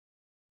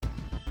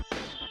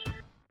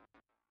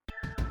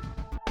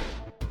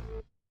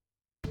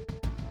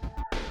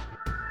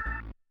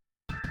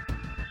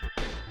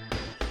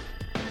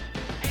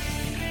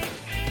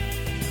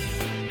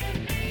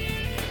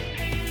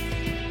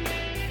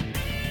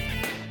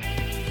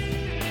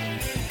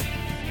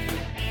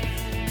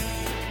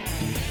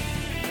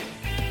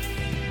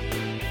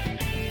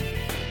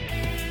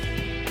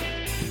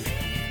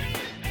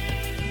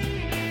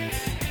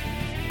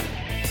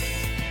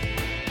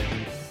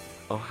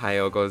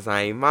Ohayo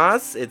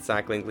gozaimasu. It's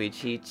Zach Langley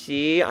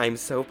Chi-Chi. I'm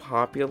so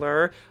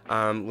popular.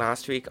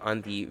 Last week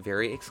on the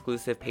very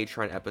exclusive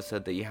Patreon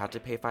episode that you had to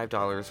pay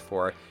 $5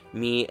 for,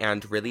 me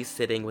and Really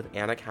Sitting with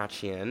Anna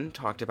Khachiyan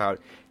talked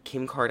about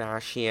Kim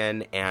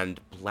Kardashian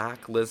and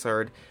Black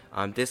Lizard.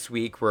 This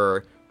week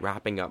we're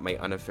wrapping up my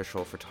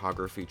unofficial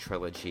photography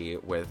trilogy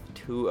with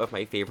two of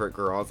my favorite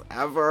girls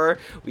ever.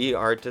 We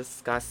are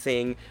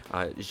discussing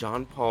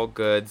Jean Paul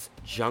Goude's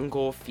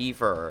Jungle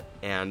Fever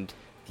and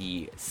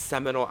the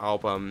seminal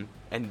album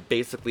and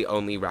basically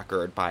only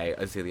record by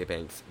Azealia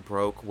Banks,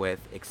 Broke with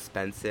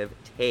Expensive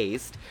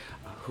Taste.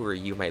 Who are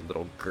you, my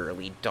little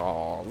girly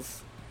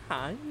dolls?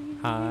 Hi.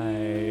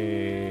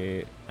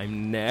 Hi.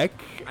 I'm Nick.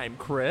 I'm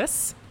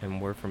Chris.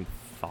 And we're from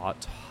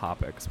Thought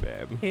Topics,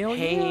 babe.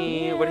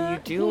 Hey, what are you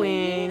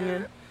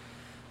doing?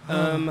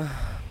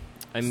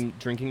 I'm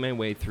drinking my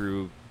way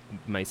through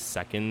my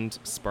second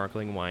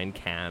sparkling wine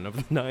can of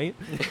the night.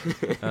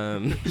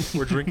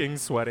 We're drinking,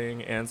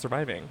 sweating, and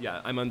surviving. Yeah,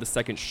 I'm on the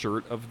second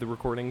shirt of the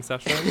recording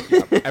session.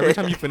 Every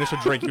time you finish a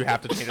drink, you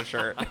have to change a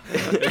shirt.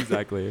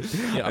 Exactly.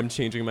 Yeah, I'm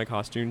changing my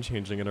costume,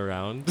 changing it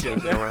around.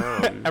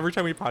 Every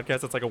time we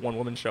podcast, it's like a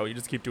one-woman show. You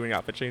just keep doing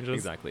outfit changes.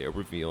 Exactly. A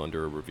reveal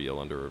under a reveal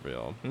under a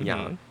reveal. Mm-hmm.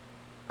 Yeah.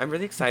 I'm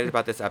really excited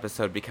about this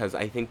episode because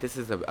I think this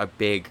is a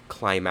big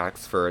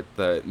climax for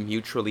the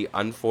mutually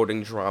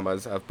unfolding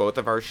dramas of both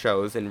of our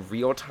shows in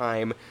real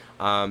time.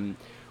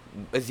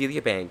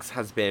 Azealia Banks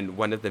has been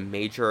one of the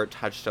major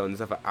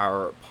touchstones of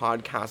our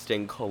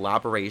podcasting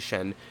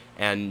collaboration,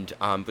 and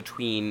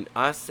between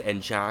us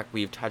and Jack,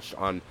 we've touched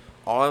on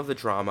all of the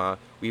drama.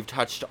 We've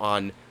touched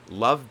on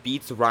Love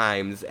Beats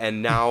Rhymes,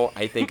 and now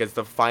I think as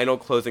the final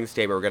closing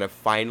statement, we're going to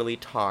finally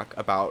talk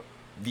about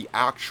the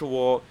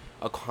actual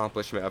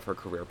accomplishment of her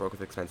career, Broke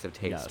with Expensive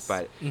Taste. Yes.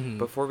 But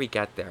before we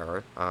get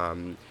there,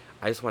 I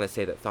just want to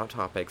say that Thought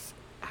Topics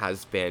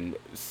has been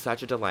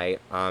such a delight.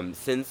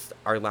 Since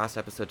our last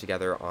episode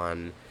together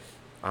on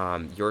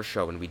your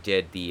show when we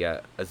did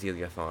the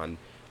Azealia-thon,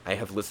 I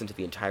have listened to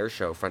the entire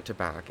show front to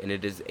back, and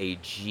it is a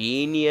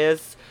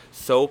genius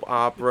soap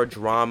opera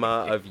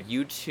drama of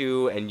you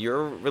two and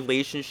your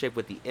relationship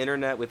with the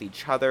internet, with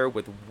each other,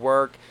 with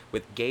work,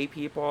 with gay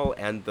people,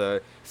 and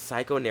the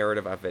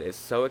psycho-narrative of it is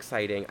so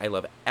exciting. I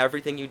love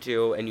everything you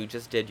do, and you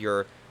just did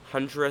your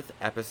 100th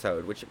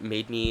episode, which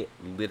made me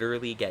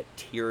literally get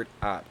teared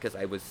up because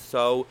I was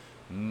so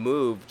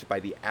moved by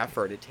the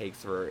effort it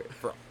takes for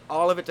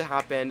all of it to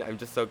happen. I'm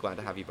just so glad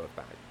to have you both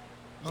back.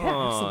 Yeah,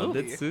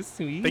 absolutely. That's so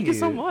sweet. Thank you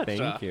so much.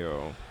 Thank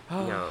you.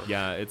 Yeah.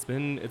 Yeah, it's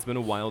been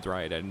a wild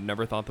ride. I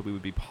never thought that we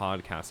would be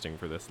podcasting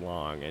for this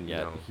long, and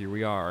yet here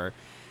we are.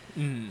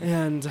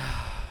 And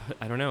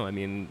I don't know. I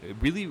mean,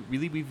 really,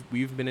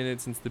 we've been in it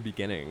since the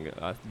beginning.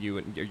 You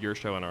and your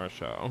show and our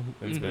show.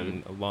 It's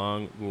been a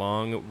long,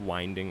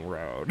 winding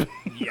road.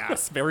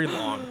 Yes, very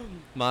long.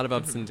 A lot of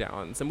ups and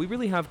downs, and we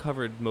really have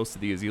covered most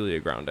of the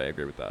Azealia ground. I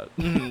agree with that.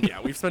 Yeah,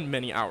 we've spent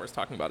many hours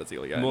talking about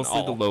Azealia.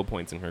 Mostly the low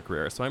points in her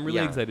career. So I'm really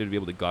excited to be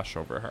able to gush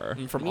over her.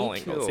 From Me all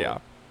angles. too. Yeah.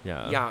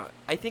 Yeah,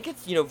 I think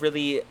it's,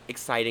 really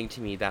exciting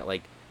to me that,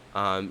 like,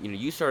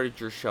 you started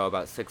your show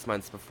about 6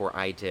 months before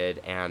I did,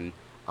 and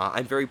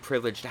I'm very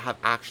privileged to have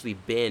actually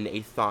been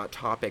a Thought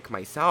Topic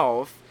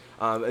myself.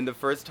 And the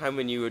first time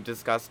when you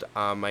discussed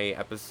my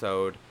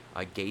episode,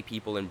 Gay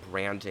People and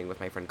Branding, with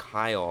my friend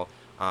Kyle,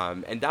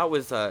 and that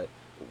was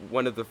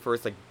one of the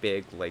first, like,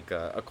 big, like,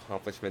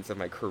 accomplishments of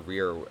my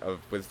career,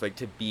 was, like,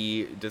 to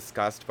be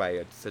discussed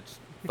by such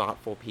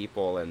thoughtful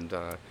people, and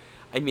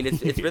I mean,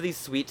 it's really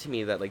sweet to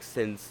me that, like,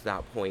 since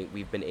that point,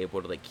 we've been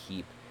able to, like,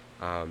 keep,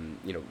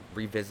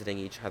 revisiting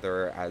each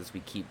other as we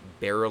keep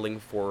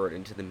barreling forward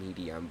into the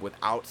medium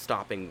without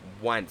stopping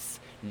once.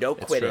 No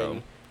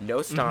quitting,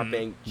 no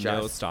stopping, just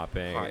no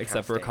stopping,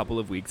 except for a podcasting. couple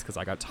of weeks because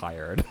I got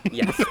tired.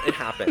 Yes, it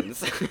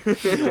happens.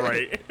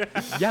 Right.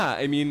 Yeah,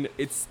 I mean,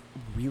 it's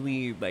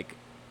really, like,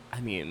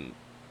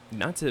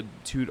 not to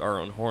toot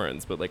our own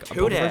horns, but, like,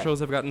 both of our shows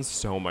have gotten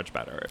so much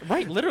better.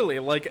 Right, literally.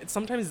 Like,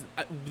 sometimes,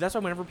 that's why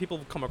whenever people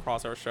come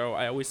across our show,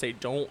 I always say,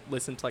 don't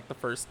listen to, like, the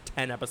first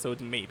 10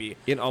 episodes, maybe.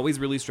 It always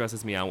really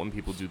stresses me out when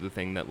people do the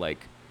thing that, like,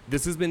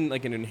 this has been,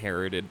 like, an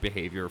inherited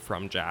behavior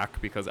from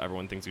Jack because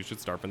everyone thinks you should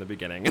start from the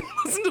beginning and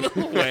listen to the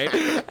whole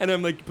way. And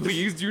I'm like,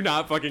 please do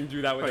not fucking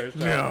do that with our show.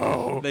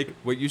 No. Like,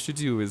 what you should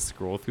do is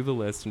scroll through the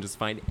list and just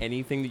find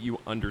anything that you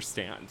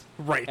understand.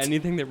 Right.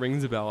 Anything that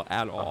rings a bell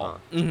at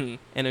all. Mm-hmm.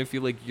 And I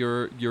feel like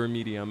your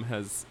medium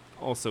has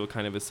also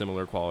kind of a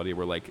similar quality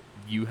where, like,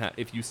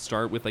 if you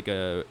start with, like,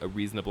 a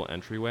reasonable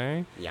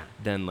entryway, Yeah.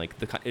 then, like,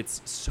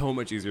 it's so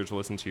much easier to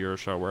listen to your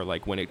show where,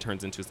 like, when it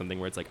turns into something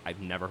where it's like,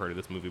 I've never heard of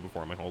this movie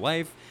before in my whole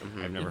life,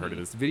 I've never heard of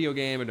this video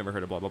game, I've never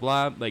heard of blah blah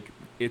blah, like,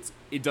 it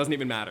doesn't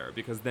even matter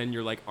because then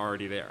you're, like,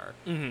 already there,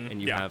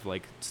 and you have,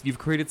 like, you've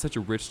created such a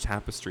rich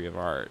tapestry of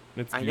art.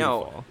 It's beautiful. I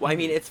know. Well, I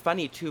mean, it's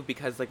funny too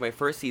because, like, my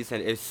first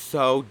season is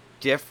so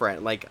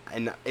different, like,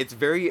 and it's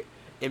very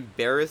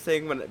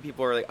embarrassing when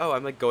people are like, oh,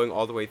 I'm, like, going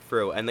all the way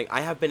through, and, like, I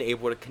have been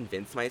able to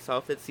convince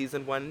myself that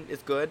season 1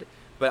 is good,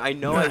 but I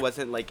know I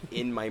wasn't, like,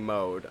 in my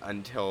mode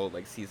until,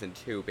 like, season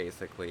 2,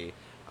 basically,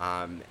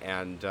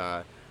 and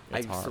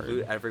It's I hard.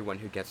 salute everyone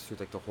who gets through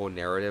like the whole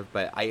narrative,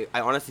 but I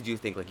honestly do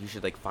think like you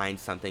should like find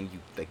something you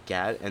like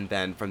get, and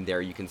then from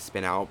there you can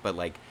spin out. But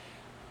like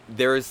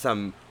there is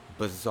some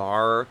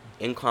bizarre,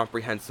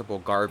 incomprehensible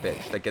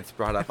garbage that gets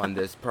brought up on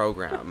this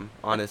program.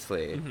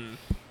 Honestly, Mm-hmm.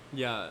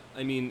 Yeah,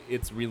 I mean,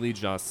 it's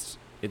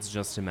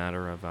just a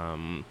matter of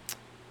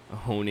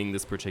honing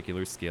this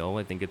particular skill.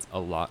 I think it's a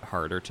lot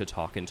harder to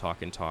talk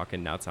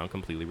and not sound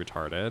completely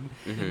retarded,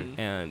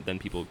 and then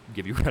people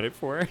give you credit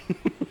for.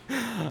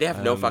 they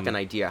have no fucking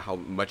idea how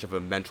much of a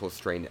mental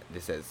strain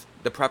this is.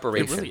 The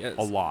preparation, really is.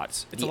 A lot.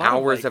 It's a the lot of,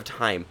 hours like- of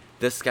time,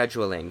 the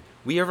scheduling.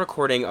 We are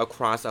recording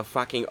across a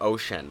fucking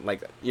ocean.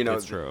 Like, you know,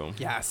 It's true.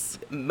 Yes.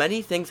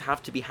 many things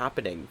have to be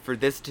happening for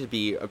this to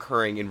be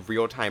occurring in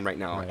real time right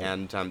now, Right.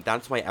 and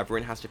that's why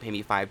everyone has to pay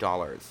me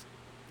 $5.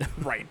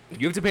 Right.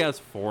 You have to pay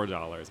us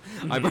 $4.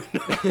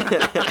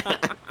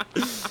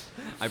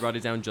 I brought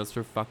it down just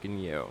for fucking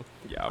you.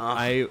 Yeah.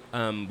 I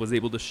was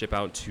able to ship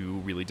out 2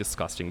 really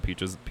disgusting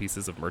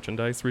pieces of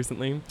merchandise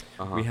recently.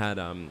 We had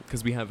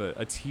because we have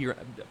a tier.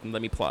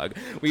 Let me plug.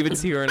 We have a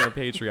tier in our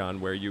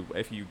Patreon where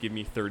if you give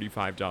me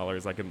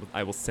 $35,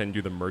 I will send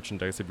you the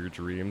merchandise of your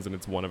dreams, and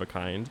it's one of a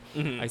kind.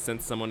 I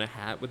sent someone a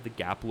hat with the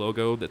Gap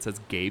logo that says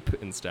Gape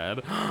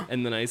instead,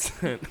 and then I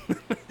sent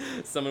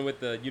someone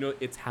with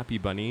it's Happy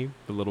Bunny,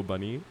 the little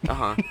bunny.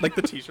 Like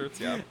the t-shirts,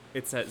 yeah.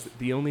 It says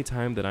the only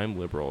time that I'm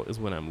liberal is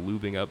when I'm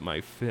lubing up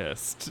my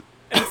fist.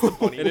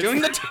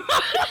 Doing the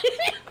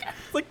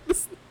like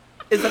this.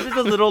 Is that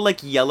the little like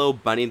yellow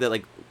bunny that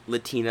like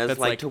Latinas That's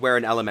like like- to wear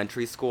in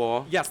elementary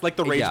school? Yes, like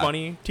the Rage Yeah.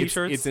 Bunny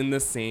t-shirts. It's in the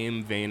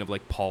same vein of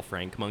like Paul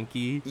Frank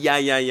monkey. Yeah.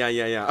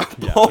 Yeah.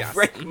 Paul Yes.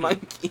 Frank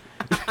Monkey.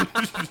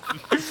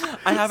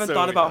 I haven't So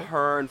thought about good.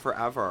 her in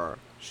forever.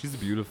 She's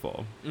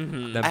beautiful.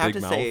 Mm-hmm. That I have big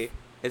to mouth. say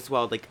as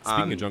well, like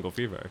Speaking of Jungle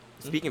Fever,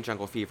 Speaking of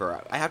Jungle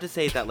Fever, I have to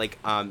say that like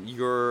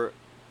your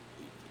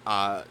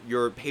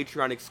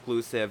Patreon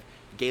exclusive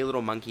Gay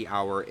Little Monkey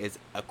Hour is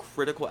a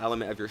critical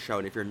element of your show,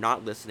 and if you're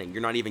not listening,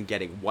 you're not even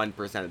getting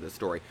 1% of the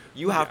story.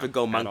 You have to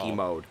go monkey all.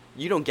 mode.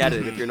 You don't get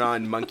it if you're not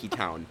in Monkey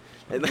Town.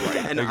 And,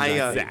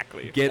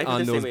 Exactly. I get feel on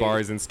the same those way.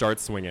 bars and start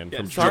swinging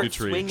from tree start to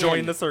tree. swinging.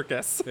 Join the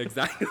circus.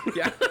 Exactly.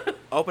 Yeah.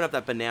 Open up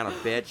that banana,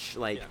 bitch.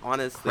 Like, Yeah.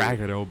 honestly. Crack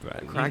it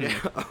open. Crack it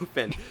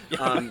open.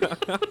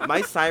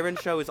 My Siren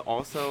show is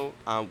also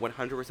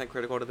 100%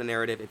 critical to the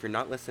narrative. If you're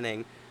not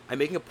listening, I'm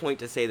making a point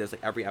to say this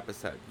like every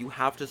episode. You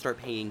have to start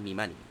paying me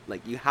money.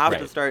 Like you have to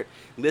Right. start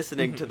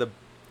listening to the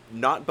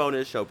not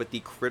bonus show, but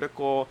the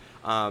critical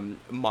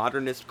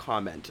modernist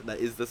comment that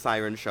is the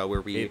Siren show,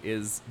 where we. It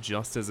is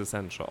just as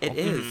essential. It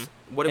is.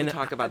 What did we And,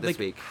 talk about this like,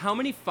 week? How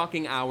many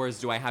fucking hours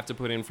do I have to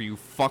put in for you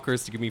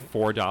fuckers to give me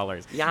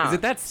 $4? Yeah. Is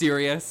it that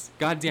serious?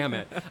 God damn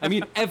it. I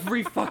mean,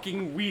 every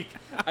fucking week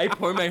I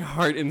pour my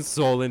heart and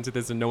soul into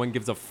this and no one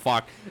gives a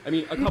fuck. I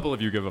mean, a couple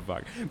of you give a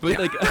fuck. But,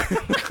 like,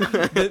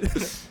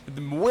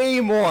 way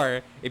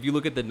more if you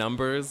look at the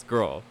numbers.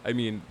 Girl, I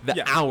mean, the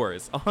Yeah.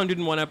 hours.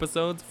 101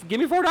 episodes. Give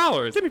me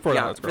 $4. Give me $4,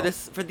 Yeah, girl.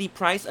 for the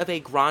price of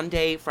a grande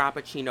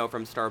frappuccino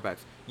from Starbucks,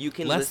 you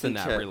can Less listen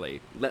than that, to.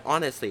 really.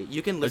 Honestly,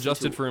 you can listen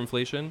Adjusted to for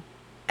inflation?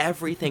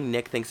 everything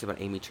Nick thinks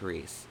about Amy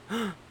Therese.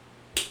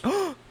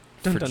 Dun,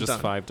 For dun, just dun.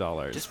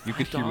 $5. Just You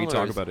could hear me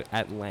talk $5. about it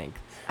at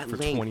length At for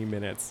length. 20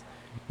 minutes.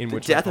 In The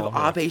which death I of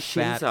call her a Abe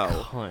fat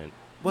Shinzo. cunt.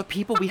 What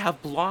people we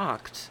have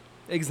blocked.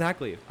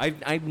 Exactly.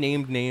 I've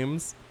named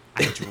names.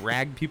 I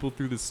dragged people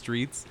through the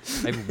streets.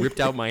 I've ripped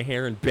out my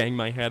hair and banged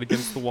my head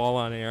against the wall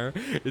on air.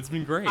 It's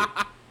been great.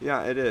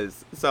 Yeah, it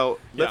is. So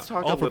let's Yeah,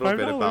 talk all a for little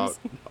bit $5. about,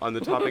 on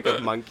the topic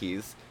of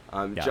monkeys,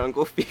 Yeah.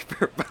 Jungle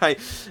Fever by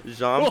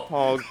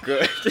Jean-Paul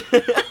Good.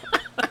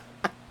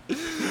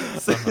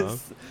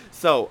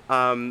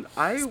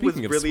 I Speaking was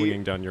of really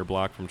swinging down your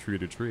block from tree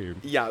to tree.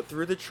 Yeah,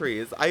 through the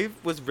trees. I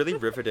was really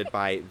riveted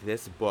by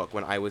this book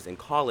when I was in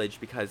college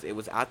because it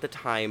was at the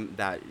time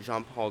that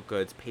Jean-Paul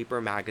Good's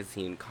Paper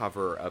magazine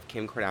cover of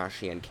Kim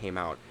Kardashian came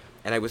out.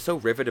 And I was so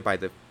riveted by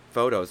the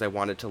photos, I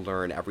wanted to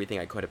learn everything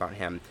I could about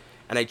him.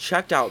 And I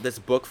checked out this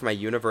book from my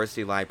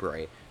university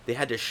library. They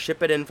had to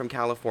ship it in from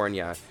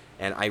California,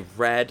 and I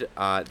read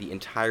the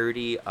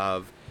entirety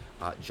of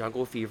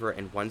Jungle Fever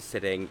in one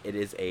sitting. It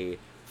is a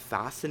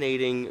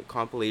fascinating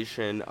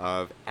compilation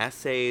of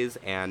essays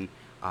and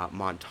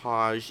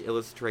montage,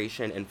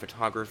 illustration, and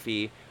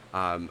photography,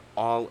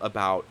 all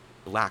about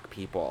Black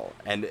people,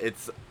 and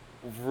it's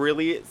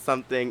really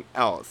something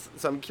else.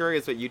 So I'm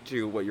curious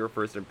what your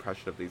first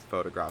impression of these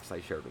photographs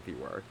I shared with you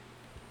were.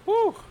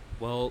 Woo.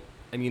 Well,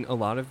 I mean, a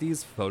lot of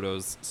these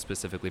photos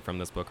specifically from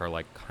this book are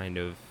like kind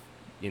of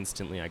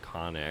instantly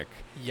iconic.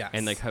 Yes.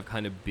 And like have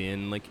kind of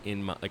been like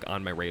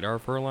on my radar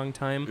for a long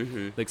time.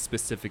 Mhm. Like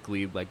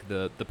specifically like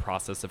the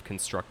process of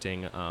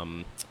constructing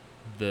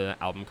the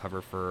album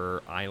cover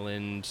for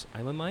Island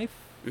Life.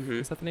 Mhm.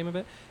 Is that the name of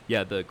it?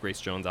 Yeah, the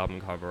Grace Jones album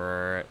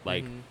cover.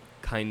 Like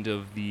kind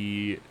of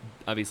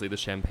obviously the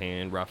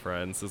champagne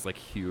reference is like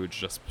huge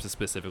just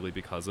specifically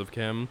because of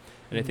Kim.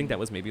 And I think that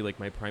was maybe like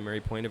my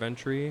primary point of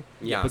entry.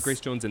 Yes. But Grace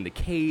Jones in the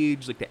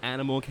cage, like the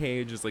animal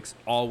cage is like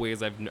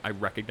always I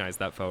recognize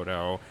that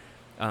photo.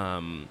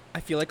 I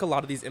feel like a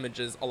lot of these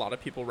images, a lot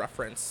of people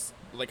reference,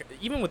 like,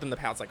 even within the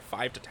past, like,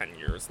 5 to 10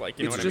 years, like,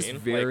 you know what I mean? It's just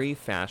very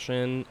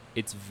fashion.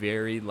 It's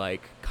very,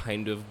 like,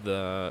 kind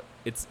of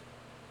it's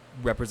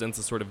represents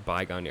a sort of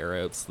bygone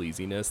era of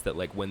sleaziness that,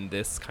 like, when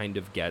this kind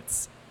of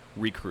gets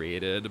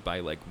recreated by,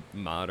 like,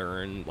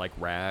 modern, like,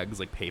 rags,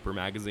 like, Paper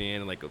Magazine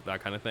and, like,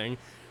 that kind of thing,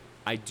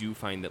 I do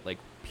find that, like,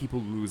 people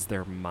lose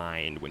their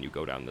mind when you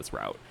go down this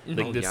route.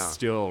 Like, this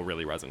still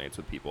really resonates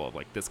with people of,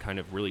 like, this kind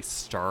of really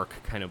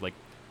stark, kind of, like,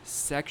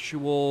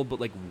 sexual but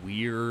like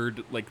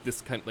weird, like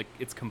this kind of, like,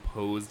 it's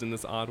composed in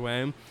this odd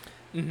way.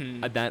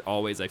 That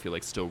always, I feel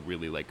like, still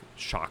really like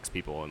shocks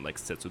people and like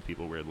sits with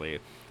people weirdly.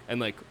 And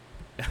like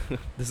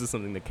this is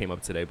something that came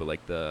up today, but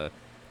like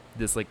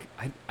this like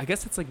I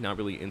guess it's like not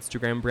really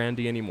Instagram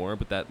brandy anymore,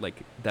 but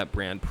that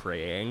brand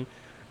Praying,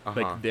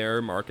 like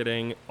their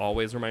marketing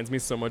always reminds me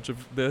so much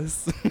of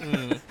this.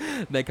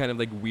 That kind of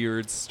like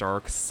weird,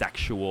 stark,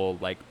 sexual,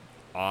 like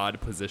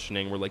odd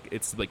positioning where like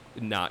it's like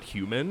not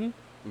human.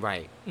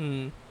 Right.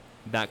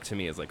 That to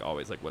me is like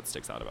always like what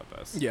sticks out about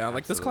this. Yeah,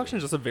 like this collection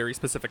is just a very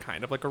specific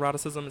kind of like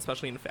eroticism,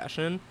 especially in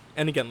fashion.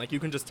 And again, like you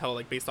can just tell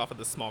like based off of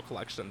this small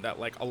collection that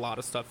like a lot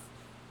of stuff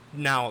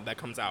now that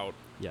comes out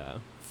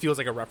feels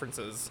like it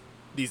references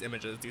these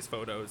images, these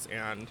photos,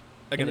 and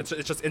again, it's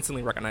just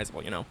instantly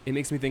recognizable, you know? It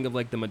makes me think of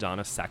like the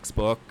Madonna sex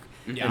book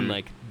and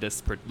like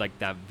this like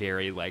that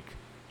very like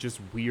just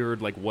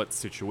weird, like what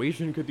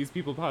situation could these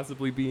people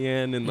possibly be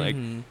in, and like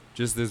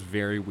just this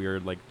very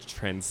weird, like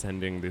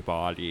transcending the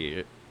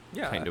body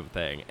kind of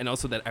thing. And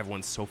also that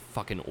everyone's so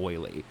fucking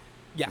oily.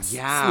 Yes.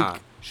 Yeah.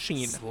 Sleek,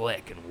 sheen.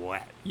 Slick and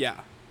wet. Yeah.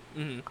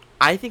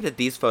 I think that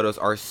these photos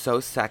are so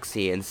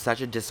sexy in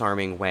such a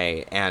disarming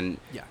way, and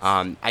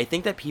I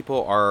think that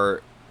people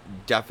are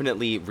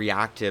definitely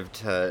reactive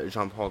to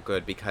Jean-Paul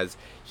Goude because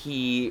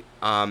he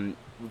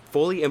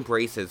fully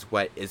embraces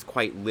what is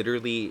quite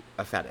literally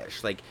a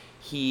fetish. Like,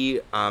 he,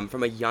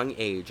 from a young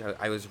age,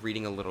 I was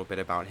reading a little bit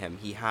about him,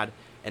 he had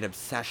an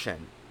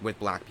obsession with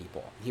black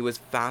people. He was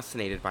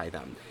fascinated by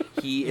them.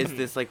 He is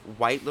this, like,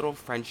 white little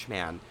French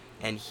man,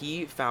 and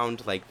he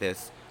found, like,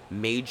 this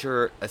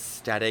major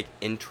aesthetic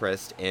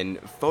interest in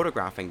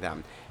photographing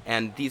them.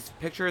 And these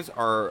pictures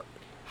are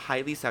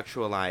highly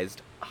sexualized,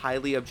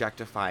 highly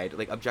objectified,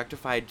 like,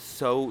 objectified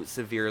so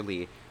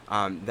severely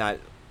that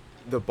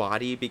the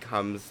body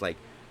becomes, like,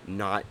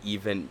 not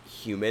even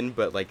human,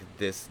 but like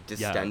this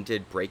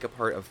distended break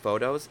apart of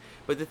photos.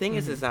 But the thing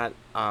is that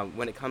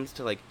when it comes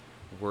to like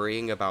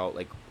worrying about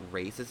like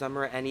racism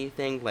or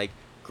anything, like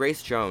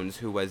Grace Jones,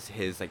 who was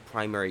his like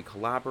primary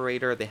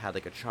collaborator, they had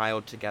like a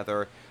child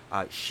together,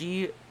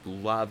 she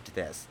loved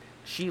this.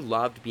 She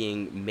loved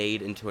being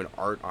made into an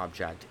art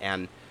object,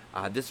 and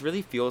this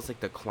really feels like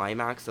the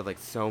climax of like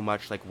so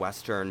much like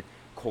Western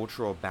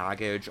cultural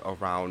baggage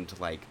around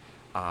like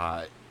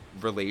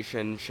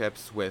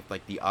relationships with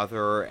like the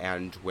other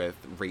and with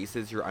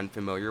races you're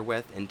unfamiliar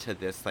with into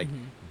this like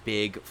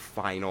big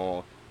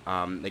final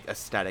like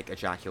aesthetic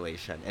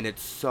ejaculation. And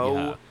it's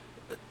so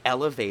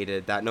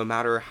elevated that no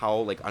matter how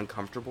like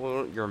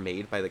uncomfortable you're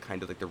made by the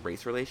kind of like the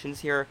race relations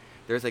here,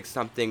 there's like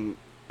something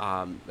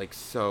like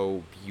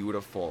so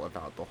beautiful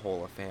about the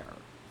whole affair.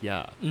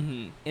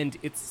 And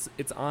it's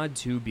odd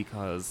too,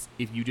 because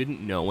if you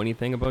didn't know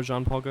anything about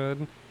Jean-Paul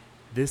Goude,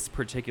 this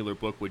particular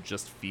book would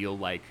just feel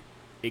like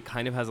it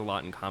kind of has a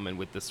lot in common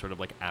with this sort of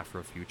like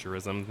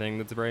Afrofuturism thing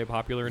that's very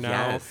popular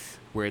now,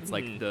 where it's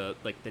like the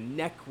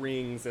neck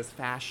rings as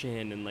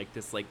fashion, and like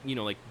this like, you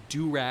know, like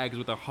do-rags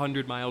with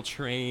 100-mile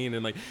train,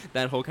 and like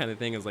that whole kind of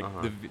thing is like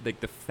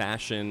the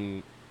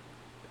fashion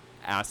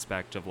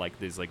aspect of like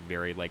these like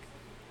very like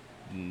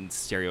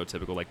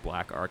stereotypical like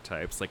black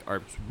archetypes like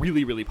are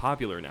really, really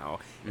popular now.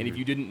 And if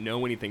you didn't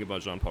know anything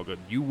about Jean-Paul Goude,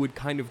 you would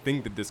kind of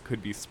think that this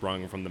could be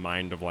sprung from the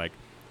mind of like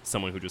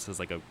someone who just has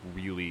like a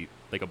really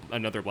like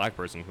another black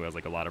person who has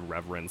like a lot of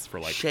reverence for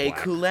like Shea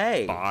black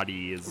Coulee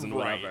bodies and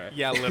whatever.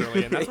 Yeah,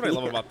 literally. And that's what I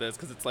love about this,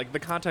 because it's like the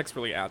context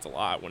really adds a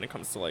lot when it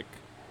comes to like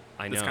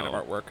this kind of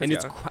artwork. And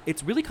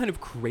it's really kind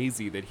of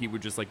crazy that he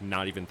would just like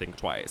not even think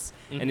twice.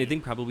 And I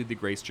think probably the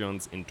Grace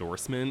Jones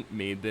endorsement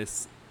made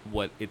this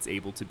what it's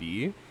able to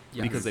be,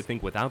 because I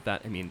think without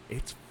that, I mean,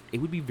 it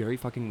would be very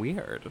fucking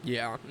weird.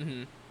 Yeah.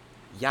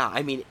 Yeah,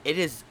 I mean, it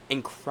is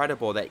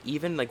incredible that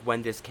even, like,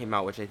 when this came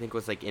out, which I think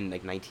was, like, in,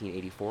 like,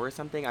 1984 or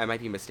something, I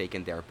might be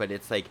mistaken there, but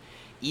it's, like,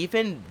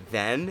 even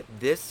then,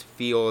 this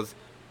feels,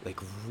 like,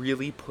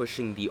 really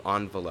pushing the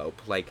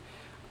envelope. Like,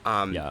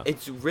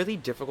 it's really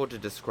difficult to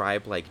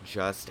describe, like,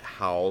 just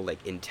how,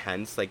 like,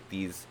 intense, like,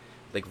 these,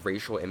 like,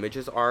 racial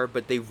images are,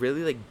 but they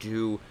really, like,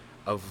 do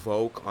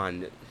evoke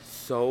on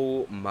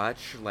so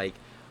much, like,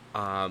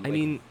 I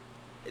mean...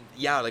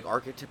 Yeah, like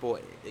archetypical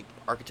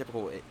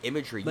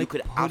imagery. Like, you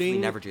could absolutely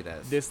never do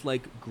this. This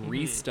like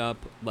greased up,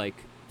 like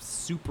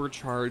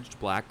supercharged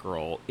black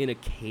girl in a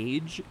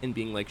cage and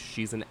being like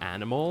she's an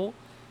animal,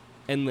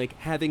 and like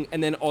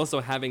and then also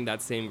having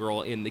that same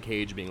girl in the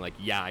cage being like,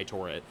 yeah, I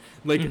tore it.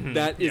 Like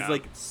that is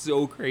like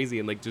so crazy,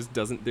 and like just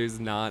doesn't. There's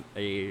not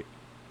a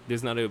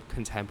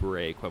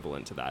contemporary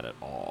equivalent to that at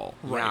all.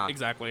 Right.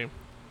 Exactly.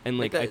 And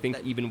like I think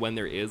even when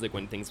there is like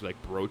when things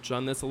like broach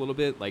on this a little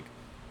bit, like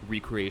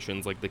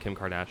recreations like the Kim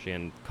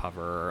Kardashian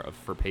cover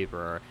for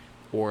Paper,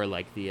 or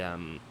like the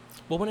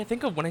well, when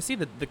I see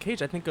the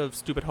cage, I think of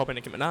Stupid Ho by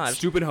Nicki Minaj.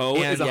 Stupid Ho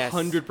is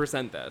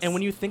 100% this. And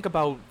when you think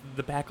about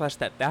the backlash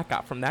that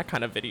got from that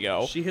kind of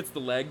video, she hits the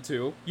leg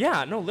too.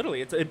 Yeah, no,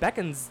 literally, it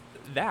beckons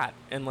that,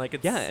 and like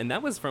it's and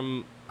that was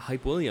from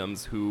Hype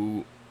Williams,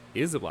 who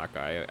is a black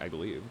guy, I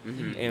believe,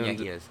 and yeah,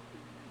 he is.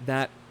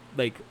 That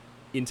like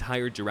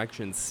entire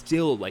direction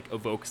still like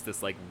evokes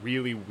this like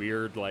really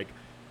weird like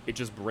it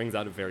just brings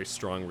out a very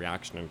strong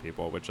reaction in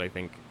people, which I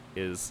think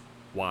is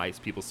why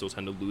people still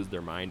tend to lose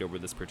their mind over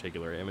this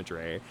particular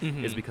imagery,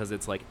 is because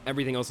it's like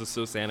everything else is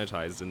so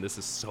sanitized and this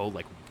is so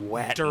like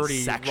wet, dirty,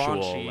 and sexual,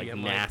 raunchy, like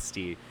and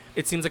nasty. Like,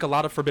 it seems like a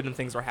lot of forbidden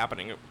things are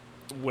happening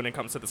when it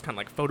comes to this kind of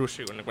like photo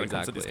shoot and when it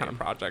comes to these kind of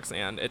projects,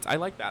 and I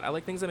like that. I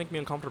like things that make me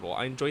uncomfortable.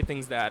 I enjoy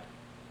things that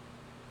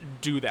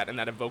do that and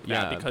that evoke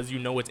that because you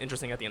know it's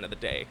interesting at the end of the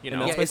day. You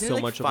know, isn't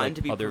it like fun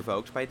to be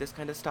provoked by this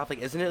kind of stuff? Like,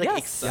 isn't it like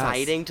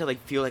exciting to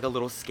like feel like a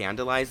little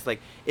scandalized?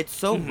 Like, it's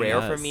so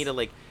rare for me to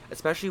like,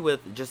 especially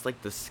with just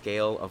like the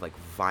scale of like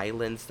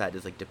violence that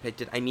is like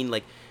depicted. I mean,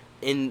 like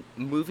in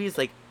movies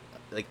like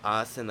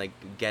Us and like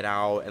Get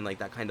Out and like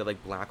that kind of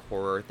like black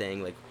horror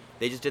thing. Like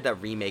they just did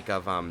that remake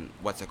of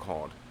what's it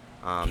called?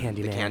 Candyman.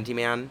 The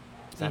Candyman.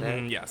 Is that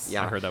it? Yes.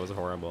 Yeah. I heard that was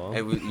horrible.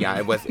 It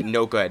was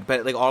no good.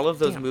 But like all of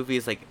those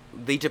movies, like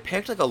they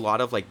depict like a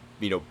lot of like,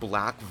 you know,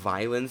 black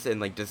violence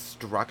and like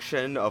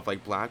destruction of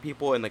like black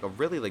people in like a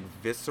really like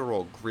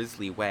visceral,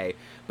 grisly way.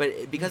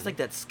 But because like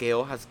that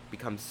scale has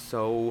become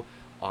so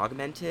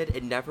augmented,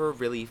 it never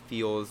really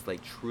feels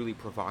like truly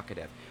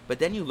provocative. But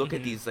then you look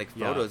at these like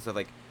photos of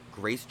like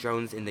Grace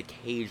Jones in the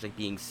cage, like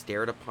being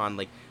stared upon,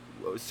 like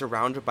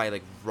surrounded by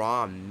like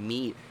raw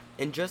meat.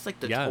 And just like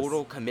the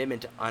total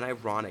commitment to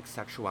unironic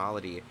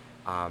sexuality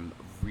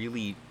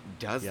really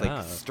does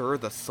like stir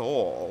the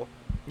soul.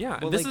 Yeah,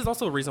 and this is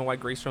also a reason why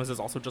Grace Jones is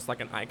also just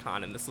like an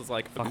icon, and this is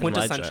like a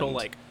quintessential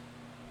like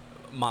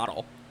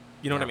model.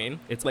 You know what I mean?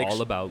 It's like,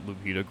 all about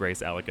Lupita,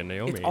 Grace, Alec, and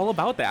Naomi. It's all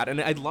about that, and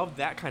I love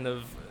that kind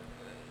of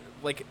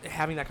like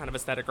having that kind of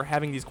aesthetic or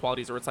having these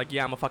qualities where it's like,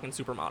 yeah, I'm a fucking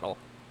supermodel,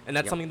 and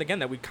that's something again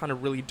that we kind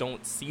of really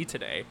don't see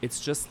today.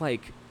 It's just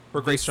like.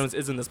 Where Grace Jones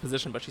is in this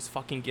position, but she's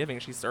fucking giving,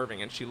 she's serving,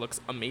 and she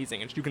looks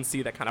amazing, and you can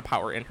see that kind of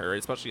power in her,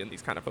 especially in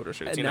these kind of photo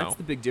shoots. And that's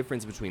the big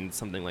difference between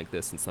something like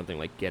this and something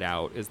like Get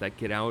Out, is that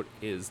Get Out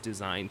is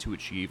designed to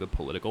achieve a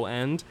political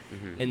end,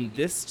 and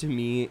this to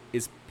me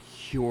is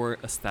pure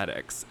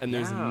aesthetics, and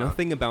there's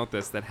nothing about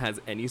this that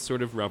has any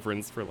sort of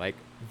reverence for like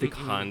the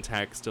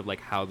context of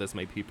like how this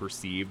might be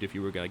perceived if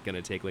you were like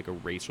gonna take like a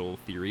racial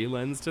theory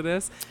lens to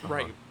this.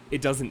 Right.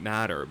 It doesn't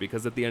matter,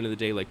 because at the end of the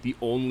day, like the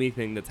only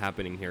thing that's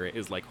happening here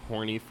is like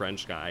horny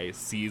French guy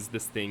sees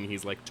this thing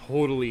he's like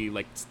totally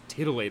like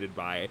titillated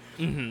by,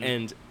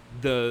 and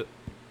the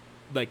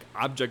like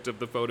object of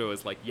the photo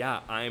is like,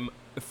 yeah, I'm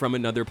from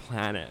another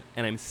planet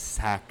and I'm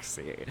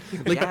sexy.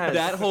 Like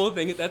that whole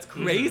thing, that's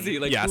crazy.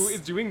 Like who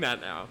is doing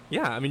that now?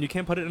 Yeah, I mean you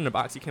can't put it in a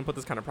box. You can't put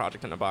this kind of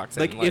project in a box.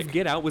 Like if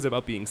Get Out was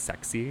about being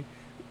sexy.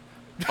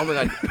 Oh my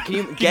god, can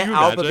you Get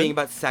Out but being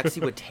about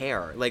sexy would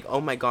tear? Like, oh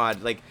my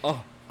god, like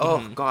oh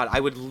god, I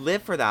would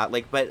live for that.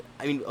 Like, but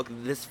I mean, okay,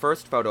 this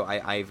first photo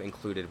I've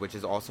included, which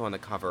is also on the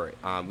cover.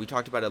 We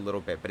talked about it a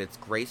little bit, but it's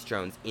Grace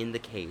Jones in the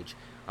cage.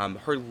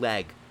 Her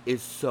leg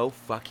is so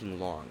fucking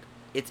long.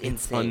 It's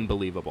insane.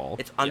 Unbelievable.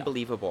 It's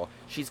unbelievable.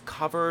 She's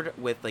covered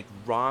with like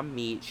raw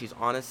meat. She's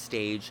on a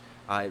stage.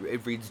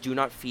 It reads "Do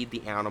not feed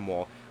the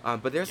animal."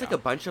 But there's like a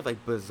bunch of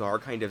like bizarre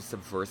kind of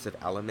subversive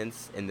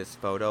elements in this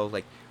photo.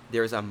 Like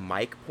there's a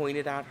mic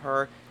pointed at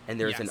her, and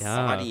there's an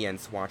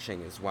audience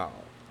watching as well.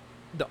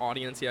 The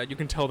audience, you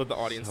can tell that the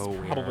audience is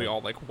probably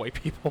all like white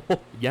people.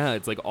 Yeah,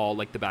 it's like all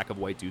like the back of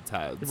white dudes'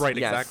 heads. Right,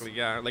 exactly.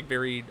 Yeah, like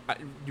very.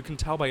 You can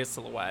tell by his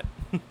silhouette.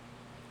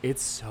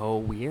 It's so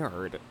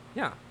weird.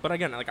 Yeah, but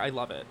again, like I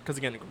love it because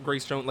again,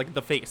 Grace Jones, like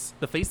the face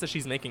that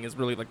she's making is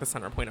really like the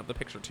center point of the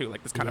picture too.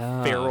 Like this kind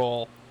of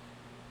feral.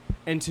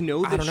 And to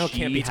know that she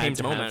can't be had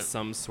to moment. have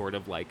some sort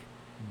of like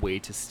way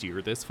to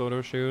steer this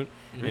photo shoot,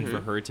 and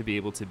for her to be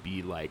able to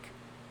be like,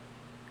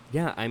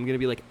 yeah, I'm gonna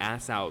be like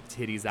ass out,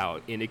 titties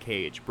out, in a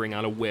cage, bring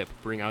out a whip,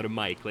 bring out a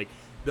mic, like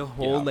the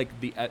whole like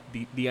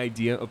the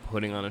idea of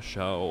putting on a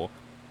show,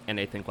 and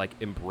I think like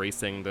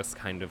embracing this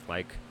kind of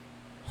like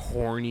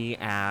horny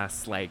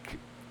ass like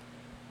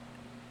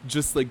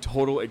just like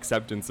total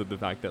acceptance of the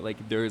fact that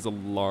like there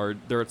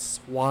are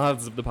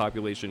swaths of the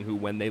population who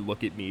when they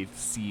look at me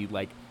see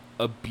like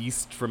a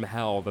beast from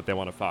hell that they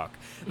want to fuck.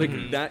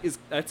 Like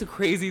that's a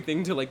crazy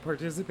thing to like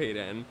participate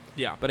in.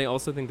 Yeah. But I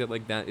also think that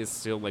like that is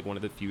still like one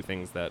of the few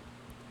things that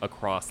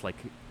across like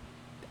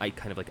I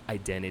kind of like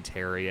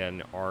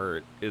identitarian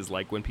art is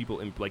like when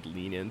people like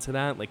lean into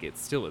that, like it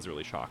still is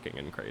really shocking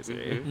and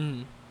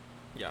crazy.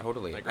 Yeah,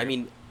 totally. I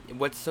mean,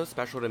 what's so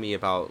special to me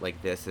about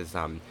like this is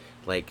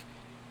like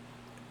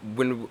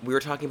when we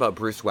were talking about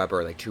Bruce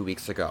Weber like 2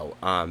 weeks ago,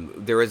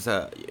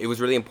 it was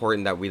really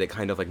important that we like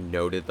kind of like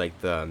noted like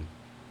the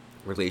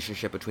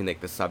relationship between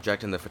like the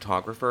subject and the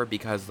photographer,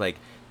 because like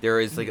there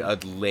is like a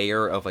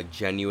layer of like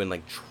genuine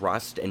like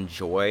trust and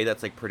joy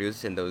that's like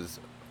produced in those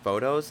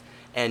photos.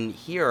 And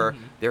here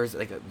there's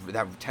like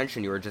that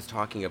tension you were just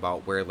talking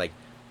about, where like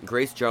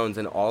Grace Jones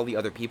and all the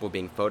other people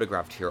being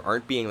photographed here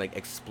aren't being like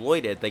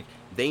exploited. Like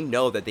they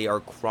know that they are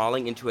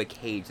crawling into a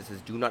cage that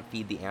says "Do not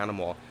feed the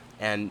animal,"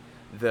 and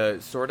the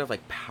sort of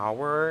like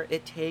power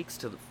it takes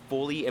to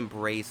fully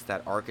embrace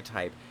that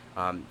archetype,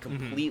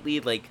 completely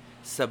like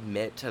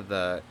submit to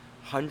the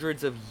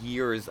hundreds of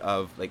years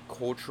of like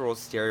cultural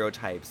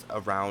stereotypes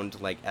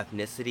around like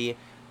ethnicity,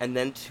 and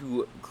then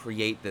to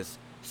create this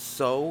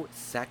so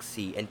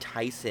sexy,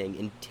 enticing,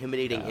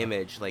 intimidating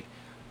image. Like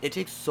it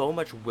takes so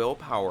much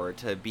willpower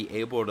to be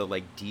able to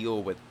like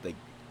deal with like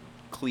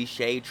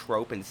cliche,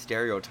 trope, and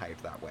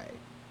stereotype that way.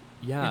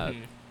 Yeah.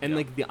 And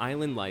like the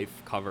Island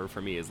Life cover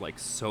for me is like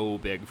so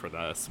big for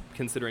this,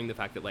 considering the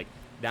fact that like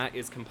that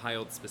is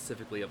compiled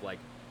specifically of like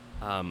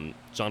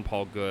John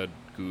Paul Good,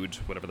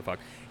 whatever the fuck.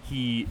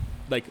 He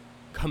like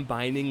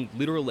combining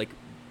literal like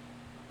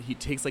he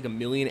takes like a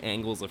million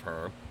angles of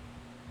her,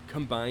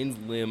 combines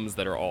limbs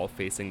that are all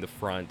facing the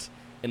front,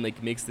 and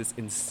like makes this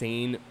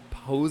insane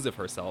pose of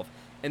herself.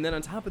 And then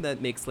on top of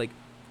that makes like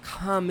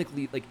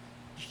comically like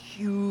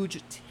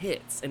huge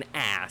tits and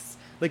ass.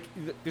 Like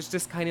there's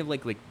just kind of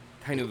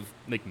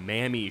like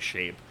mammy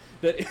shape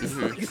that is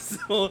like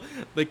so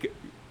like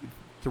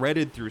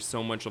threaded through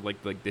so much of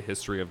like the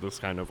history of this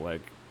kind of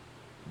like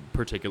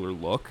particular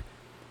look,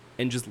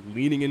 and just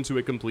leaning into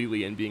it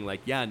completely and being like,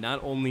 yeah,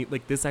 not only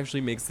like this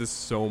actually makes this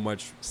so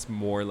much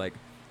more like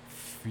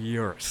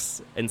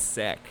fierce and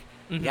sick.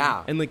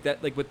 Yeah. And like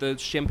that, like with the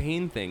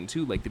champagne thing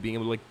too, like the being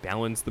able to like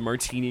balance the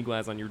martini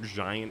glass on your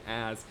giant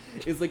ass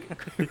is like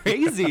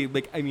crazy.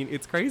 Like, I mean,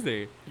 it's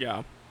crazy.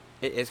 Yeah.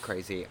 It is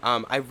crazy.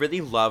 I really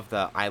love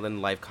the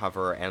Island Life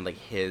cover and like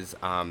his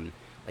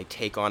like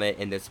take on it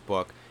in this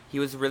book. He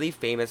was really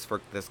famous for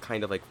this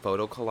kind of like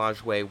photo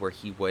collage way where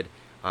he would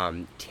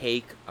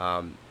take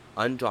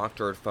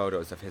undoctored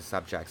photos of his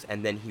subjects,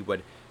 and then he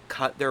would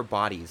cut their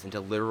bodies into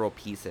literal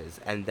pieces,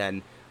 and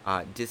then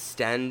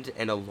distend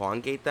and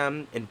elongate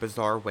them in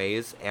bizarre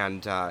ways.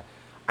 And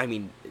I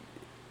mean,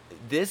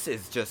 this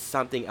is just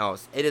something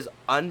else. It is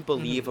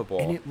unbelievable.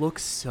 And it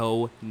looks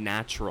so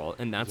natural,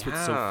 and that's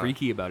what's so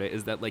freaky about it,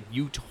 is that like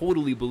you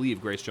totally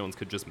believe Grace Jones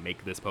could just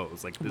make this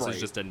pose. Like this is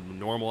just a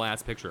normal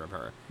ass picture of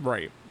her.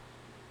 Right.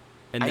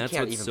 And that's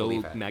what's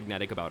so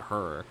magnetic about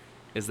her,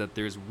 is that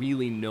there's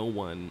really no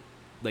one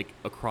like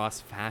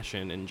across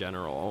fashion in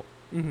general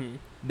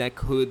that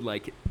could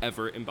like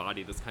ever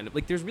embody this kind of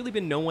like, there's really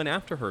been no one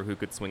after her who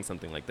could swing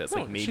something like this.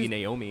 No, like maybe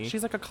Naomi.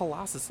 She's like a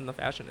colossus in the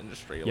fashion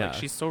industry. Like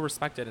she's so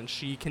respected, and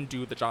she can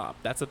do the job.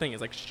 That's the thing, is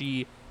like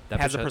she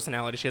has a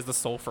personality. She has the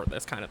soul for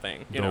this kind of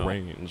thing. The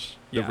range,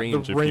 if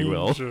you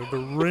will.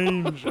 The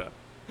range.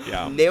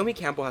 Yeah. Naomi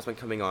Campbell has been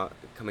coming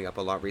up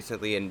a lot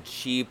recently, and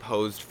she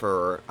posed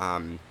for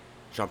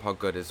Jean Paul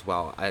Good as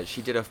well.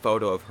 She did a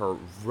photo of her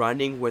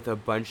running with a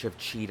bunch of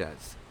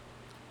cheetahs.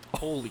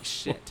 Holy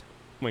shit.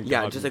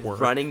 Yeah, just like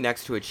running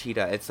next to a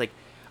cheetah. It's like,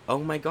 oh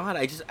my god,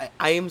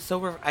 I am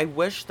so I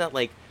wish that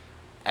like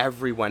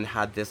everyone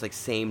had this like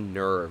same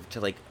nerve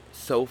to like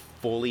so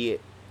fully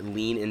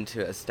lean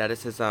into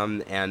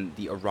aestheticism and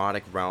the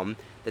erotic realm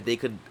that they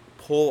could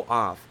pull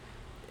off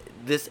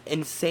this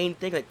insane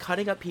thing, like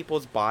cutting up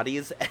people's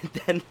bodies and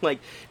then like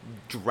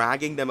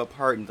dragging them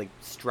apart and like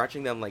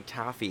stretching them like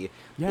taffy.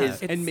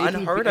 Is and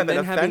unheard of, and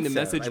then having the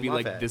message be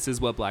like, this is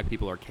what black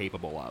people are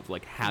capable of,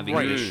 like having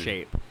this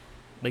shape.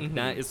 Like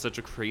that is such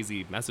a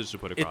crazy message to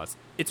put across.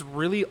 It's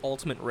really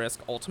ultimate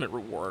risk, ultimate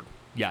reward.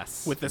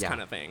 Yes. With this kind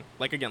of thing.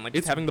 Like, again, like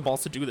just having the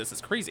balls to do this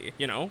is crazy,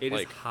 you know? It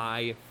like, is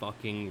high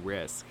fucking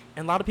risk.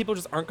 And a lot of people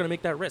just aren't going to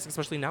make that risk,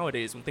 especially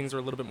nowadays when things are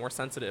a little bit more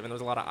sensitive and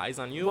there's a lot of eyes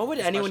on you. What would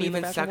anyone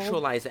even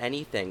sexualize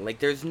anything? Like,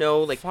 there's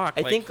no, like,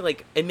 I think,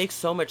 like, it makes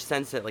so much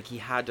sense that, like, he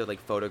had to, like,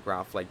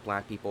 photograph, like,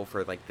 black people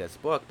for, like, this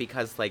book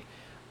because, like,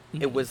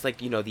 it was,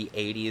 like, you know, the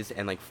 80s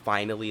and, like,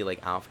 finally, like,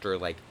 after,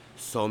 like,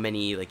 so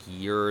many, like,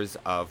 years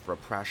of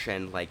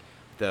repression, like,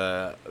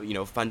 the, you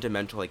know,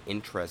 fundamental like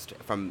interest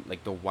from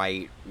like the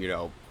white, you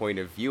know, point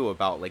of view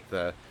about like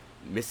the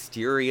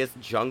mysterious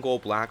jungle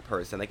black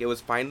person, like it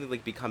was finally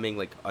like becoming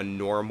like a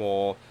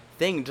normal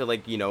thing to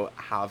like, you know,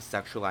 have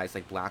sexualized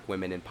like black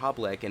women in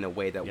public in a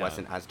way that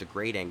wasn't as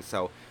degrading.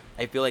 So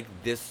I feel like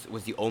this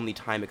was the only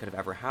time it could have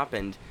ever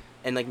happened.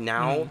 And like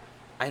now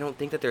I don't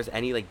think that there's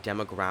any like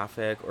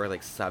demographic or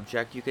like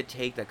subject you could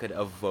take that could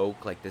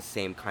evoke like the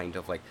same kind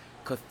of like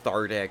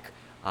cathartic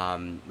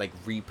like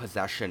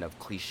repossession of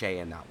cliche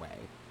in that way.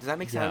 Does that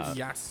make sense?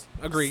 Yes.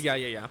 Agree.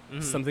 Yeah.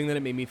 Something that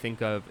it made me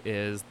think of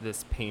is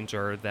this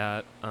painter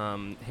that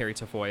Harry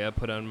Tafoya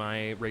put on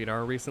my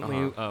radar recently,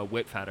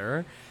 Whit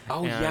Fetter.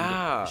 Oh,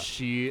 yeah.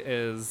 She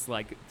is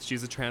like,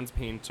 she's a trans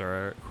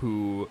painter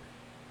who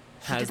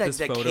has this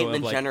that photo Caitlyn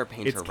of like, Jenner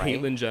painter, it's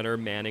Caitlyn Jenner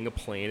manning a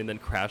plane and then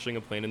crashing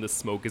a plane, and the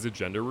smoke is a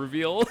gender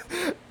reveal.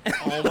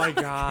 Oh my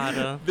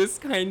god. This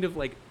kind of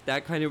like,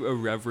 that kind of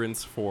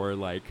irreverence for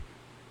like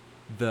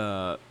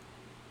the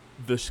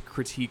the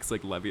critiques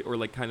like levied, or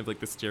like kind of like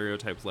the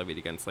stereotypes levied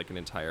against like an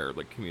entire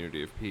like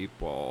community of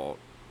people,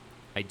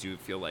 I do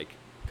feel like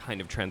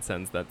kind of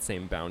transcends that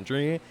same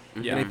boundary.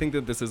 Yeah. And I think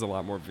that this is a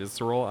lot more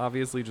visceral,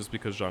 obviously, just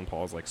because Jean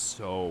Paul is like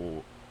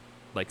so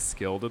like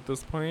skilled at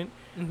this point.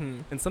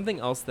 Mm-hmm. And something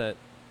else that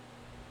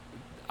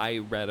I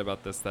read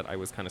about this that I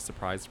was kind of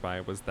surprised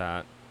by was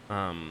that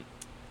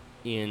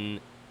in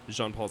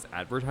Jean Paul's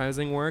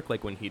advertising work,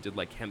 like when he did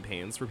like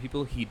campaigns for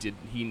people,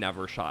 he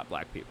never shot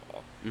black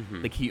people.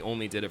 Mm-hmm. Like he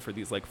only did it for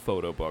these like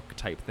photo book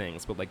type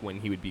things. But like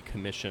when he would be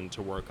commissioned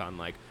to work on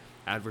like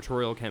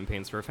advertorial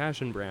campaigns for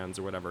fashion brands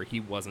or whatever, he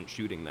wasn't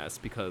shooting this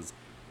because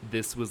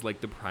this was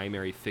like the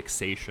primary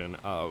fixation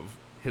of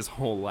his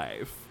whole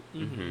life.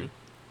 Mm-hmm.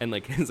 And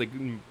like his like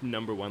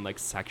number one like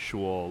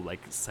sexual like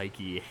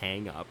psyche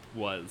hang up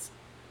was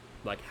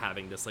like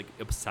having this like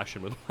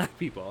obsession with black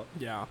people.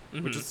 Yeah.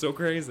 Mm-hmm. Which is so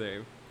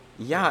crazy.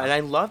 Yeah, and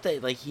I love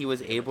that like he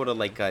was able to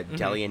like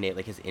delineate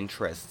like his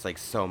interests like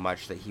so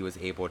much that he was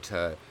able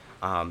to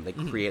like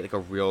create like a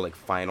real like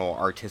final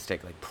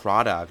artistic like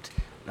product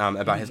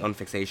about his own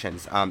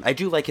fixations. I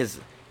do like his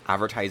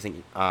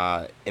advertising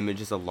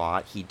images a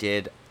lot. He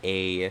did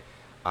a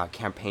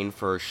campaign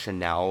for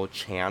Chanel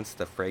Chance,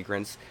 the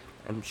fragrance.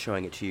 I'm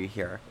showing it to you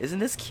here. Isn't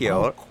this cute?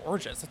 Oh,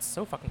 gorgeous. It's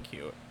so fucking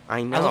cute.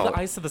 I know. I love the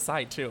eyes to the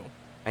side too.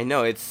 I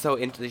know, it's so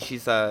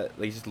she's like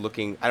just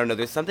looking, I don't know,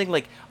 there's something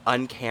like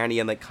uncanny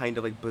and like kind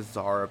of like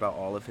bizarre about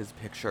all of his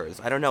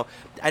pictures. I don't know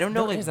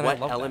like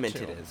what element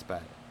it is,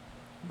 but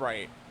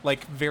right.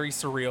 Like very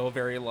surreal,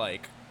 very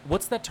like,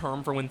 what's that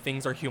term for when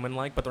things are human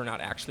like but they're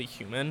not actually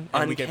human?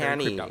 And uncanny. we get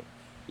very creeped out.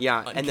 Yeah,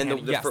 Uncanny. and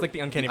then like the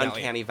uncanny valley.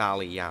 Uncanny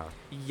valley, yeah.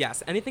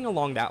 Yes, anything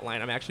along that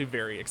line I'm actually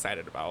very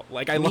excited about.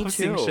 Like I love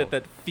seeing shit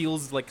that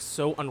feels like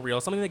so unreal,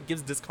 something that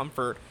gives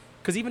discomfort,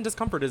 because even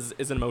discomfort is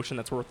an emotion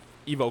that's worth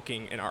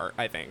evoking in art,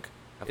 I think.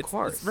 Of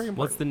course. It's very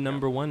important. What's the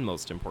number one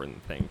most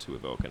important thing to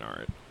evoke in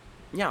art?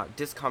 Yeah,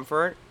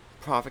 discomfort,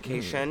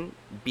 provocation,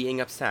 being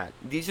upset.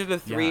 These are the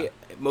three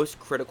most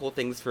critical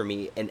things for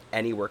me in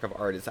any work of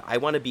art. Is that I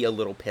want to be a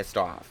little pissed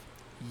off.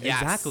 Yes.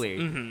 Exactly.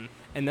 Mm-hmm.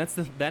 And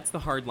that's the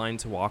hard line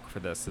to walk for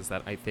this, is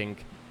that I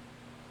think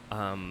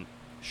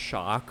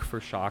shock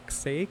for shock's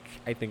sake,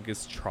 I think,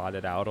 is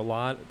trotted out a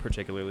lot,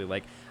 particularly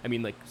like, I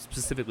mean, like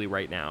specifically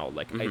right now,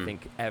 like I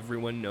think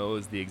everyone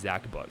knows the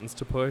exact buttons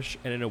to push,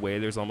 and in a way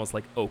there's almost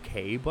like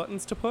okay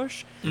buttons to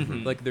push.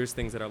 Like there's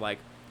things that are like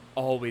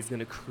always going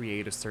to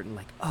create a certain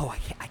like, oh,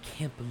 I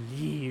can't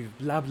believe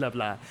blah blah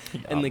blah.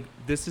 And like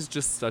this is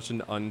just such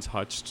an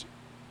untouched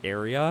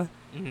area.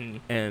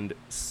 And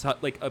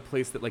like a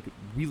place that like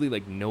really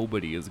like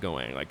nobody is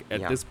going. Like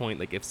at this point,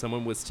 like if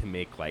someone was to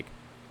make like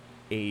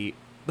a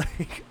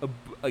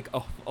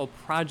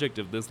project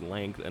of this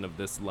length and of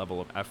this level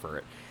of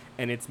effort,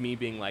 and it's me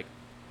being like,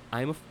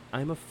 I'm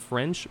a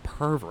French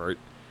pervert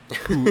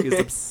who is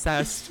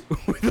obsessed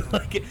with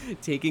like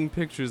taking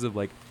pictures of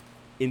like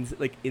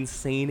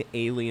insane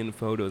alien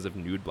photos of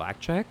nude black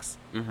chicks.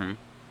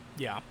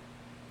 Yeah.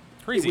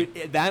 Crazy.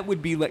 That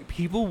would be like,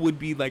 people would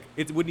be like,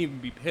 it wouldn't even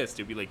be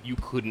pissed. It'd be like, you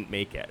couldn't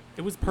make it.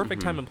 It was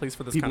perfect time and place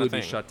for this People kind of would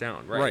thing. be shut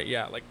down, right? Right.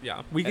 Yeah. Like,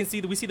 yeah. We can see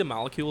the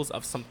molecules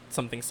of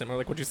something similar,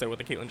 like what you said with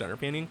the Caitlyn Jenner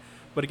painting.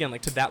 But again,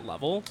 like to that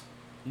level,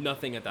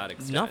 nothing at that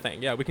extent.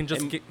 nothing. Yeah. We can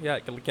just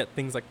get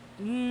things like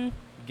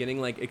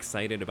getting like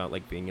excited about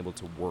like being able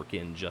to work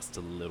in just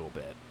a little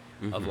bit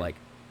of like,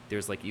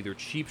 there's like either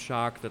cheap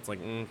shock that's like,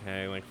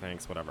 okay, like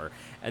thanks, whatever,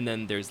 and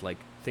then there's like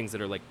things that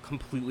are like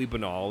completely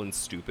banal and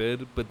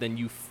stupid, but then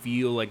you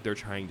feel like they're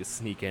trying to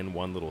sneak in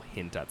one little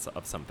hint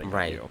of something.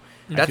 Right. You.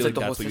 That's like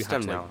the whole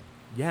system now.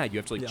 Yeah, you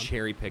have to like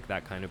cherry pick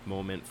that kind of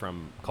moment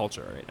from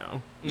culture right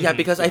now. Yeah,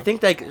 because I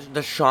think like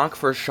the shock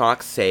for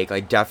shock's sake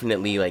like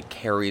definitely like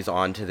carries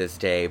on to this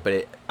day,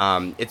 but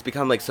it's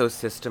become like so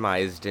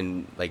systemized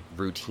and like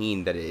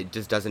routine that it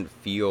just doesn't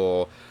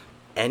feel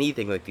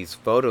anything like these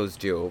photos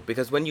do.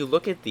 Because when you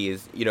look at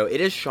these, you know, it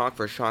is shock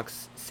for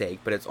shock's sake,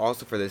 but it's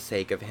also for the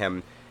sake of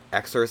him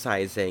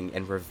exercising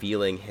and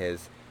revealing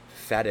his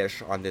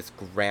fetish on this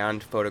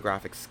grand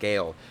photographic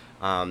scale,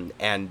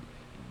 and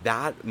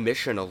that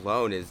mission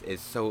alone is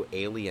so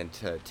alien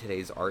to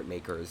today's art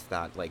makers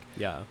that like,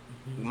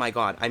 my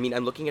god, I mean,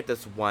 I'm looking at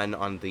this one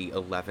on the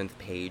 11th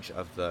page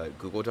of the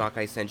Google Doc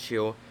I sent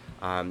you,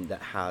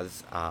 that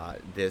has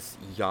this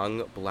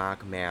young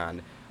black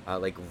man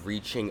like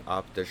reaching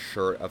up the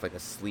shirt of like a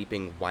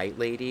sleeping white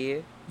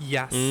lady.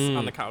 Yes,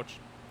 on the couch.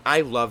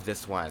 I love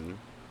this one.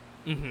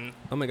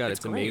 Oh my god, it's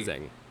great.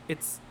 amazing.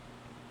 It's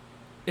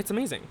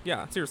amazing.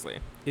 Yeah, seriously.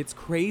 It's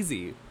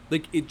crazy.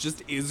 Like it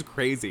just is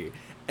crazy.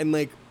 And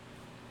like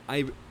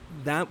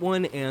that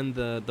one and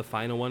the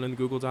final one in the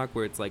Google Doc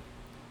where it's like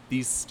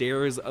these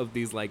stares of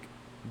these like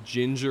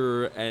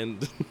ginger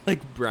and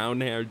like brown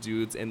hair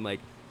dudes and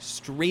like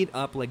straight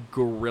up like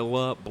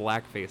gorilla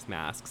blackface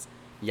masks.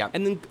 Yeah.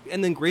 And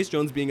then Grace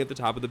Jones being at the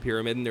top of the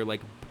pyramid and they're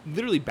like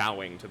literally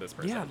bowing to this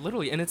person. Yeah,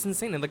 literally. And it's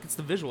insane. And like it's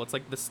the visual. It's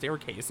like the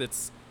staircase.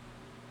 It's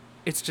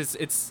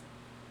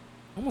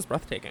almost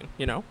breathtaking,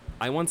 you know?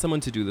 I want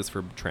someone to do this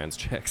for trans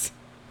chicks.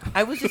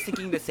 I was just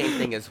thinking the same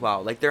thing as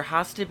well. Like there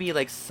has to be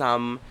like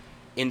some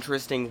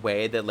interesting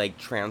way that like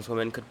trans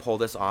women could pull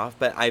this off,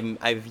 but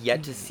I've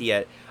yet to see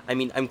it. I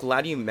mean, I'm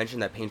glad you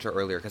mentioned that painter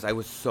earlier because I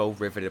was so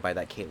riveted by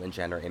that Caitlyn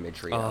Jenner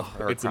imagery of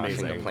her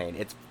crashing the plane.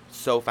 It's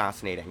so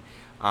fascinating.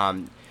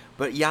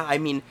 But yeah, I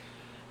mean,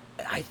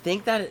 I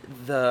think that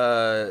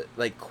the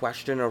like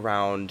question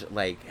around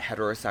like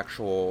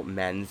heterosexual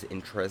men's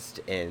interest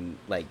in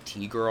like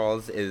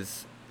T-girls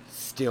is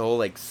still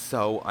like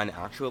so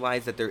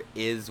unactualized that there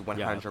is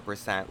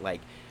 100% like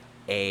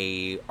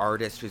a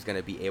artist who's going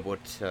to be able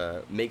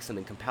to make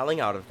something compelling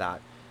out of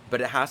that,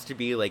 but it has to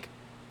be like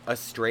a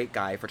straight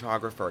guy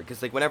photographer,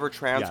 because like whenever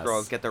trans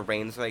girls get their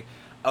reigns, like,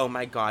 oh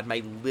my god,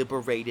 my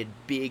liberated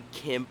big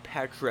Kim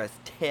Petras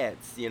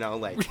tits, you know,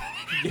 like do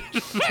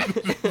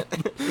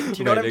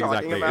you know what I'm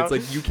talking about? It's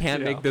like you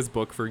can't make this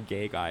book for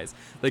gay guys.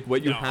 Like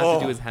what you have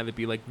to do is have it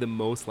be like the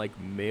most like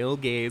male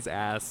gaze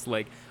ass.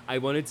 Like I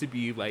want it to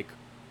be like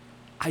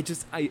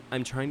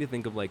I'm trying to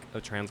think of like a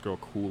trans girl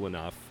cool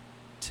enough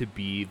to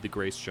be the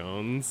Grace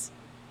Jones.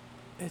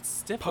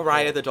 It's difficult.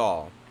 Pariah the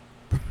doll.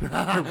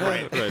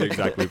 right,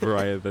 exactly.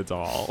 Pariah the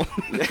doll.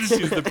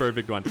 She's the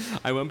perfect one.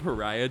 I want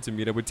Pariah to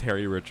meet up with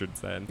Terry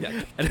Richardson.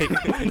 Yeah,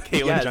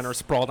 Caitlyn Jenner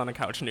sprawled on a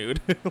couch nude.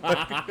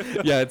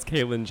 Yeah, it's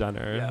Caitlyn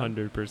Jenner,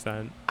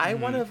 100%. I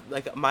want to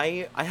like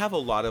I have a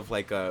lot of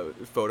like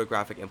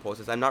photographic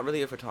impulses. I'm not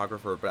really a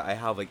photographer, but I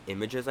have like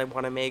images I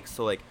want to make.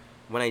 So like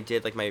when I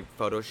did like my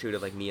photo shoot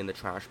of like me in the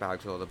trash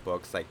bags with all the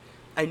books, like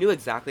I knew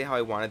exactly how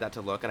I wanted that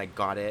to look, and I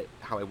got it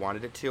how I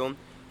wanted it to.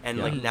 And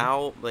like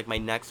now, like my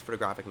next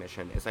photographic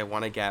mission is I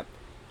want to get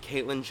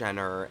Caitlyn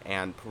Jenner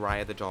and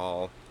Pariah the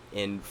doll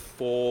in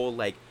full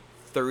like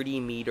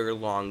 30-meter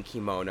long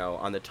kimono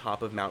on the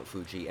top of Mount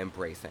Fuji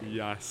embracing.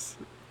 Yes.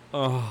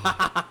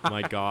 Oh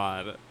my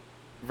god.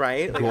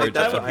 Right? Like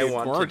that's what I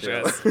want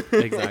to do.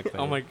 Exactly.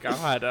 Oh my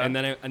god. And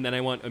then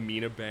I want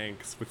Amina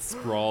Banks with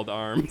sprawled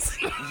arms.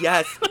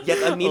 Yes,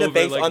 Amina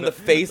Banks like on the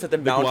face of the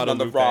mountain on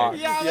the rock.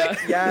 Yeah,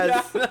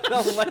 yes.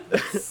 Like the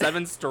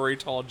 7-story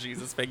tall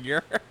Jesus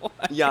figure.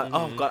 Yeah.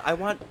 Oh god, I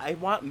want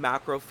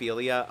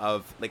macrophilia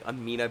of like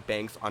Amina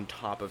Banks on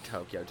top of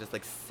Tokyo, just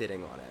like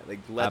sitting on it. Like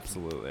let's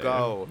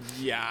go.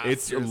 Yeah.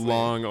 It's seriously.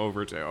 long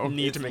overdue.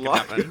 Need to make it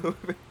happen.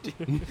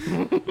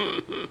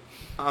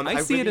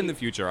 I see it in the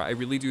future. I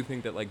really do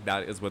think that like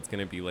that is what's going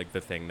to be like the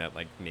thing that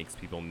like makes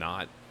people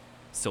not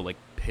so like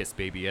piss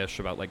babyish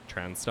about like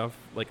trans stuff,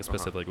 like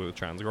specifically with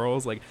trans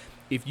girls. Like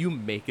if you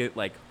make it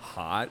like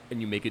hot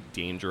and you make it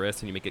dangerous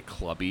and you make it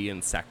clubby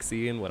and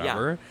sexy and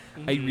whatever,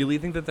 I really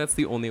think that that's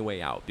the only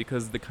way out,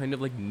 because the kind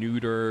of like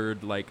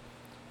neutered like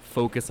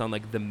focus on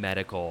like the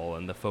medical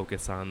and the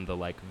focus on the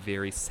like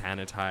very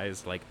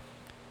sanitized like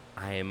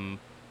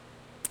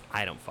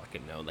I don't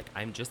fucking know. Like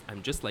I'm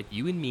just like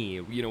you and me,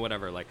 you know,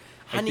 whatever. Like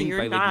Honey, I think you're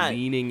by not. like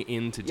leaning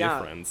into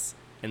difference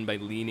and by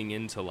leaning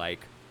into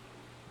like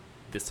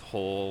this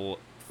whole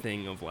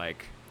thing of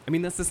like, I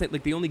mean, that's the same.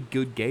 Like the only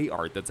good gay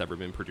art that's ever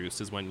been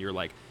produced is when you're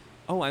like,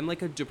 oh, I'm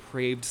like a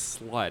depraved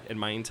slut, and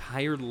my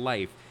entire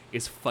life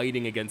is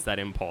fighting against that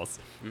impulse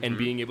and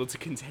being able to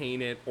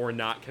contain it or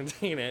not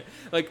contain it.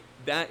 Like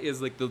that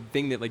is like the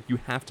thing that like you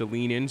have to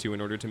lean into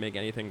in order to make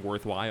anything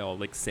worthwhile.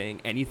 Like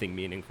saying anything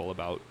meaningful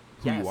about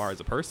who you are as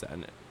a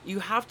person. You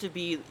have to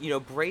be, you know,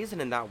 brazen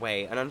in that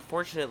way, and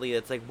unfortunately,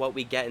 it's like what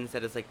we get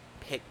instead is like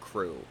pit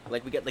crew.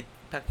 Like we get like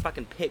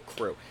fucking pit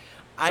crew.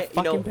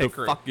 Fucking pit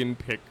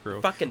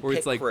crew. Fucking where pit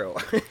it's like, crew.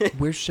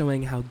 we're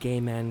showing how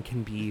gay men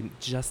can be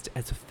just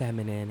as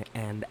feminine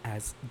and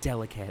as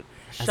delicate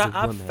as a woman.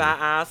 Shut up, fat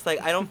ass.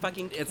 Like I don't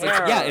fucking care. It's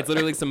like, yeah, it's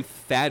literally like some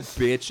fat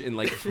bitch in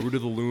like Fruit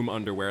of the Loom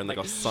underwear and like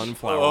a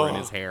sunflower in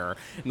his hair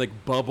and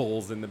like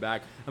bubbles in the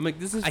back. I'm like,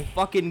 this is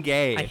fucking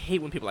gay. I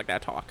hate when people like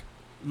that talk.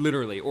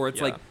 Literally. Or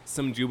it's like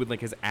some dude with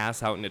like his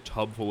ass out in a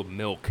tub full of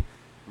milk.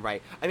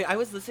 Right. I mean, I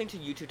was listening to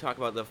you two talk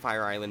about the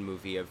Fire Island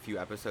movie a few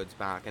episodes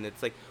back, and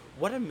it's like,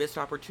 what a missed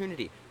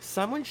opportunity.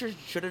 Someone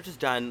should have just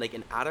done like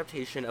an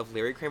adaptation of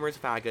Larry Kramer's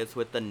Faggots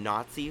with the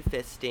Nazi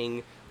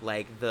fisting,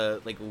 like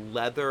the like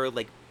leather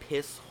like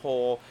piss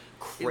hole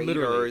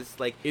craters.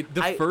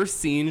 The first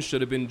scene should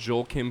have been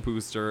Joel Kim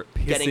Booster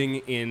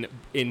pissing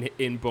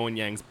in Bowen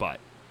Yang's butt.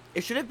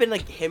 It should have been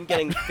like him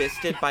getting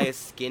fisted by a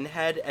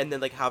skinhead and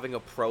then like having a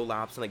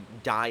prolapse and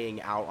like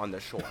dying out on the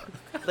shore.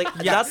 Like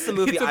that's the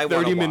movie I want to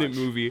watch. It's a 30-minute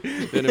movie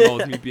that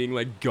involves me being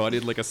like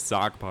gutted like a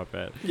sock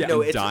puppet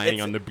and dying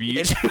on the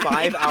beach. It's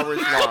 5 hours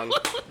long.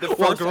 The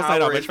first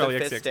hour is the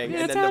fisting,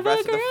 and then the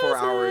rest of the 4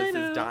 hours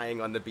is dying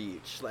on the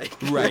beach. Like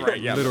right,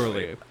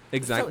 literally.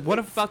 Exactly. So, what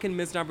a fucking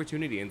missed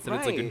opportunity. Instead,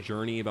 it's like a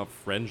journey about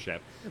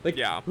friendship. Like,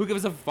 who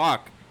gives a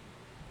fuck?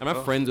 I'm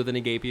not friends with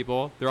any gay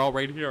people. They're all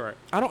right here.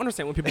 I don't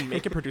understand when people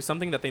make it produce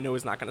something that they know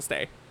is not going to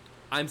stay.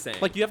 I'm saying.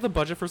 Like, you have the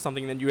budget for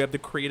something, and then you have the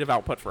creative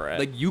output for it.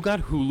 Like, you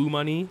got Hulu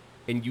money,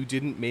 and you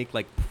didn't make,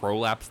 like,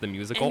 Prolapse the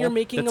musical? And you're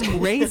making That's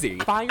crazy.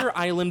 Fire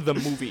Island the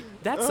movie.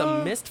 That's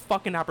a missed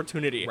fucking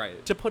opportunity.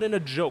 Right. To put in a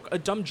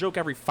dumb joke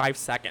every 5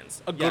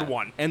 seconds. A good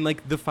one. And,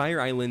 like, the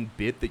Fire Island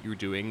bit that you're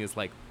doing is,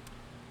 like,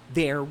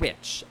 they're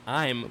rich.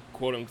 I'm,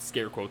 quote-unquote,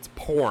 scare quotes,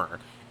 poor.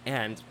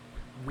 And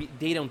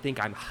they don't think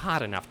I'm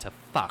hot enough to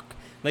fuck.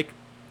 Like,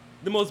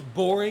 the most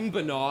boring,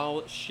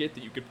 banal shit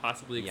that you could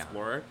possibly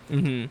explore. Yeah.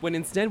 Mm-hmm. When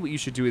instead what you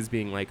should do is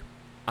being like,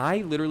 I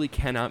literally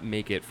cannot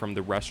make it from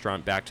the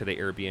restaurant back to the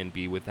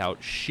Airbnb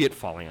without shit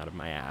falling out of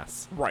my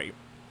ass. Right.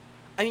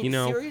 I mean,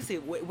 seriously,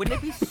 wouldn't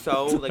it be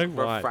so like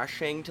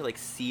refreshing to like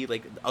see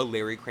like a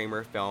Larry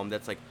Kramer film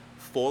that's like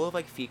full of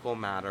like fecal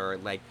matter,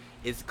 like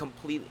is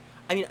completely.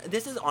 I mean,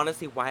 this is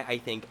honestly why I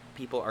think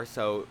people are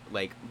so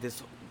like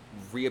this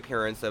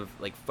reappearance of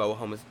like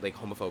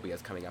homophobia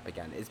is coming up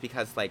again, is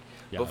because like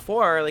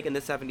before, like in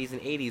the 70s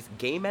and 80s,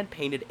 gay men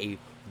painted a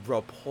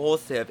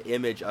repulsive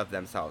image of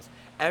themselves.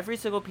 Every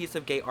single piece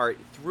of gay art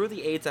through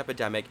the AIDS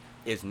epidemic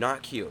is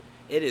not cute.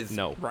 It is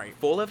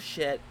full of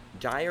shit,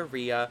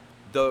 diarrhea,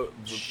 the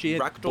shit,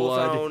 rectal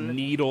blood, zone,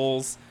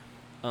 needles,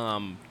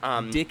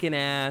 dick and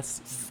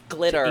ass,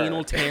 glitter,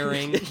 anal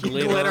tearing,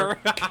 glitter.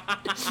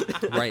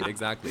 Right,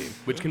 exactly.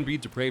 Which can be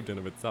depraved in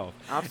of itself.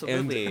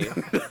 Absolutely.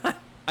 And,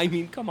 I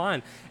mean, come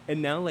on.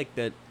 And now, like,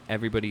 that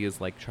everybody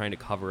is, like, trying to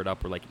cover it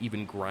up, or, like,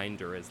 even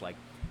Grindr is like,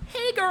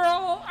 hey,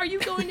 girl, are you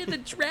going to the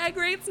Drag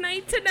Race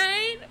night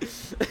tonight?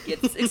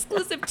 Get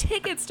exclusive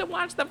tickets to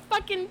watch the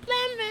fucking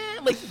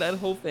planet. Like, that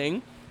whole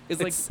thing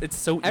is, like, it's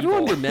so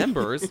everyone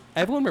evil.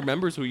 Everyone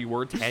remembers who you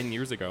were 10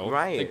 years ago.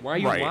 Right. Like, why are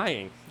you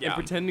lying? Yeah. And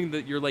pretending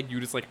that you're, like,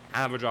 you just, like,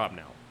 have a job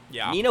now.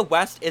 Yeah. Nina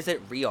West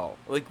isn't real.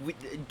 Like, we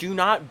do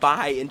not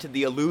buy into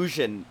the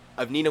illusion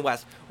of Nina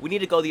West. We need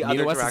to go the other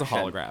direction. Nina West is a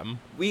hologram.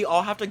 We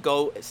all have to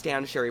go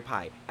stand Sherry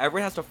Pie.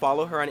 Everyone has to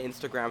follow her on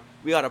Instagram.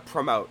 We gotta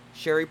promote.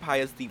 Sherry Pie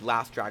is the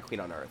last drag queen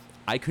on earth.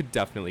 I could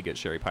definitely get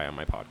Sherry Pie on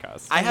my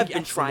podcast. I have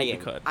been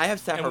trying. I have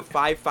sent her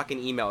 5 fucking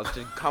emails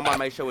to come on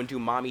my show and do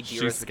Mommy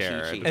Dearest with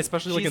Chi-Chi.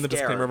 Especially like in the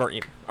disclaimer of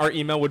our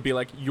email would be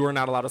like, you are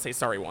not allowed to say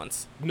sorry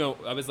once. No,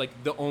 I was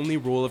like, the only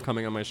rule of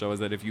coming on my show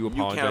is that if you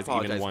apologize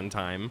even one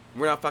time,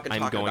 we're not fucking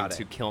talking about it. I'm going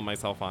to kill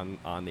myself on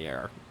the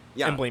air.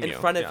 Yeah, and blame in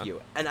front of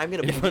you. And I'm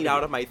going to bleed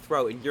out of my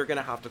throat, and you're going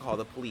to have to call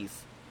the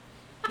police.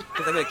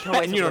 Because I'm going to kill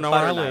myself. And you don't know where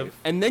I live.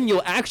 And then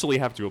you'll actually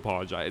have to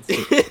apologize.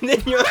 And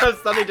then you'll have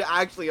something to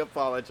actually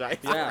apologize.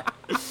 Yeah.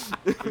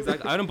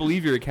 Exactly. I don't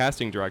believe you're a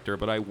casting director,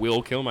 but I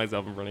will kill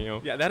myself in front of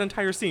you. Yeah, that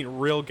entire scene,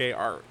 real gay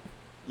art.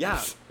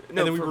 Yeah.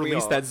 No, and then we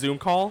released that Zoom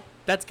call.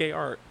 That's gay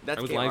art.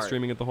 I was live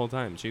streaming it the whole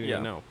time. She didn't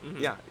even know.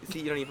 Mm-hmm. Yeah. See,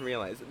 you don't even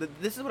realize.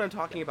 This is what I'm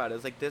talking about.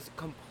 Is like this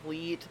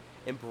complete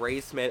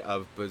embracement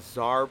of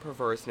bizarre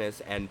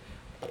perverseness and,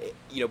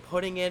 you know,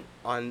 putting it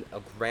on a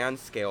grand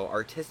scale,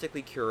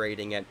 artistically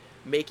curating it,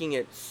 making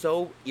it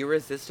so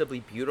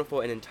irresistibly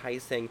beautiful and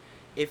enticing.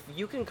 If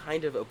you can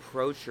kind of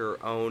approach your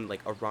own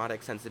like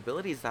erotic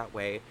sensibilities that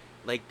way,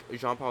 like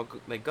Jean-Paul,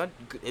 like Jean-Paul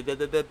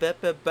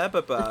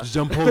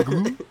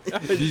Gou.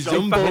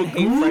 Jean-Paul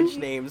hate French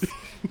names.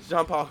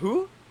 Jean-Paul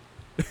who?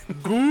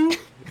 Gou.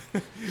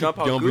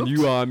 Jean-Paul Gou.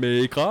 Bienvenue à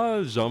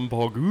America,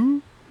 Jean-Paul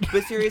Gou.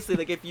 But seriously,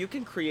 like if you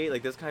can create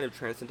like this kind of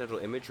transcendental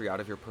imagery out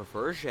of your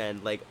perversion,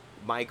 like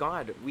my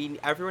God,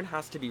 everyone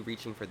has to be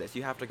reaching for this.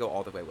 You have to go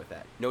all the way with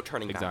it. No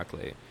turning back.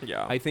 Exactly.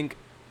 Yeah. I think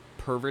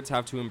perverts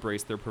have to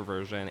embrace their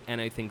perversion,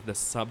 and I think the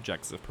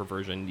subjects of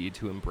perversion need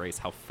to embrace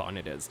how fun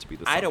it is to be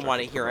the subject. I don't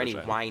want to of hear perversion.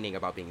 any whining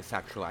about being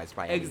sexualized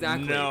by anyone.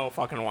 Exactly. No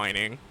fucking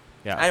whining.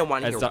 Yeah. I don't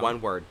want to hear one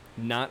word.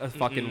 Not a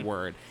fucking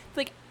word. It's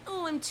like,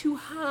 oh, I'm too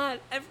hot.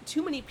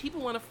 Too many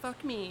people want to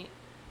fuck me.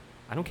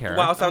 I don't care.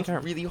 Wow, sounds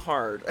really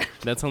hard.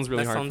 That sounds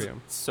really hard sounds for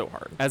you. So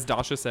hard. As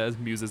Dasha says,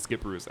 muses get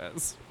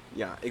bruises.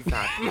 Yeah,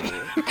 exactly.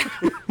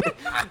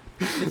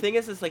 The thing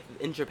is like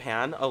in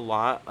Japan, a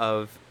lot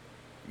of,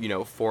 you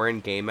know, foreign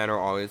gay men are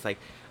always like,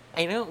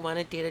 I don't want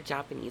to date a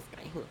Japanese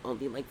guy who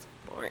only likes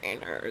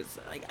foreigners.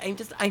 Like,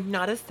 I'm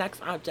not a sex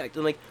object.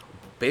 And like,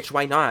 bitch,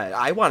 why not?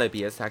 I want to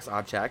be a sex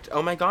object.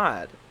 Oh my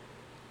God.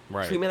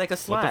 Right. Treat me like a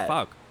slut. What the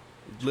fuck?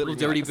 Little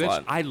dirty like a bitch.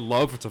 slut. I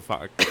love to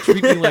fuck.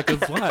 Treat me like a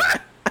slut.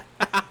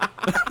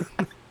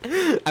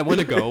 I want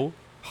to go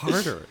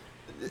harder.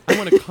 I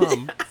want to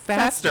come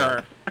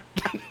faster.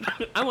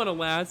 I want to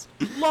last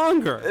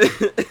longer.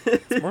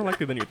 It's more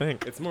likely than you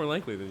think. It's more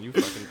likely than you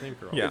fucking think,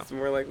 girl. Yeah. It's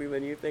more likely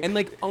than you think. And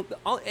like,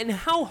 and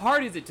how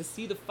hard is it to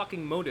see the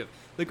fucking motive?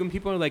 Like when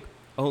people are like,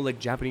 oh, like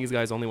Japanese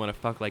guys only want to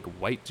fuck like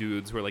white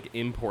dudes who are like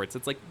imports.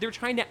 It's like they're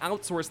trying to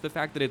outsource the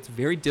fact that it's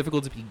very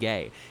difficult to be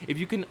gay. If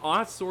you can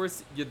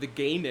outsource the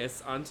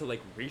gayness onto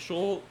like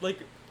racial like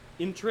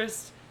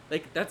interest,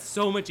 like that's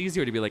so much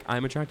easier to be like,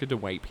 I'm attracted to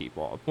white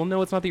people. Well,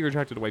 no, it's not that you're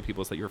attracted to white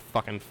people. It's that you're a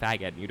fucking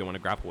faggot and you don't want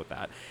to grapple with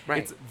that.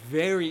 Right. It's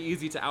very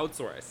easy to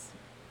outsource.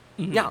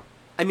 Mm-hmm. Yeah.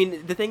 I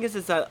mean, the thing is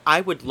that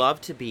I would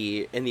love to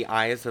be, in the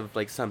eyes of,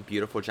 like, some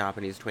beautiful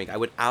Japanese twink, I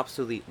would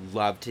absolutely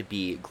love to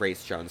be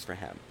Grace Jones for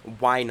him.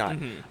 Why not?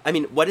 Mm-hmm. I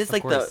mean, what is, Of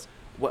like, course.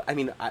 what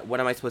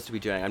am I supposed to be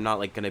doing? I'm not,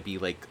 like, going to be,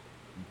 like,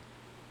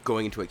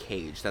 going into a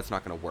cage. That's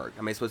not going to work.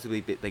 Am I supposed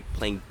to be, like,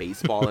 playing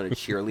baseball in a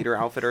cheerleader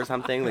outfit or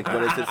something? Like,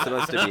 what is it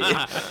supposed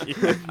to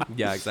be?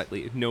 Yeah,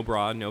 exactly. No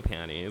bra, no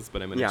panties,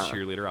 but I'm in a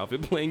cheerleader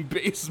outfit playing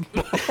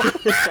baseball.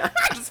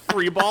 Just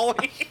free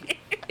balling.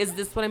 Is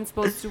this what I'm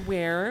supposed to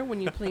wear when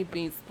you play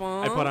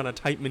baseball? I put on a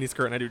tight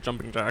miniskirt and I do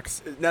jumping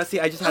jacks. Now, see,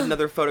 I just had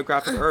another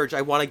photographic urge.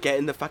 I want to get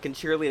in the fucking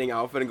cheerleading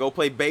outfit and go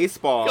play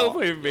baseball. Go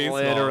play baseball.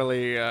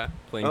 Literally.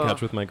 Playing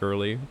catch with my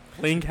girly.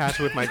 Playing catch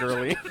with my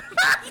girly.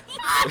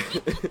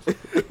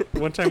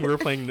 One time we were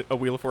playing a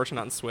Wheel of Fortune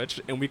on Switch,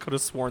 and we could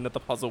have sworn that the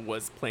puzzle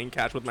was playing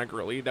catch with my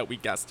girly, that we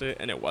guessed it,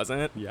 and it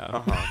wasn't. Yeah.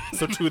 Uh-huh.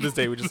 So to this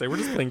day, we just say, we're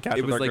just playing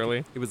catch with our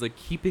girly. It was like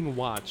keeping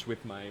watch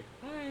with my...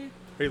 Hi.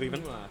 Are you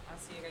leaving? I'll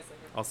see you guys later.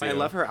 I'll see I you.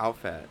 love her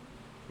outfit.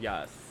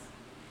 Yes.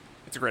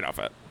 It's a great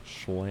outfit.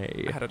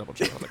 Schley. I had to double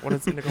check. I was like, what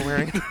is Indigo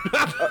wearing?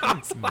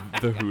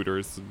 The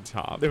Hooters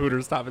top. The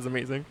Hooters top is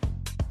amazing.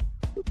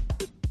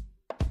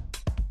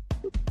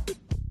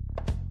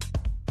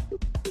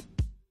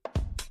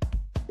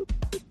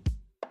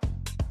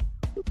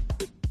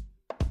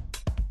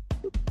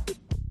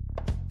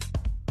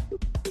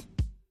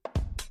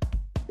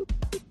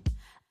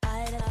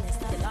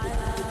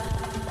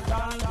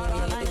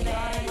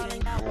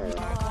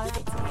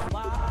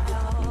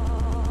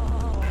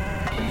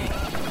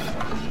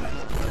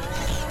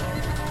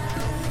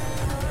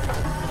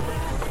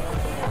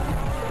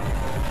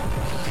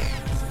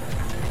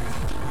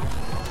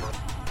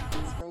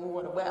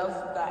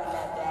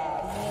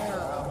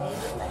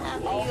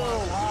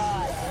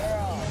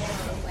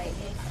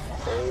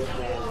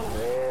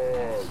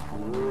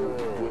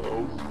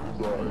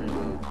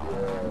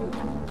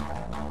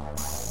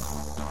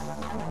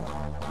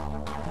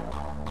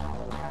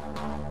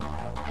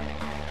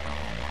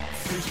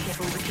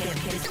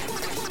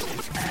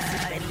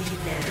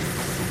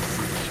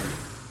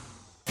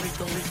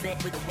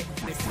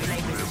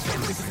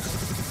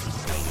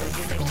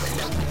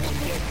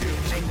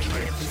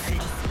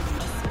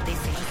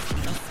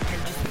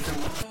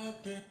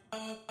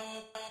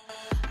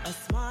 A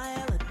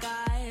smile at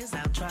guys,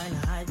 I'm trying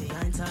to hide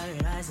behind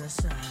tired eyes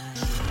aside.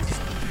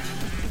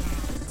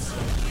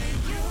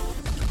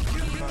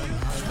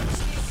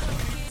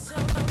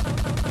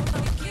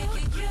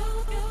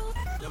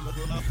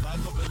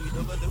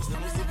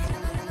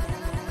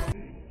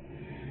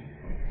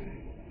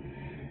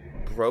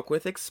 Broke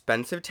with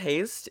Expensive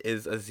Taste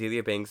is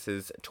Azealia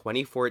Banks'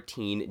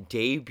 2014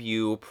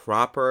 debut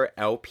proper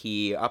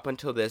LP. Up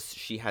until this,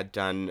 she had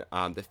done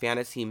the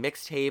Fantasy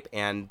mixtape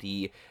and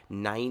the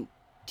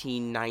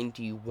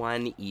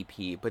 1991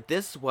 EP, but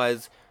this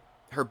was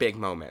her big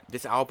moment.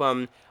 This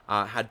album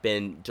had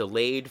been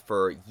delayed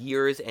for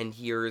years and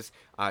years.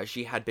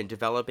 She had been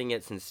developing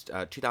it since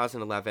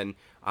 2011,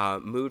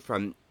 moved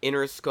from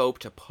Interscope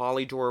to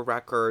Polydor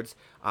Records,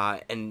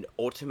 and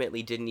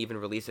ultimately didn't even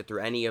release it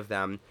through any of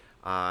them.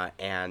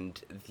 And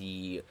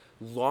the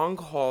long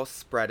haul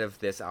spread of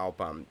this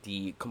album,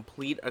 the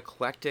complete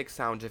eclectic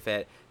sound of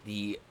it,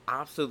 the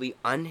absolutely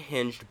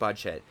unhinged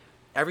budget,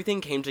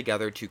 everything came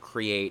together to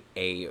create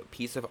a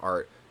piece of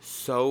art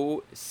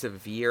so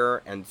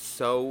severe and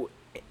so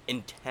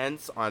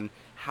intense on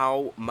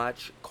how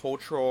much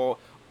cultural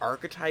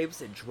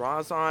archetypes it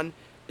draws on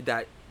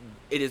that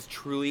it is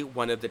truly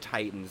one of the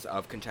titans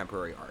of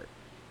contemporary art.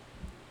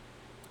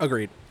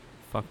 Agreed.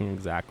 Fucking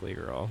exactly,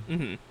 girl.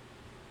 Mm-hmm.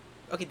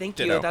 Okay, thank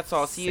Ditto. you. That's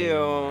all. See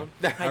you.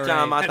 That's That's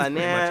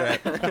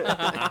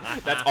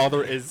all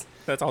there is.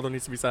 That's all there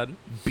needs to be said.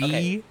 Be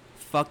Okay.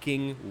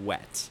 fucking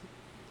wet.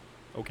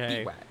 Okay.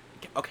 Be wet.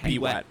 Okay. Be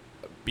wet.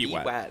 Be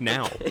wet.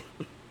 Now.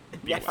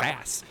 Yeah.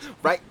 Fast.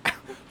 Right.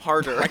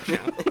 Harder.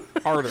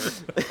 Harder.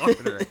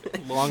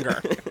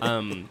 Longer.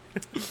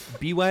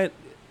 Be Wet,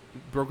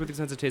 Broke with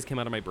Expensive Taste came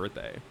out on my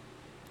birthday.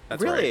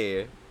 That's right.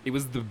 Really? It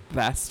was the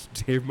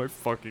best day of my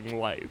fucking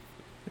life.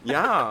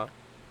 Yeah.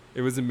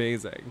 It was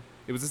amazing.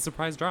 It was a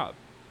surprise drop.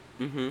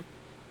 Mm-hmm.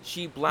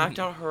 She blacked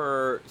out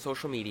her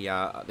social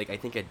media, like, I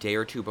think a day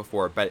or two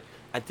before, but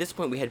at this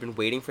point we had been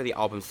waiting for the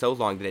album so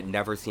long that it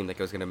never seemed like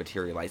it was going to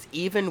materialize.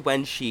 Even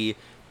when she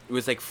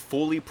was, like,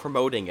 fully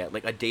promoting it,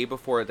 like, a day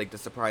before, like, the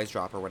surprise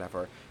drop or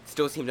whatever, it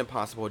still seemed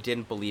impossible,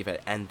 didn't believe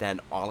it, and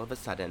then all of a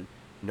sudden,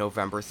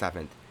 November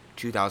 7th,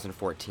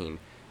 2014,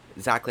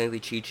 Zach Langley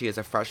Chi-Chi is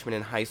a freshman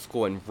in high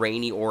school in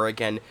rainy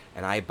Oregon,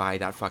 and I buy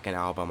that fucking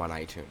album on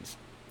iTunes.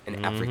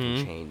 And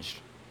everything changed.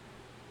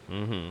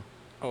 Mm-hmm.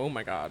 Oh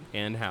my god.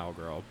 And how,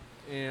 girl?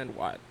 And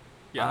what?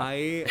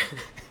 Yeah.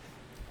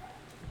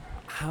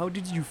 How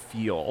did you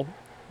feel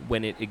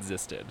when it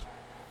existed?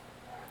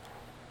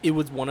 It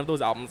was one of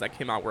those albums that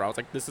came out where I was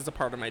like, this is a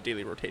part of my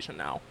daily rotation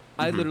now.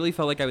 I literally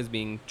felt like I was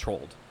being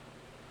trolled.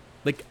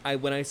 Like,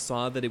 when I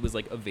saw that it was,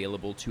 like,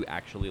 available to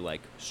actually,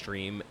 like,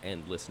 stream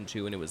and listen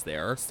to, and it was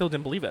there, Still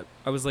didn't believe it.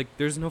 I was like,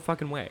 there's no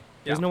fucking way.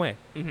 There's Yeah. no way.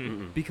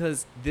 Mm-hmm.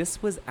 Because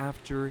this was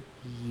after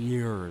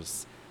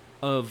years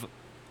of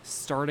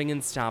starting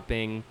and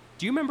stopping.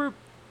 Do you remember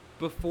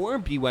before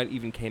Be Wet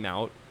even came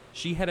out,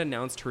 she had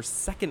announced her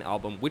second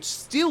album, which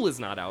still is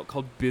not out,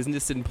 called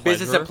Business and Pleasure.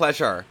 Business and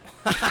Pleasure.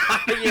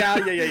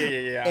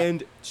 Yeah.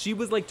 And she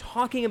was like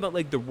talking about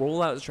like the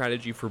rollout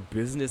strategy for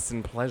Business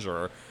and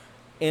Pleasure.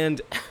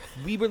 And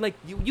we were like,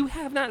 you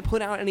have not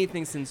put out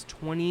anything since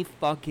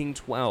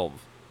 2012.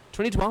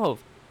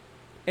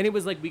 And it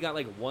was like we got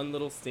like one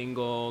little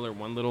single or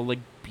one little like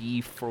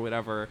beef or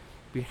whatever.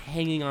 We were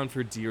hanging on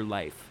for dear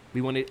life.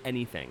 We wanted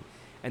anything.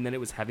 And then it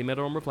was heavy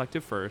metal and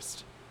reflective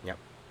first. Yep.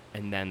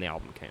 And then the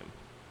album came.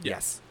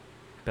 Yes.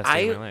 Best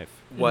day of my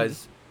life.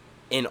 Was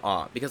in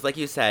awe because, like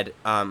you said,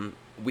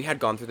 we had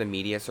gone through the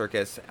media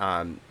circus,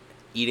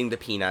 eating the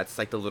peanuts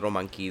like the little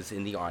monkeys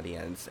in the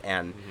audience,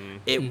 and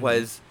it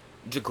was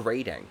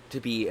degrading to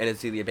be an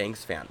Azealia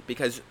Banks fan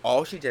because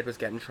all she did was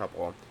get in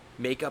trouble,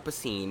 make up a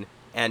scene,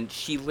 and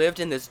she lived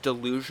in this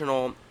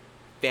delusional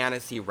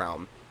fantasy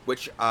realm,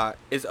 which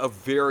is a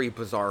very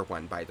bizarre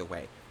one, by the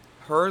way.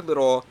 Her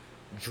little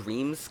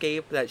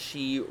dreamscape that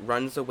she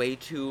runs away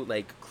to,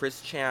 like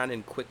Chris Chan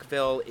and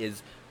Quickville,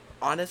 is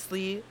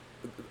honestly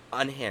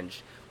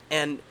unhinged.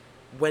 And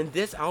when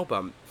this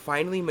album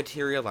finally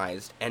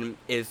materialized and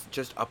is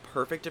just a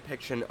perfect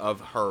depiction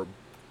of her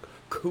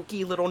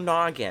kooky little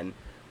noggin,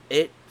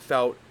 it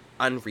felt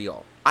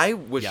unreal. I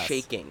was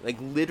shaking, like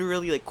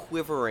literally like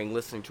quivering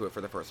listening to it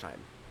for the first time.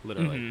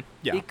 Literally.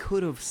 Yeah. It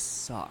could have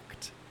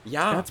sucked.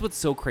 Yeah. That's what's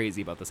so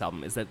crazy about this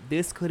album is that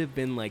this could have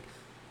been like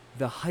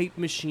the hype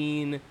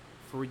machine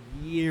for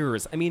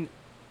years. I mean,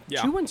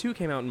 212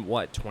 came out in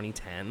what,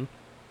 2010?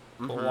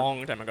 A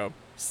long time ago.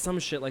 Some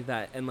shit like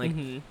that. And like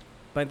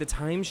by the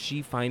time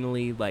she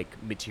finally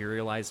like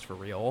materialized for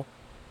real,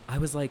 I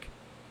was like,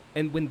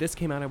 and when this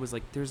came out, I was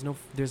like, there's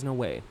no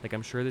way. Like,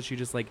 I'm sure that she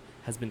just like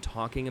has been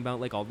talking about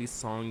like all these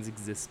songs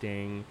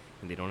existing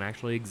and they don't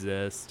actually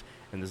exist.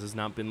 And this has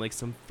not been like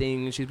some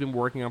thing she's been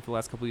working on for the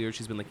last couple of years.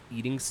 She's been like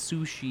eating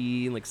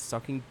sushi and like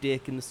sucking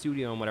dick in the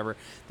studio and whatever.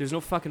 There's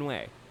no fucking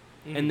way.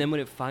 And then when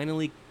it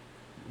finally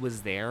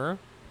was there,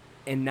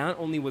 and not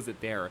only was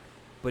it there,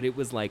 but it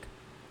was like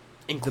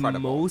Incredible. the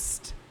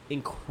most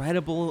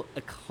incredible,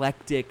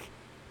 eclectic,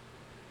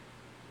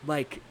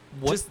 like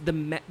just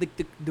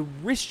the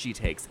risk she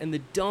takes and the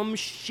dumb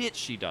shit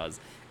she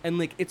does, and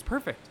like it's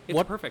perfect.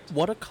 It's perfect.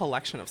 What a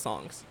collection of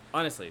songs.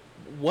 Honestly,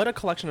 what a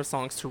collection of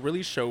songs to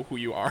really show who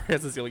you are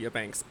as Azealia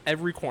Banks.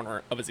 Every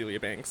corner of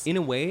Azealia Banks. In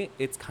a way,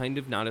 it's kind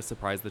of not a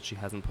surprise that she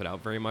hasn't put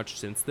out very much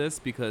since this,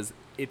 because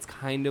it's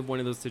kind of one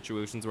of those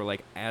situations where,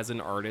 like, as an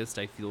artist,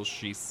 I feel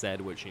she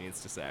said what she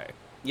needs to say.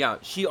 Yeah,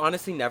 she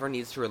honestly never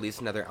needs to release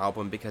another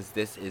album because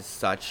this is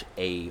such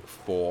a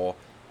full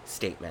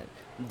statement.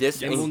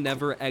 This will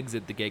never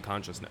exit the gay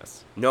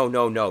consciousness. No,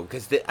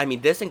 because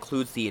this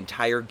includes the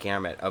entire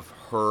gamut of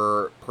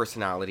her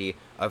personality,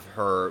 of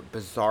her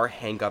bizarre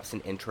hang-ups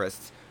and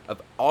interests,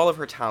 of all of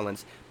her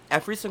talents.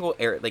 Every single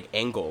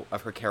angle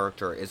of her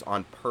character is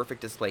on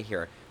perfect display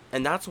here.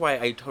 And that's why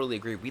I totally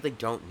agree. We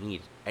don't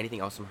need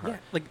anything else from her. Yeah,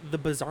 like the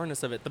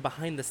bizarreness of it, the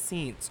behind the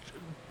scenes,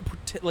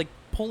 like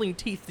pulling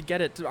teeth to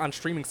get it on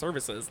streaming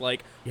services.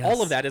 Like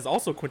all of that is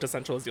also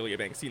quintessential Azealia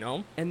Banks, you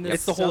know? And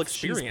it's the whole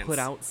experience she's put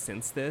out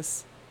since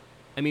this.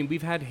 I mean,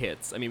 we've had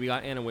hits. I mean, we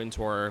got Anna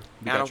Wintour.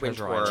 We got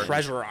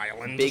Treasure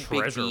Island. Big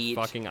Beat,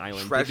 fucking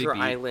Island. Treasure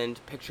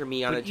Island. Picture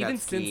Me on a Jet Ski. Even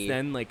since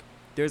then, like,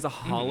 there's a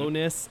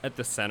hollowness at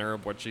the center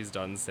of what she's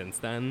done since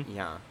then.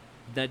 Yeah.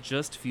 That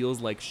just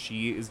feels like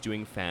she is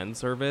doing fan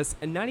service,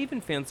 and not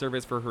even fan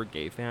service for her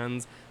gay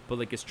fans, but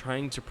like is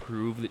trying to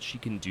prove that she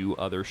can do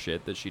other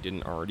shit that she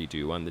didn't already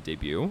do on the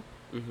debut.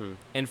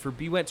 And for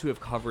Be Wet to have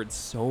covered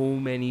so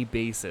many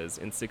bases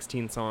in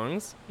 16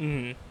 songs,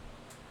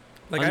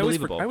 like I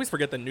always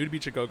forget that Nude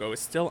Beach A Go Go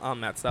is still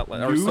on that set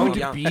list.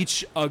 Nude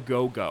Beach A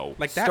Go Go,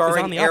 like that starring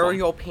is on the album.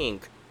 Ariel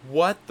Pink.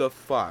 What the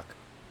fuck?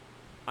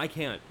 I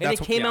can't. And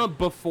it came out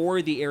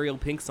before the Ariel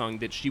Pink song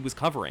that she was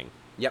covering.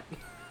 Yep.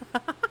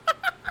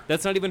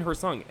 That's not even her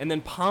song. And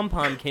then Pom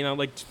Pom came out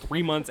like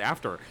 3 months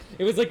after.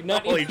 It was like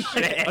not holy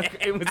shit.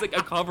 It was like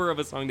a cover of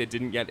a song that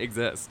didn't yet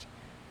exist.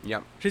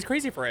 Yep. She's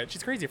crazy for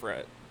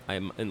it.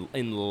 I'm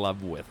in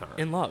love with her.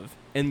 In love.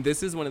 And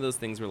this is one of those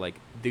things where, like,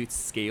 the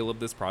scale of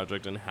this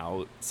project and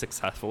how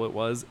successful it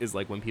was is,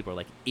 like, when people are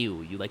like,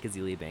 ew, you like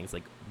Azealia Banks?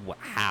 Like,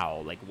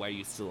 how? Like, why are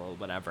you still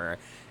whatever?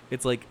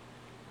 It's like,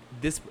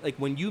 this, like,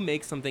 when you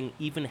make something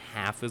even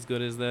half as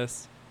good as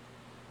this,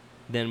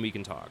 then we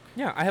can talk.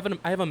 Yeah, I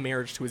have a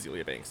marriage to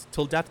Azealia Banks.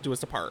 Till death do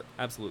us apart.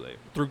 Absolutely.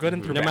 Through good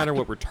and through no bad. matter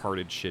what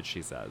retarded shit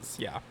she says.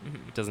 Yeah.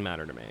 It doesn't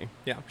matter to me.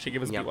 Yeah, she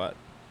gave us Be What.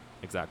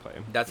 Exactly.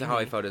 That's how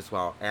I felt as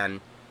well.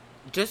 And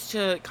just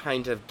to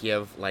kind of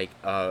give, like,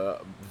 a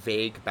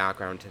vague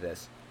background to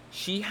this,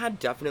 she had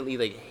definitely,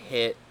 like,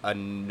 hit a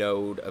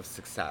node of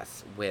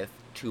success with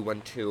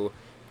 212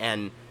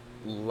 and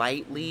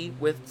lightly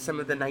with some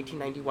of the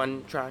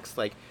 1991 tracks.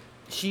 Like,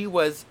 she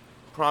was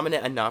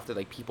prominent enough that,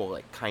 like, people,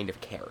 like, kind of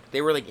cared.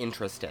 They were, like,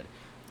 interested.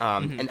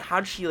 And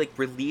had she, like,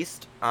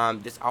 released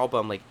this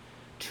album, like,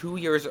 2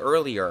 years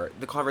earlier,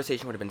 the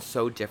conversation would have been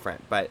so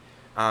different. But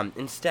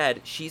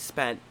instead, she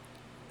spent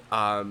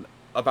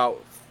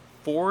about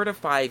 4 to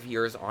 5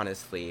 years,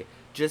 honestly,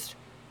 just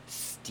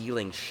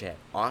stealing shit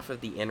off of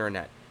the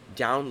internet,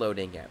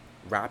 downloading it,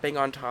 rapping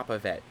on top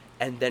of it,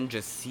 and then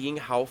just seeing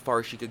how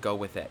far she could go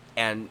with it.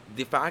 And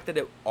the fact that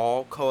it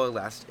all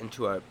coalesced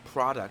into a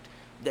product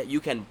that you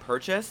can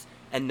purchase,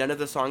 and none of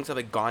the songs have,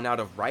 like, gone out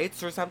of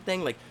rights or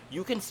something, like,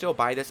 you can still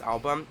buy this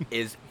album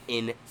is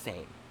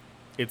insane.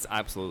 It's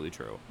absolutely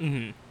true.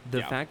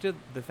 The fact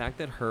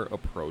that her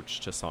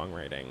approach to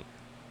songwriting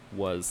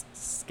was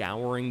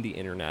scouring the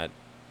internet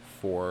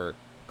for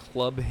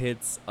club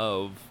hits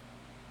of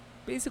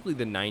basically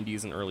the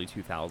 90s and early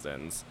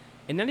 2000s.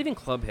 And not even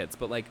club hits,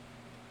 but like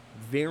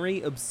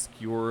very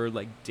obscure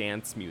like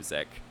dance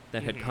music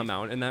that had come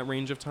out in that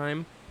range of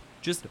time.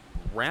 Just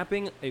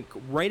writing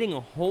a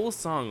whole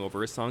song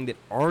over a song that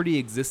already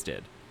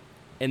existed,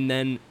 and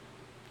then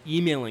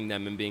emailing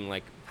them and being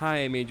like,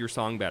 "Hi, I made your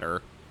song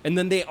better." And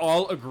then they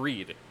all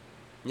agreed.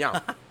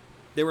 Yeah.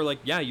 They were like,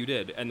 "Yeah, you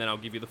did," and then I'll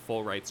give you the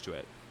full rights to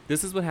it.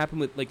 This is what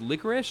happened with like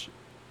Licorice.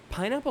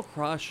 Pineapple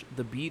Crush,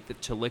 the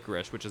beat to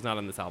Licorice, which is not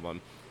on this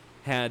album,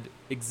 had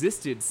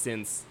existed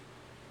since,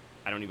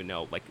 I don't even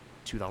know, like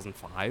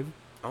 2005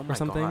 or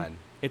something. God.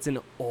 It's an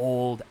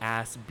old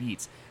ass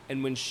beat.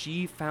 And when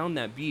she found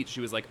that beat,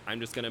 she was like, "I'm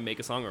just going to make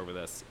a song over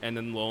this." And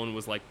then Lone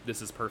was like,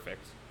 "This is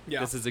perfect. Yeah.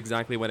 This is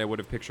exactly what I would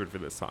have pictured for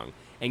this song,"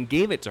 and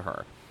gave it to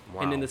her.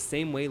 Wow. And in the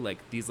same way, like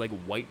these like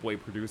white boy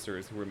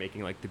producers who were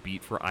making like the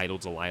beat for Idol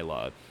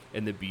Delilah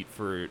and the beat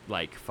for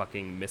like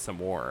fucking Miss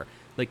Amore,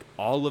 like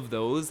all of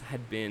those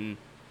had been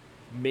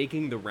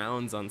making the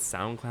rounds on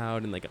SoundCloud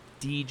and like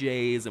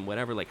DJs and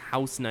whatever, like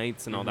house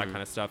nights and all that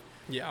kind of stuff.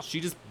 Yeah. She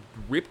just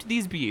ripped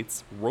these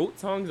beats, wrote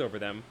songs over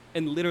them,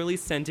 and literally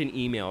sent an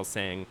email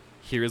saying,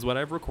 "Here's what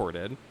I've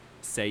recorded.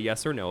 Say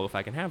yes or no if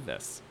I can have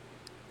this."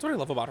 That's what I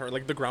love about her,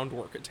 like the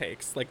groundwork it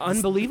takes, like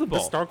unbelievable,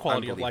 the star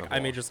quality of like I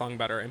made your song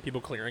better and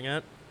people clearing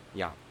it.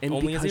 Yeah, and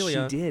only because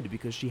Azealia. She did,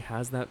 because she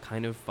has that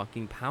kind of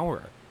fucking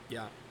power.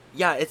 Yeah.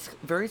 Yeah, it's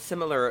very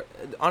similar.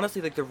 Honestly,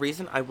 like the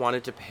reason I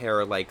wanted to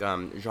pair like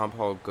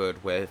Jean-Paul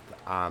Good with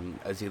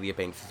Azealia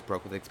Banks'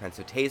 Broke with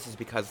Expensive Taste is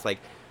because like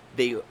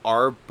they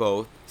are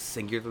both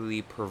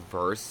singularly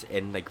perverse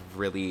in like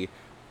really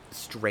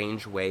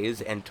strange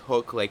ways, and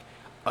took like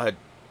a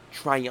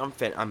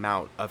triumphant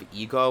amount of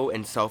ego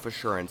and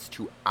self-assurance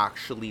to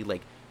actually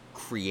like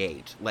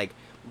create like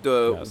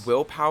the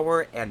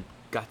willpower and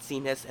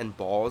gutsiness and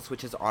balls,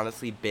 which has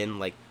honestly been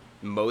like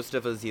most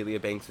of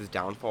Azealia Banks'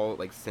 downfall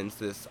like since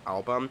this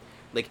album,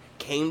 like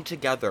came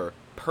together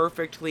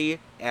perfectly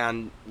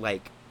and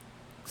like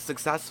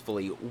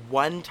successfully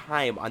one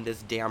time on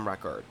this damn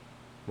record.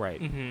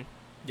 Right. Mm-hmm.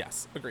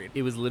 Yes, agreed.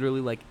 It was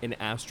literally like an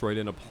asteroid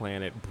and a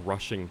planet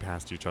brushing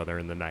past each other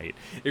in the night.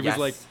 It was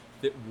like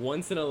the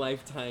once in a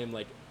lifetime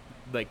like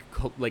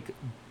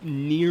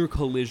near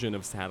collision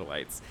of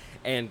satellites,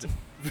 and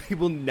it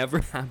will never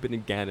happen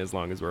again as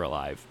long as we're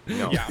alive.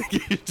 No. Yeah.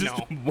 It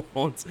just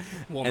won't.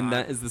 And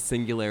that is the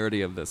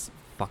singularity of this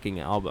fucking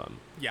album.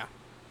 Yeah.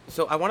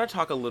 So I want to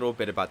talk a little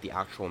bit about the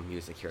actual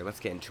music here. Let's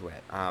get into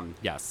it.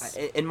 Yes.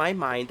 In my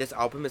mind, this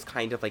album is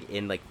kind of like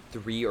in like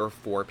 3 or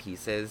 4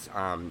 pieces,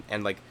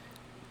 and like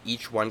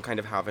each one kind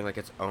of having like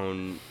its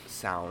own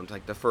sound.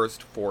 Like the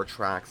first 4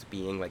 tracks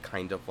being like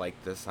kind of like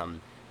this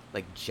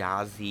like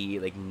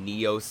jazzy, like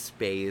neo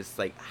space,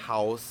 like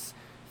house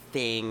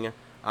thing,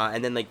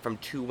 and then like from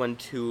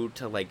 212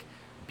 to like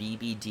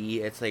BBD,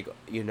 it's like,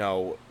 you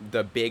know,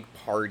 the big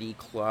party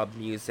club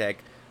music.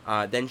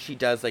 Then she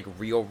does like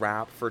real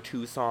rap for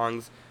 2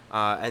 songs,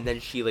 and then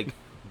she like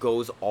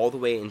goes all the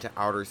way into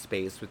outer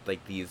space with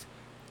like these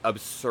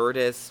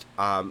absurdist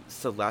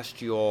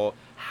celestial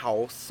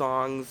house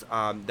songs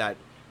that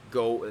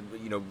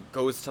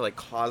goes to like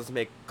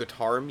cosmic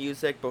guitar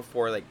music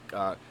before like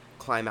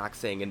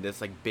climaxing in this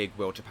like big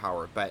will to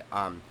power. But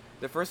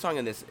the first song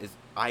in this is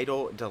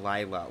Idol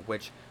Delilah,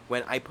 which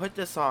when I put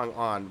this song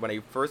on, when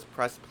I first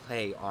pressed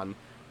play on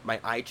my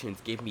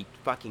iTunes, gave me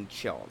fucking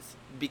chills,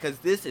 because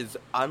this is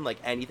unlike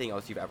anything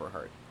else you've ever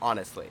heard,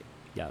 honestly.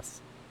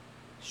 Yes.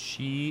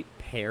 She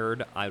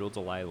paired Idol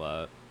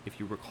Delilah, if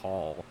you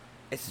recall,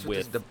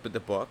 with the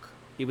book.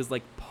 It was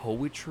like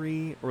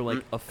poetry or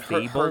like a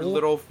fable. Her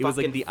little fucking it was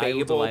like the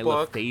Idol Delilah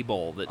book.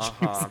 Fable that she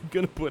was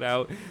gonna put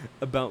out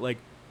about like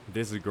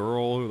this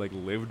girl who like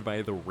lived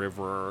by the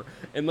river,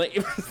 and like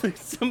it was like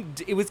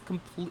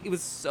it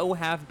was so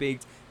half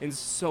baked and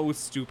so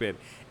stupid,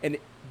 and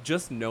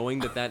just knowing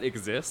that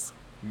exists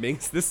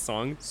makes this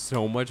song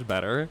so much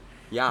better.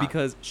 Yeah,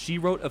 because she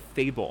wrote a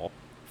fable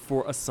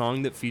for a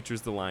song that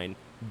features the line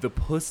 "the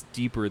puss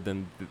deeper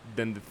than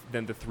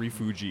the 3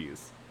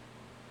 Fugees."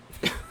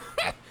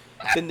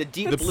 Than the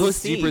deep the blue puss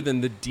sea. Deeper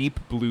than the deep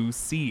blue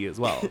sea as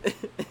well.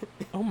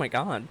 Oh my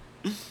god.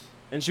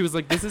 And she was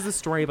like, "This is a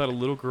story about a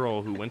little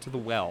girl who went to the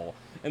well."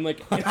 And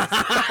like,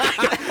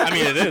 I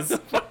mean, it is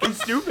fucking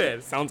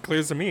stupid. Sounds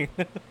clear to me.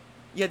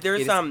 Yeah,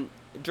 there's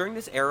during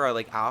this era,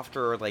 like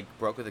after like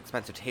Broke with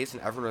Expensive Taste,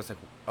 and everyone was like,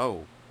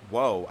 "Oh,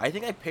 whoa!" I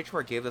think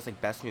Pitchfork gave this like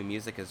best new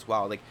music as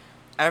well. Like,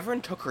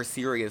 everyone took her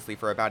seriously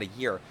for about a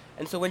year,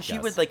 and so when she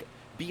would like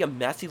be a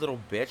messy little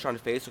bitch on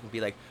Facebook and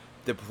be like,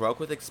 "The Broke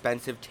with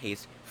Expensive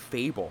Taste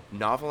Fable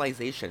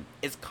novelization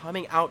is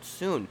coming out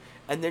soon,"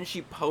 and then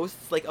she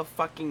posts like a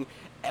fucking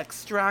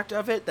extract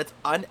of it that's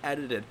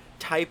unedited,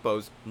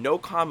 typos, no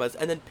commas,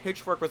 and then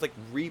Pitchfork was like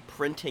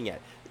reprinting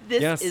it.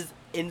 This is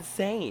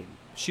insane.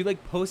 She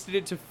like posted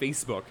it to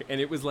Facebook,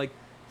 and it was like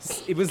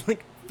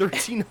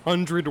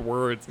 1,300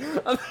 words.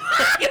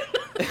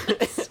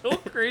 So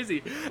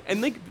crazy.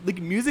 And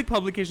like music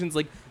publications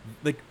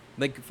like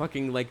like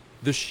fucking like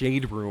the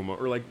Shade Room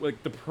or like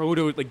the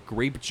proto like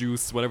Grape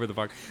Juice, whatever the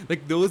fuck.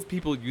 Like those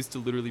people used to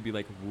literally be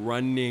like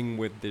running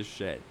with this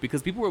shit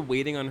because people were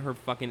waiting on her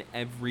fucking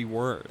every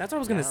word. That's what I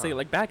was gonna say.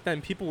 Like back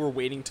then, people were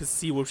waiting to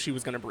see what she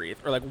was gonna breathe,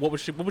 or like what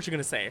was she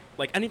gonna say?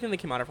 Like anything that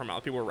came out of her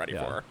mouth, people were ready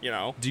for. You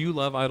know. Do you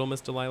love Idle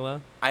Miss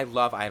Delilah? I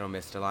love Idle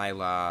Miss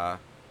Delilah.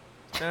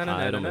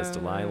 Idle Miss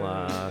Well,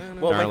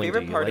 Darling, my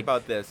favorite part like...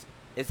 about this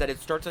is that it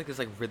starts like this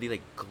like really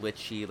like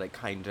glitchy like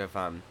kind of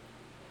I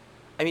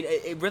mean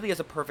it really is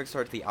a perfect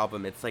start to the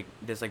album. It's like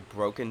this like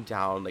broken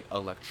down like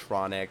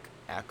electronic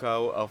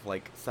echo of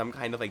like some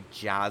kind of like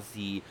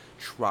jazzy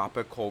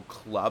tropical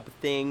club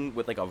thing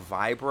with like a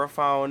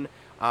vibraphone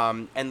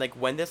and like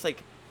when this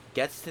like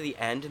gets to the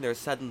end and there's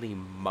suddenly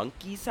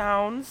monkey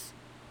sounds,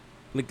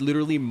 like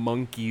literally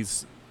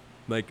monkeys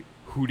like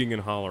hooting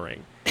and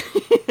hollering.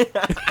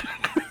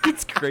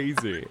 It's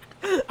crazy.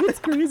 It's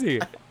crazy.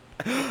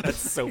 That's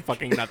so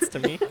fucking nuts to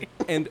me.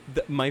 And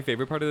my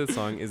favorite part of the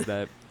song is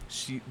that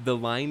the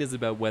line is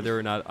about whether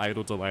or not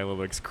Idle Delilah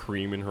likes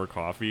cream in her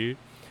coffee.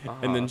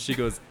 And then she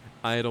goes,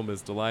 Idle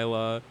Miss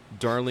Delilah,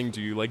 darling,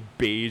 do you like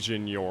beige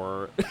in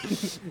your...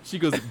 She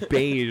goes,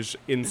 beige,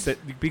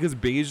 because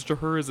beige to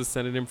her is a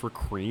synonym for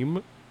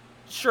cream.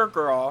 Sure,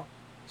 girl.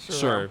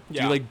 Sure.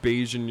 Yeah. Do you like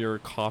beige in your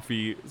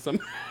coffee?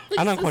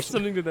 I don't question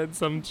something to that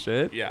some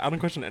shit. Yeah, I don't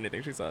question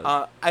anything she says.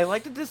 I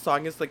like that this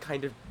song is like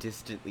kind of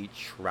distantly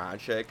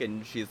tragic,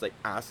 and she's like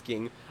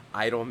asking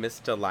Idle Miss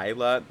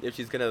Delilah if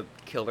she's gonna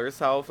kill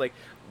herself. Like,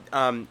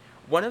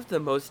 one of the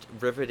most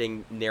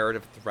riveting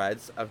narrative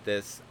threads of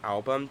this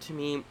album to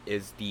me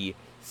is the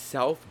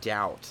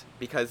self-doubt,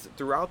 because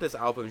throughout this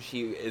album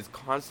she is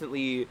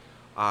constantly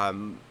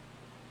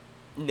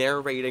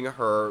narrating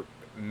her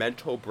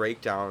mental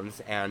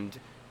breakdowns and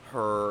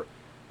her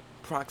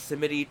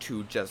proximity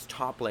to just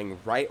toppling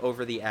right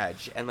over the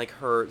edge, and like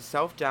her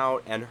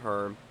self-doubt and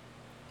her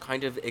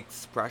kind of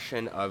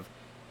expression of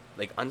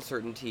like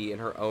uncertainty in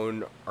her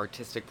own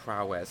artistic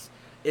prowess.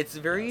 It's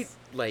very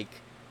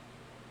like,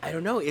 I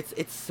don't know, it's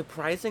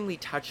surprisingly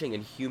touching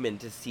and human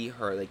to see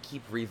her like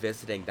keep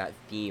revisiting that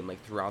theme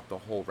like throughout the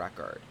whole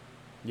record.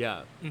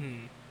 Yeah.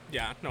 Mm-hmm.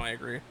 Yeah, no, I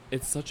agree.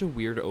 It's such a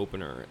weird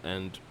opener,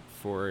 and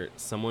for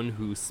someone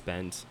who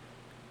spent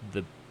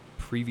the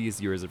previous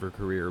years of her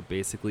career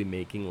basically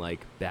making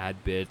like bad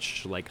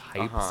bitch like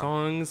hype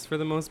songs for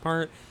the most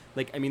part,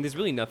 like I mean there's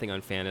really nothing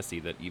on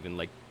Fantasy that even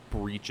like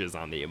breaches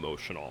on the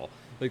emotional,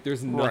 like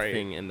there's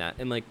nothing in that,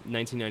 and like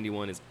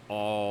 1991 is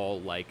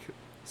all like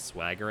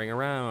swaggering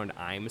around,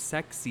 I'm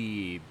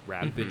sexy,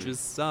 rap bitches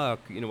suck,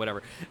 you know,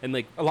 whatever, and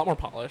like a lot more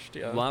polished.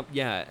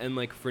 And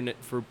like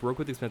for Broke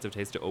with Expensive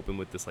Taste to open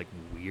with this like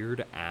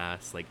weird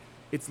ass, like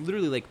it's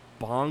literally like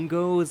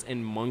bongos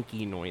and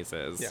monkey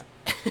noises.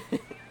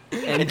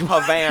 And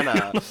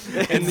Havana.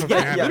 And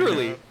yeah,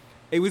 literally.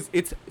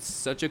 It's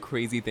such a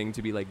crazy thing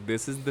to be like,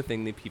 this is the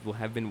thing that people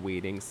have been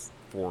waiting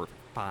for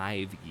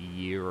 5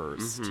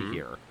 years to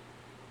hear.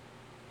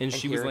 And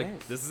she was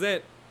like, this is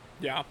it.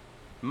 Yeah.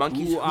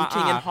 Monkeys hooting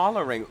and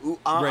hollering. Ooh,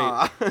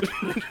 Right.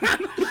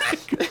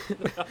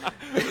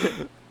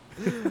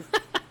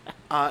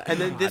 And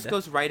then this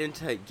goes right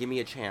into Give Me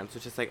a Chance,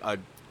 which is like a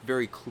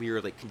very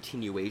clear like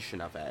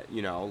continuation of it,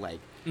 you know, like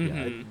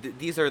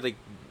these are like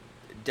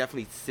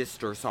definitely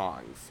sister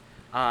songs.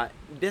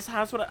 This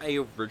has what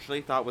I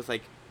originally thought was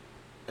like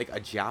a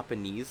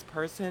Japanese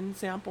person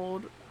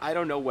sampled. I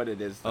don't know what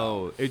it is though.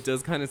 Oh, it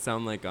does kind of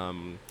sound like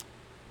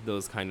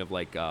those kind of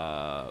like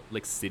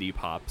city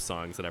pop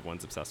songs that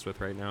everyone's obsessed with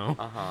right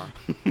now.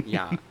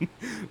 Yeah.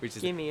 Which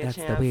is Give me a that's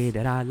chance. the way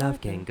that our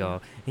love can go.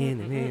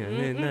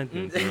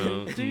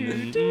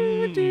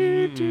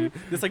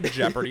 This like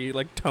Jeopardy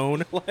like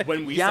tone. Like,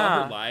 when we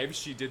saw her live,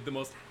 she did the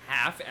most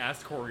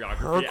half-assed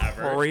choreography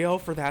ever. Choreo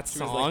for that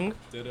song.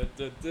 And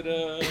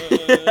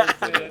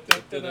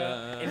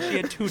she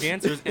had two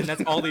dancers, and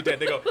that's all they did.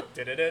 They go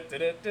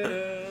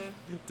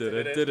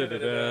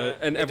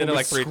and everyone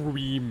was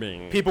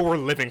screaming. People were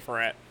living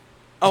for it.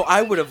 Oh,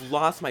 I would have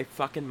lost my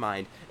fucking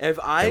mind if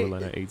I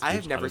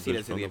have never seen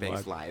Azealia Azealia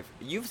Banks live.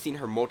 You've seen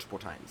her multiple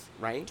times,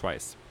 right?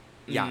 Twice.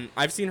 Yeah.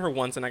 I've seen her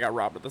once, and I got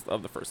robbed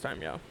of the first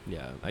time. Yeah,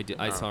 I did.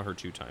 I saw her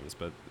 2 times,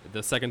 but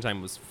the second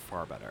time was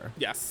far better.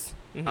 Yes.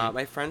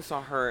 My friend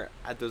saw her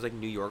at those like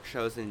New York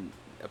shows, and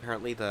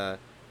apparently the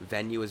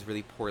venue was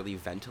really poorly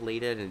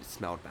ventilated and it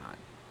smelled bad.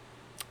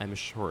 I'm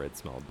sure it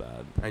smelled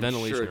bad. I'm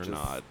Ventilation sure or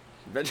not.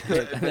 That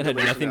had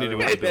nothing to do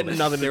with It had it.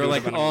 nothing to They do were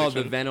with like, the oh,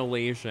 ventilation. the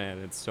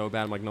ventilation. It's so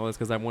bad. I'm like, no, it's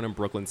because that one in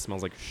Brooklyn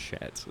smells like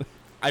shit.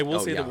 I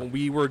will say yeah. that when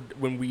we were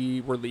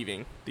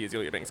leaving the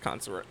Azealia Banks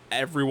concert,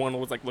 everyone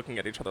was like looking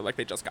at each other like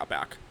they just got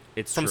back.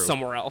 It's from true.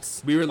 somewhere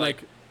else. We were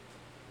like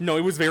no,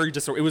 it was very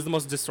it was the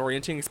most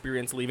disorienting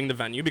experience leaving the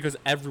venue because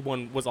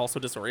everyone was also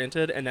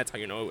disoriented, and that's how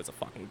you know it was a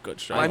fucking good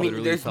show. I mean,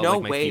 literally there's felt no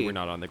like my way feet were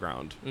not on the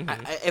ground.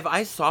 If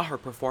I saw her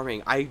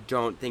performing, I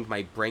don't think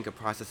my brain could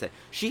process it.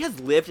 She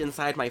has lived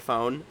inside my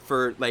phone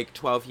for like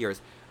 12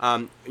 years.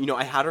 You know,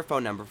 I had her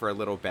phone number for a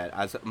little bit,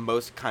 as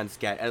most cunts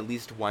get at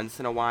least once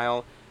in a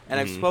while, and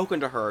I've spoken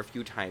to her a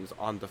few times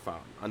on the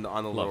phone, on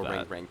the little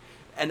that. ring.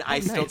 and I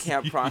still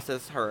can't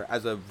process her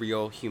as a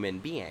real human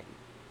being.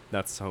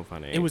 That's so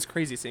funny. It was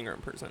crazy seeing her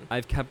in person.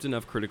 I've kept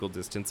enough critical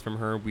distance from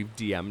her. We've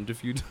DM'd a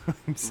few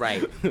times.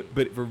 Right.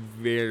 But for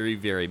very,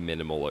 very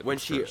minimal When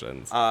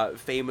excursions. she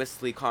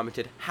famously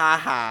commented,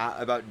 "Ha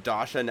about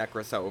Dasha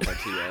Nekrasova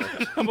to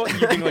you." How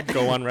about you being like,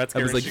 go on Red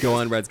Scare? I was like, go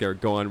on Red Scare,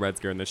 go on Red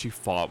Scare. And then she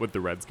fought with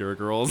the Red Scare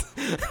girls.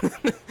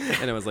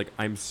 And I was like,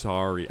 I'm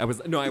sorry. I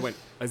went,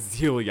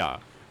 Azealia.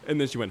 And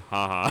then she went,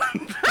 haha.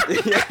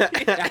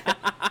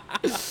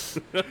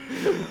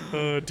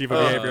 Diva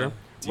behavior.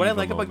 What I Diva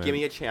like about moment.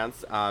 Gimme a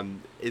Chance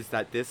is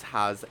that this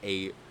has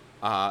a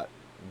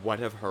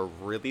one of her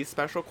really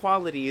special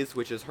qualities,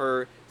 which is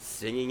her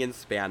singing in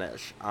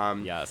Spanish.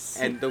 Yes.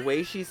 And the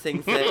way she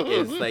sings it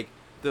is like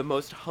the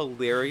most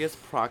hilarious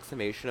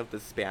approximation of the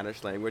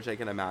Spanish language I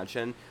can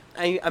imagine.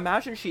 I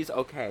imagine she's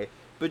okay,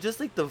 but just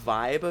like the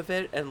vibe of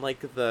it and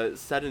like the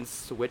sudden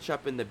switch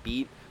up in the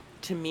beat,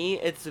 to me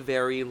it's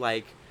very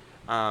like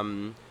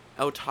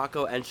El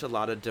Taco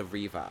Enchilada de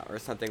Riva or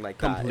something like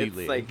that.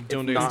 Completely. It's like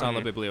Donde it's está not-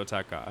 la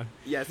biblioteca?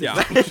 Yes,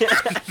 Yeah. exactly.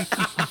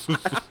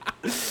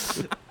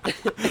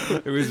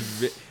 It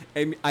was.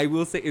 I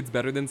will say it's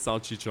better than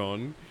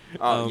salchichon.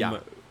 Yeah.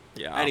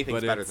 Yeah.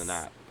 Anything's but better it's- than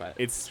that, but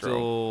It's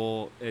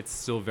true.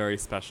 still very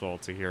special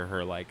to hear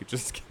her like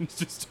just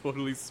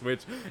totally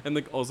switch and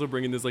like also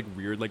bring in this like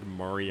weird like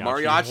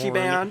mariachi horn.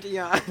 band,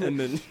 yeah. And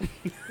then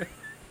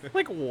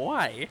Like,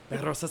 why?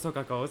 Rosa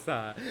Soca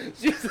Cosa.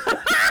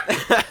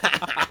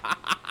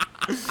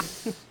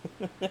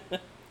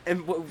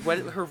 And what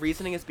her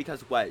reasoning is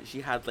because what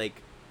she had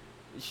like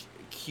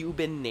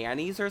Cuban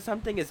nannies or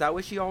something. Is that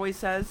what she always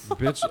says?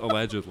 Bitch,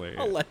 allegedly.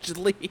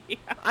 Allegedly.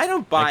 I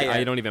don't buy it.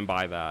 I don't even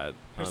buy that.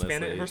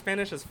 Her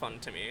Spanish is fun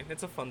to me.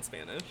 It's a fun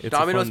Spanish. It's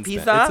Domino's a fun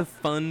pizza? It's a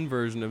fun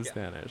version of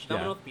Spanish.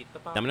 Domino's Yeah. pizza,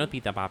 papi. Domino's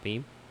pizza,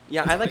 papi.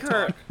 Yeah, I like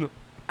her.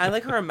 I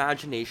like her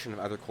imagination of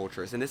other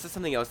cultures, and this is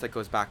something else that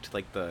goes back to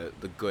like the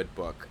good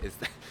book. Is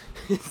that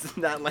it's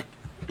not like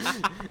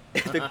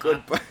the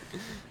good book.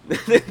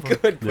 The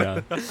good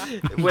book.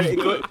 Yeah. When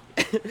it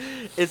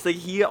it's like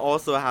he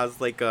also has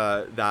like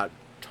that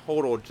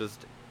total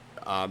just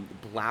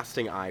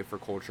blasting eye for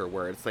culture,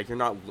 where it's like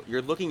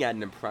you're looking at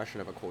an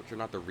impression of a culture,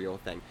 not the real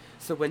thing.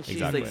 So when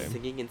she's like Exactly.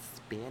 singing in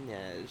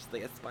Spanish,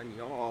 like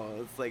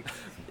Espanol,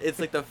 it's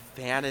like the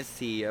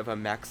fantasy of a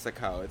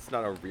Mexico. It's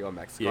not a real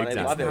Mexico. Yeah, And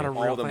I love exactly. it Not a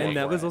all real the thing. more And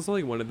that for was it. also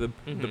like one of the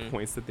Mhm.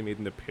 points that they made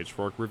in the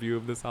Pitchfork review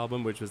of this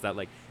album, which was that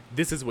like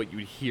this is what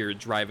you'd hear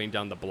driving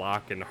down the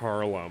block in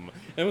Harlem.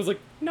 And it was like,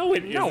 no,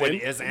 it No, isn't.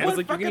 it isn't. It was What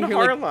like you're fucking gonna hear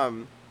like,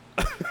 Harlem.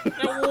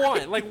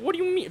 What? Like, what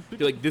do you mean? be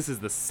like, this is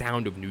the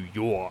sound of New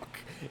York.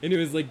 And it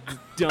was like the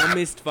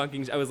dumbest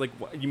fucking. I was like,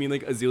 what? You mean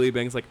like Azealia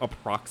Banks like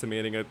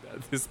approximating a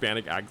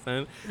Hispanic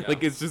accent? Yeah.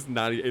 Like it's just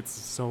not. It's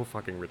so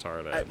fucking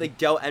retarded. Like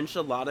Del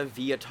Enchilada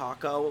via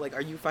taco. Like,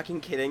 are you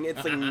fucking kidding?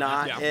 It's like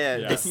not Yeah.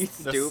 it. Yeah. Are you The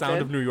stupid?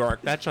 sound of New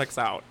York. That checks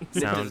out.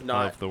 This sound is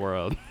not- of the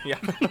world. Yeah.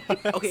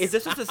 Okay, if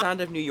this was the sound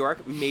of New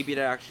York, maybe I'd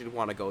actually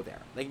want to go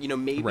there. Like,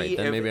 maybe Right.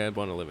 Then if, maybe I'd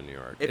want to live in New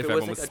York if if it was,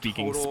 everyone like, was a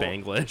speaking total-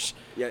 Spanglish.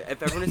 Yeah,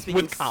 if everyone is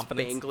speaking With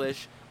confidence.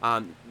 Spanglish,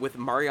 with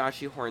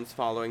mariachi horns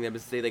following them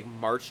as they like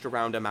marched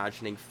around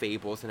imagining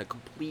fables in a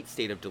complete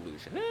state of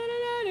delusion.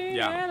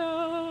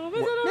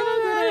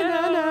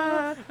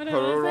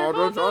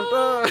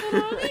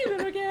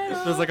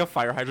 There's like a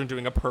fire hydrant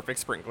doing a perfect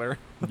sprinkler.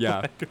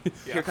 Yeah.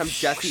 Here comes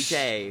Jessie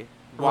J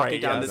walking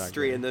Right, down yeah, the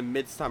street in the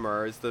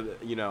midsummer as the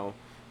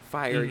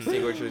fire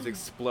extinguishers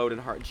explode in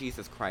heart.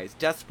 Jesus Christ,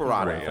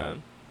 Desperado. Right, yeah.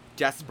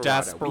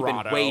 Desperado. We've been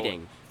Desperado.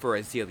 waiting for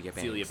Azealia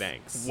Banks. Azealia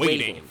Banks.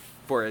 Waiting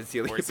for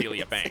Azealia for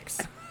Azealia Banks.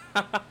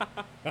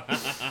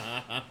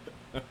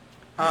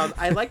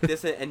 I like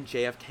this and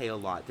JFK a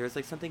lot. There's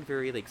like something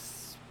very like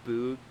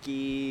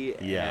spooky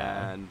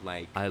Yeah. and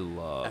like I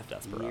love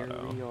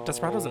Desperado. ethereal.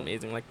 Desperado's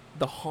amazing. Like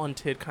the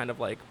haunted kind of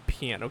like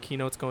piano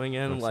keynotes going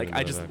in. Like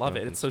I just love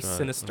it. It's so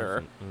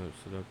sinister.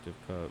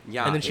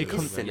 Yeah, And then she it is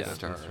comes-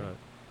 sinister.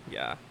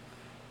 Yeah.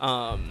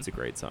 It's a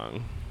great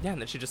song. Yeah, and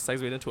then she just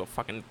segues into a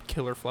fucking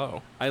killer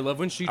flow. I love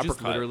when she just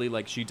Uppercut. literally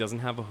like she doesn't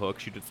have a hook.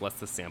 She just lets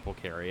the sample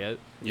carry it.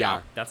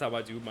 Yeah. That's how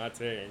I do my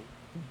thing.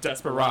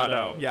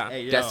 Desperado. Yeah.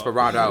 Hey, yo.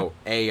 Desperado,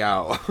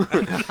 ayo.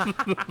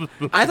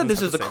 I thought this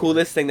was the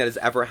coolest thing that has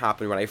ever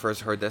happened when I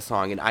first heard this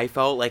song, and I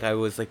felt like I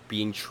was like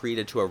being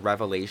treated to a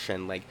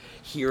revelation, like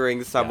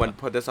hearing someone Yeah.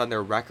 put this on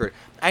their record.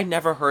 I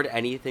never heard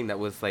anything that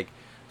was like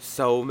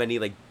so many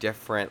like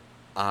different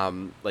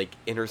like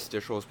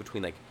interstitials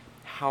between like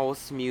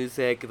house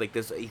music, like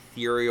this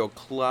ethereal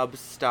club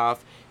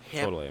stuff,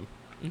 hip Totally.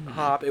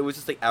 hop. It was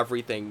just like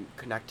everything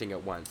connecting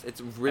at once. It's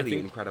really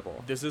think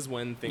incredible. This is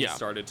when things Yeah.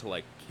 started to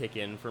like kick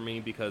in for me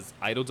because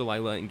Idol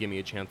Delilah and Gimme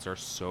a Chance are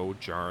so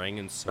jarring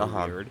and so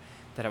weird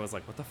that I was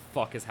like, what the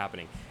fuck is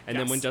happening? And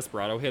then when Yes.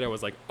 Desperado hit, I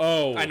was like,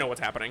 oh, I know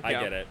what's happening. I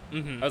Yeah. get it.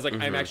 Mhm. I was like,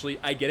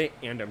 I get it,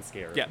 and I'm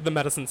scared. Yeah, the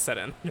medicine set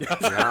in.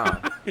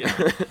 Yeah.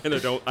 And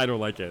I don't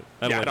like it.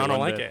 Yeah, I don't one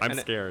like bit. it. I'm And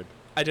scared.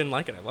 I didn't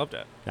like it. I loved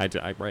it.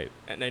 I right.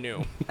 And I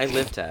knew. I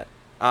lived it.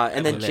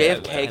 And then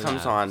lived JFK it.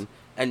 comes on,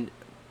 and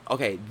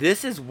Okay,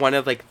 this is one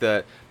of like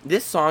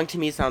this song to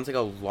me sounds like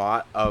a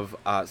lot of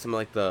some of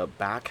like the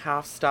back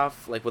half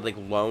stuff, like with like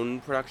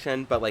Lone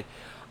production, but like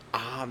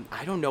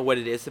I don't know what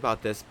it is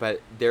about this,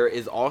 but there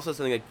is also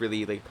something like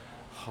really like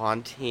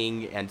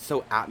haunting and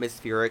so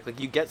atmospheric. Like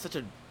you get such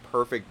a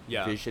perfect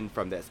vision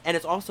from this, and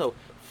it's also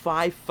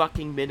 5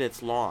 fucking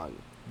minutes long.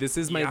 This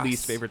is my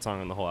least favorite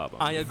song on the whole album.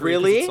 I agree.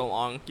 Really? It's so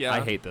long. Yeah. I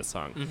hate this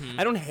song.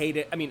 I don't hate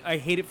it. I mean, I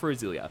hate it for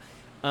Azealia.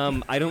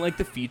 I don't like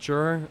the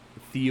feature,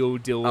 Theo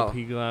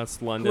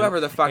Delapinas, London. Whoever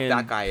the fuck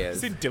that guy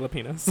is.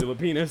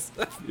 Delapinas.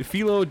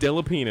 Philo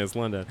Delapinas,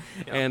 London.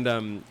 Yeah.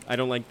 And I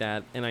don't like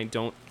that. And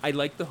I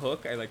like the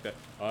hook. I like the,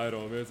 I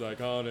don't miss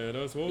icon.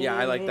 Yeah,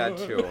 I like that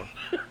too.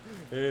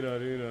 I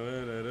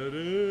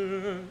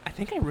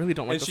think I really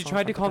don't like and she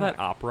tried to call that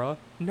opera.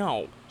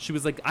 No. She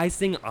was like, I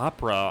sing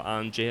opera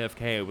on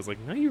JFK. I was like,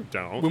 no, you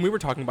don't. When we were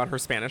talking about her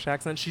Spanish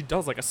accent, she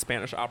does like a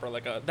Spanish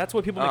opera. That's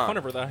what people make fun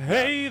of her.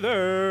 Hey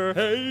there.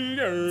 Hey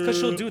there. Because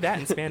she'll do that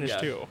in Spanish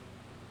too.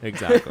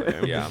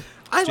 Exactly. Yeah.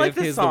 I JFK like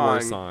this is song. the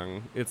worst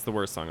song. It's the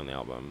worst song on the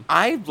album.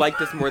 I like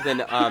this more than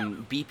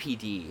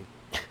BPD.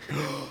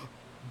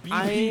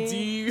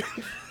 BPD.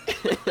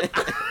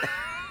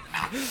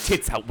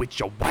 Tits out with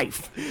your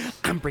wife.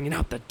 I'm bringing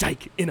out the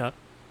dyke in a.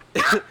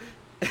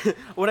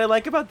 What I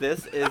like about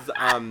this is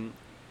I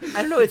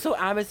don't know, it's so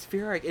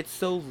atmospheric. It's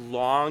so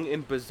long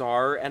and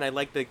bizarre, and I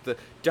like the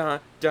da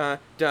da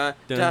da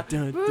da.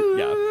 Yeah.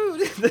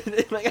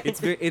 Like,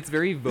 It's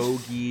very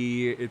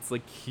voguey. It's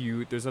like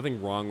cute. There's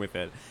nothing wrong with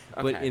it.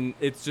 But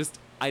it's just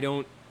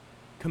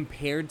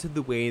compared to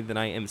the way that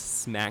I am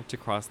smacked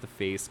across the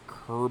face,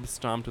 curb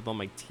stomped with all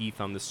my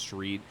teeth on the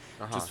street,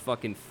 just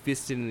fucking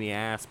fisted in the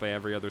ass by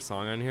every other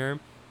song on here.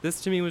 This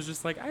to me was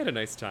just like, I had a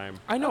nice time.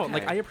 I know,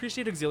 like I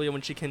appreciate Azealia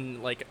when she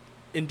can like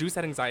induce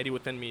that anxiety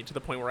within me to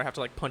the point where I have to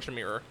like punch a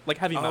mirror, like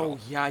heavy metal.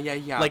 Oh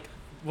yeah. Like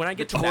when I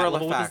get the to that twirl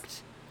level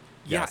effect.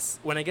 Yes,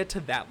 when I get to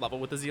that level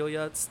with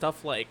Azealia,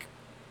 stuff like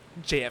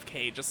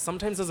JFK just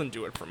sometimes doesn't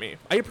do it for me.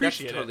 I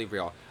appreciate That's totally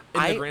real.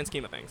 In the grand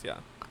scheme of things, yeah.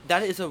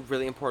 That is a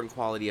really important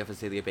quality of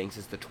Azealia Banks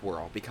is the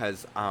twirl,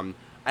 because I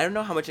don't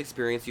know how much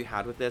experience you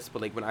had with this,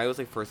 but like when I was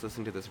like first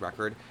listening to this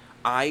record,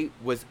 I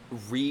was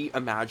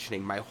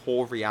reimagining my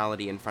whole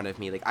reality in front of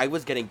me. Like I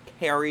was getting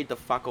carried the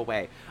fuck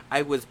away.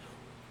 I was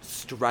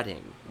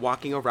strutting,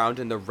 walking around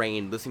in the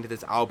rain, listening to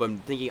this album,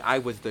 thinking I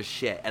was the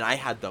shit, and I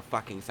had the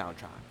fucking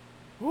soundtrack.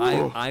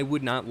 I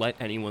would not let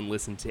anyone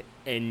listen to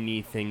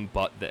anything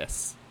but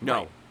this. No.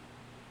 Right.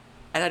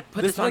 And I'd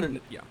put this on,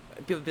 and people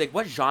would be like,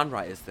 what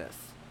genre is this?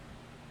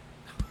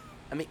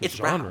 I mean, it's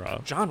genre.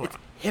 rap. Genre. It's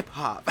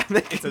hip-hop.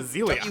 It's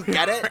Azealia. Don't you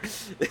get it?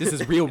 This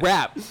is real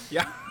rap.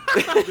 Yeah.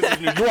 This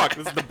is New York.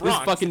 This is the Bronx. This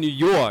is fucking New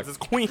York. This is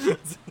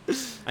Queens.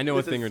 I know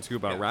a thing or two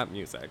about rap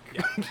music.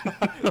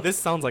 Yeah. This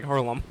sounds like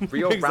Harlem.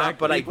 Real rap, Exactly.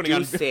 but I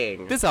do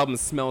sing. This album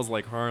smells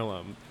like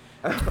Harlem.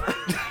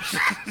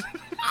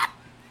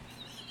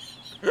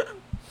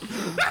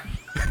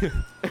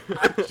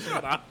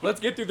 Shut up. Let's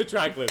get through the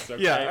track list,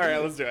 okay? Yeah, all right,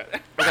 let's do it.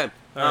 Okay.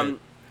 Alright.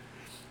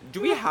 Do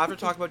we have to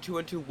talk about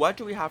 212? What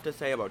do we have to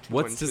say about 212?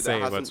 What's to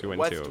say about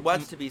 212?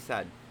 What's to be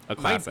said? A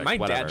classic, My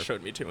whatever. dad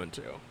showed me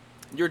 212.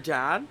 Your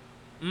dad?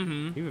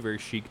 Mm-hmm. You have a very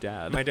chic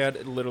dad. My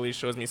dad literally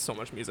shows me so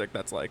much music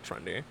that's like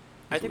trendy.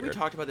 I think we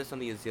talked about this on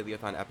the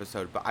Azealia-thon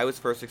episode, but I was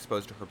first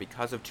exposed to her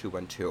because of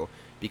 212,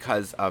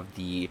 because of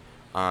the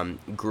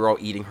girl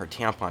eating her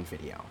tampon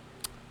video.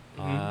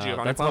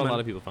 Giovanni That's how a Plowman. lot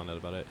of people found out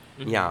about it.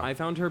 Yeah. I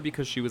found her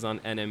because she was on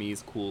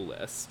NME's cool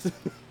list.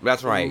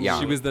 That's right, yeah.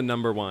 She was the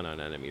number one on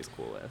NME's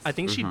cool list. I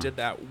think she did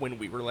that when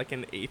we were like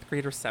in 8th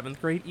grade or 7th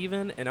grade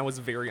even, and I was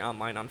very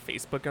online on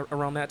Facebook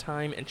around that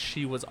time, and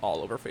she was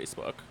all over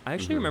Facebook. I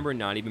actually remember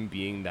not even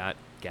being that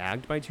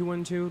gagged by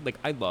 212. Like,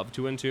 I love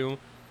 212,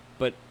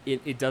 but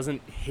it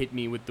doesn't hit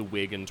me with the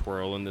wig and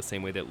twirl in the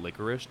same way that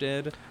Licorice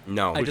did.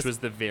 No. Which was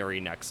the very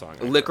next song.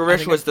 I heard.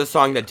 Licorice was the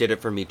song that did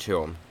it for me,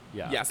 too.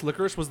 Yeah. Yes,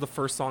 Licorice was the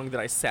first song that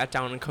I sat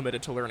down and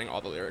committed to learning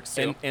all the lyrics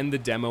to. And the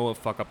demo of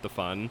Fuck Up the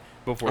Fun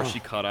before she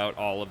cut out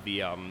all of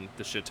the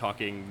shit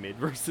talking mid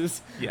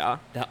verses. Yeah.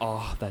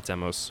 That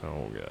demo's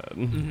so good.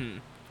 Mm-hmm.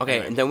 Okay,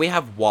 Anyway. and then we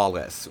have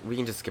Wallace. We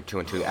can just skip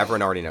 212.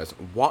 Everyone already knows.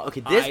 Okay,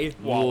 this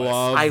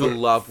I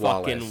love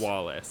fucking Wallace.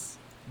 Wallace.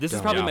 This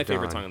is probably my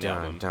favorite song on the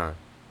album.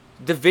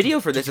 The video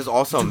for this is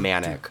also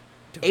manic.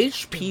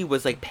 HP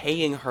was like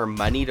paying her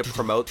money to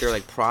promote their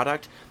like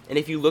product, and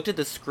if you looked at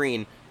the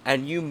screen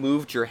and you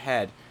moved your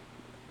head,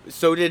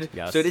 so did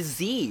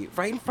Z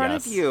right in front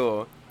of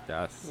you.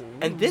 Yes.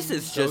 And this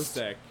is So just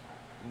sick.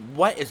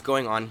 what is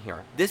going on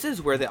here. This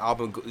is where the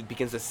album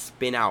begins to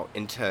spin out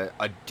into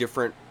a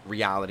different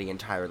reality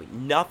entirely.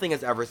 Nothing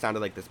has ever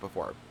sounded like this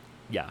before.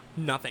 Yeah.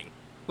 Nothing.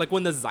 Like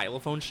when the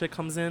xylophone shit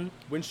comes in.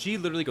 When she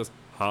literally goes,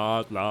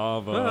 hot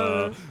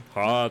lava,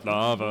 hot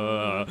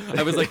lava.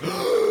 I was like,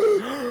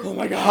 oh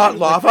my god. Hot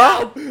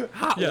lava?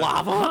 Hot Yeah.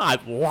 lava?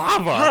 Hot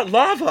lava. Hot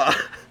lava!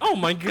 Oh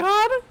my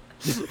god!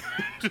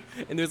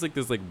 And there's like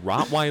this like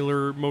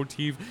Rottweiler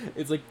motif.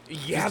 It's like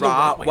Yeah,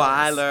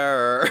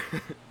 Rottweiler.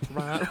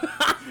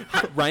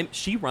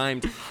 She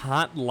rhymed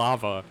hot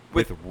lava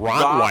with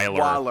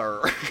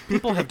Rottweiler.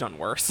 People have done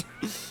worse.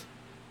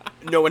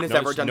 No one has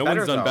ever done no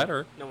better. one's done though.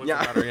 better. No one's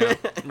done better, yeah.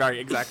 Right,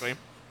 exactly.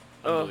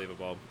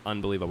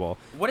 Unbelievable.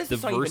 What is the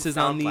the song even verses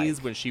on sound these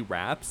like? when she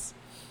raps?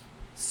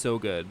 So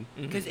good.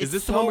 Because Is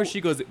this the one where she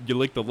goes, "You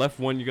lick the left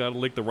one, you gotta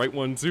lick the right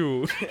one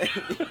too"?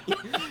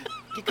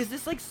 Because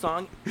this like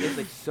song is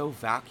like so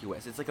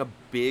vacuous. It's like a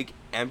big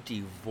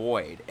empty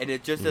void, and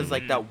it just is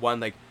like that one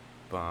like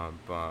bum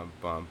bum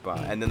bum bum,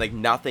 and then like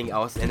nothing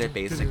else in it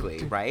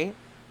basically, right?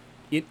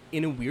 It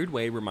in a weird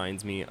way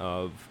reminds me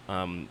of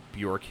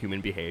Bjork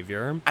Human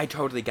Behavior. I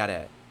totally get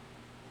it.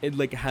 It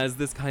like has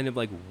this kind of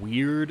like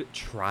weird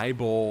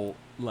tribal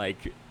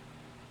like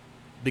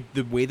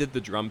the way that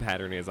the drum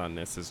pattern is on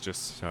this is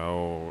just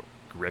so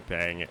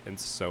gripping and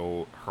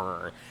so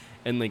her,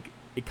 and like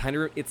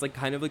it's like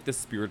kind of like the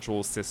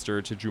spiritual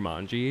sister to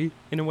Jumanji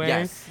in a way.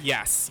 Yes.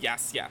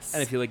 Yes.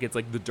 And I feel like it's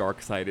like the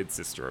dark-sided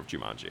sister of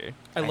Jumanji.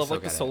 I love so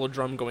like the get it. solo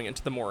drum going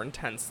into the more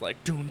intense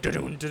like doon da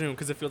doon da doon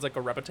because it feels like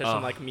a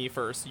repetition like me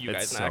first, you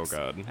guys it's next.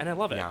 so good. And I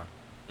love it. Yeah.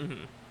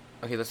 Mm-hmm.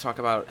 Okay, let's talk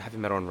about heavy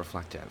metal and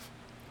reflective.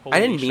 Holy I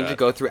didn't mean to shit.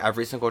 go through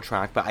every single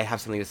track, but I have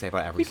something to say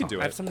about every We song. can do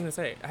I it. have something to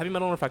say. Heavy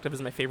Metal and Reflective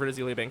is my favorite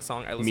Azealia Banks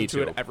song. I listen Me to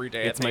too. it every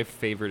day. It's my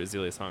favorite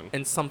Azealia song.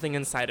 and something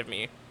inside of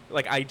me,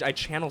 like I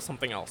channel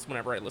something else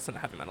whenever I listen to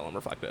Heavy Metal and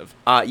Reflective.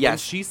 When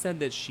Yes. she said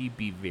that she'd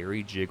be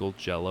very jiggle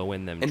jello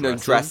in them And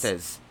dresses. the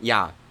dresses.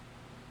 Yeah.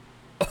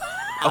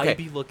 Okay. I'd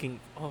be looking.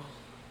 Oh,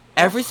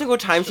 Every single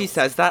time she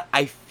says that,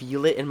 I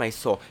feel it in my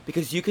soul.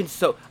 Because you can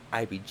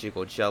I be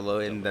jiggle jello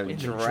in the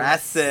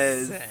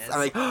dresses. I'm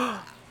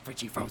like,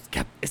 Richie Froze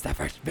kept is the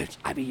first bitch.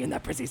 I be in the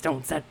prissy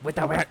stone set with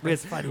the wet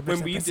wrist.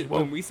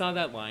 When we saw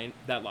that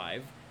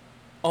live,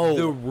 oh.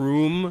 the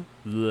room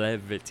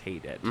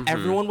levitated.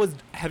 Everyone was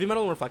Heavy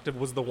Metal and Reflective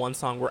was the one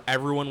song where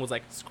everyone was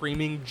like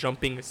screaming,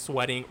 jumping,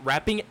 sweating,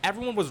 rapping.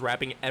 Everyone was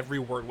rapping every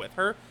word with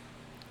her.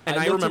 And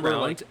I looked remember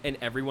around, like, and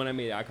everyone I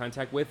made eye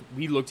contact with,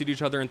 we looked at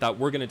each other and thought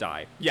we're gonna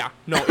die. yeah,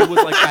 no, it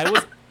was like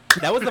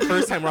that was the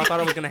first time where I thought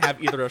I was gonna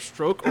have either a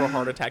stroke or a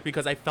heart attack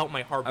because I felt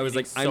my heart. I was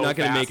like, beating I'm so not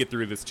gonna fast. make it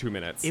through this 2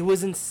 minutes. It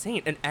was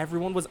insane, and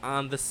everyone was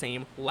on the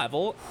same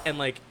level, and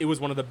like it was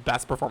one of the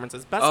best performance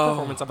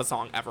of a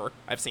song ever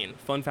I've seen.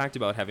 Fun fact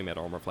about Heavy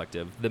Metal and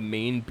Reflective: the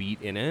main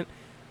beat in it,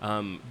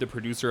 the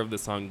producer of the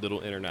song Little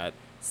Internet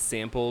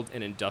sampled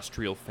an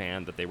industrial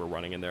fan that they were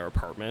running in their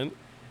apartment.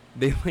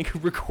 They like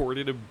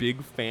recorded a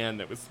big fan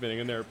that was spinning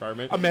in their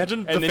apartment.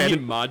 Imagine and the then fan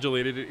he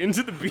modulated it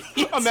into the beat.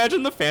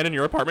 Imagine the fan in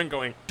your apartment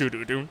going do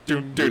do do do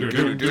do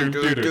do do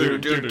do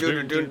do,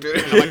 do do do.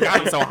 Oh my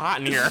god, I'm so hot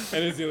in here.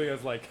 And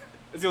Azalea's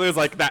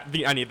like, that.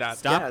 I need that.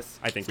 stop. Yes.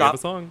 I think Stop. we have a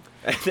song.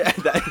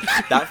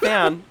 that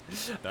fan.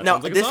 That No,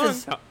 sounds like a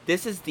song.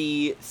 this is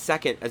the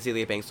second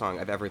Azealia Banks song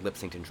I've ever lip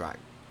synced in drag.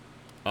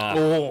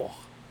 Oh,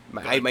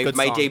 My Good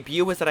my song.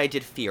 debut was that I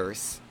did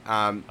Fierce,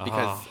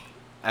 because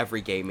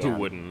every gay man Who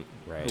wouldn't?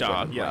 Right, Duh,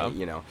 right, yeah.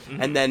 you know.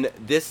 And then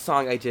this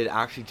song I did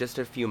actually just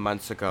a few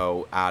months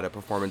ago at a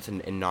performance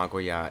in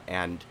Nagoya,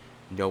 and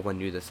no one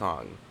knew the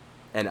song.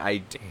 And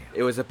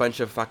it was a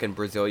bunch of fucking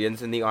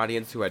Brazilians in the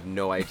audience who had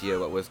no idea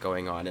what was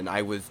going on, and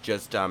I was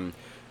just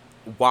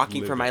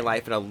walking for my Living.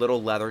 life in a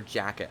little leather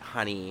jacket,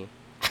 honey.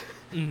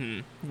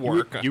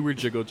 work. You were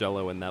jiggle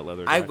jello in that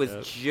leather I jacket.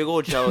 was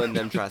jiggle jello in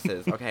them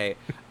dresses. Okay,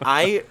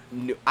 I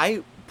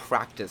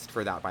practiced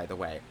for that, by the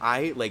way.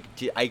 I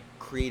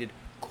created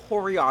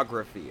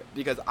choreography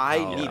because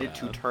I needed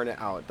to turn it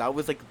out. That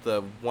was like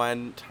the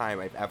one time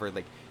I've ever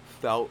like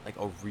felt like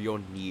a real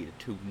need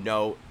to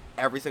know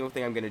every single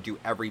thing I'm gonna do,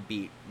 every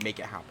beat, make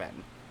it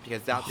happen,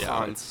 because that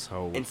song it's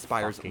so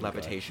inspires fucking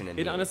levitation in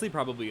good. It me. honestly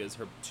probably is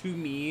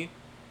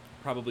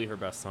probably her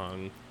best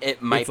song.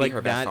 It might It's be like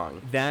her best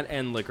song. That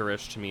and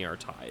Licorice to me are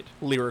tied.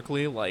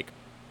 Lyrically, like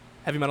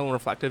Heavy Metal and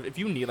Reflective. If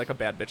you need like a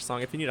bad bitch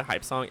song, if you need a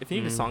hype song, if you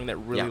need a song that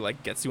really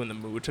like gets you in the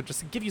mood to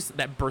just give you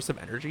that burst of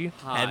energy,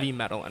 Hot, Heavy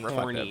Metal and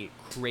Reflective. Horny,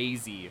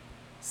 crazy,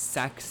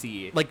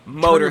 sexy, Like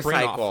turn your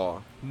brain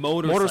off.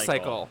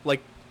 Motorcycle.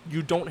 Like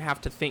you don't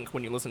have to think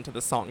when you listen to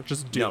the song.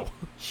 Just do. No,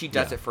 she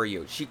does Yeah. it for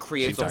you. She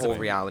creates She a does whole it.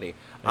 reality.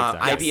 Exactly.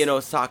 I be in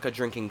Osaka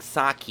drinking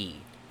sake.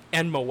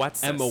 And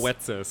Moetsis. and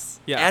Moetsis.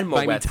 Yeah. And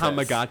Buy me Moetsis.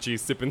 Tamagotchi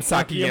sipping sake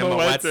Saki and and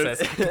Moetsis.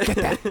 Moetsis. Get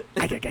that.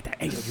 I can get that.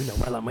 Hey, you know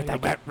well I'm with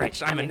that wet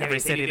rich. I'm in every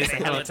city to say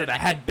hello to the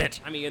head bitch.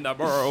 I mean, in the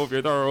borough of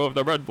your thorough of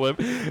the red flip.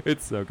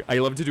 It's so good. I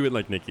love to do it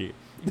like Nikki.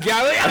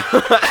 Yeah.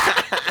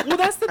 Well,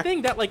 that's the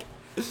thing that like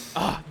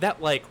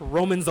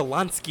Roman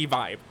Zelensky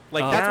vibe.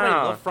 Like that's what I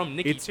Yeah. love from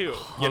Nicki It's too.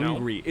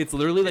 hungry. You know, It's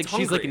literally like It's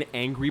she's like hungry. an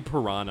angry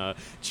piranha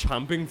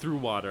chomping through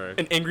water.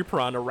 an angry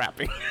piranha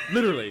rapping.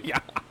 Literally. Yeah.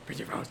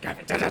 Richie Froze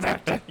kept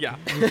it. Yeah.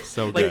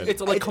 So Like good.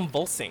 it's like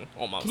convulsing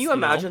almost. Can you know?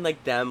 imagine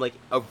like them like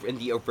in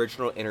the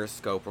original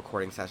Interscope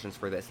recording sessions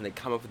for this, and they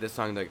come up with this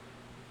song like,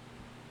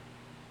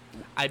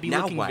 I'd be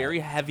Now looking what? very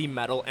heavy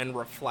metal and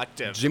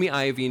reflective. Jimmy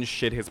Iovine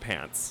shit his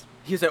pants.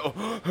 He's like,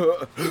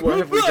 oh, what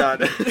have we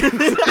done?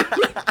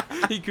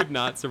 He could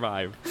not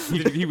survive.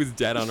 He was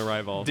dead on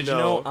arrival. Did you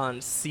know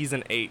on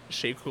season 8,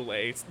 Shea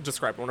Coulee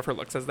described one of her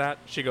looks as that?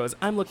 She goes,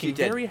 I'm looking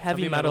very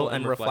heavy metal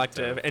and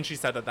reflective. And she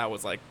said that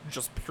was like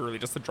just purely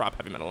just to drop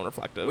heavy metal and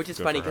reflective. Which is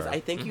funny because I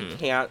think you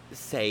can't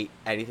say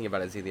anything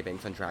about Azealia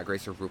Banks on Drag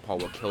Race or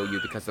RuPaul will kill you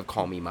because of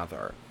Call Me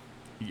Mother.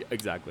 Yeah,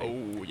 exactly.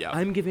 Oh, yeah.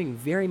 I'm giving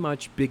very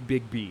much big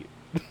beat.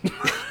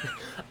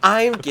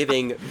 I'm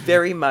giving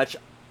very much...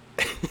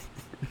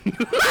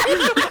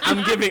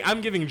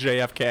 I'm giving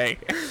JFK.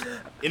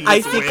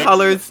 Icy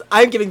colors.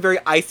 I'm giving very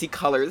icy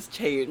colors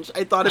change.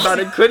 I thought about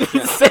it,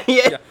 couldn't say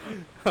it.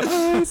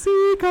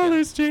 Icy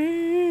colors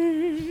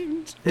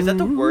change. Is that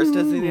the worst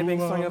Azealia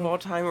Banks song of all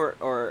time,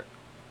 or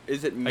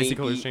is it maybe... Icy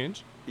colors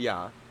change?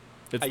 Yeah.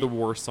 It's the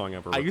worst song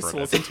ever. I used to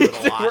recorded. listen to it a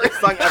It's the lot.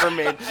 worst song ever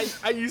made.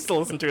 I used to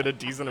listen to it a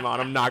decent amount.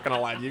 I'm not gonna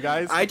lie to you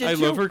guys. I did I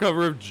too. love her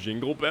cover of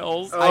Jingle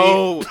Bells.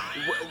 Oh,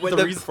 when the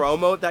the reason-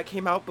 promo that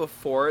came out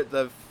before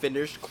the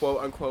finished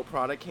quote-unquote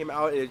product came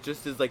out, it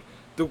just is like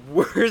the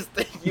worst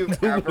thing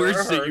you've ever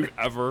Worst shit heard. you've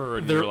ever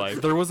heard in your life.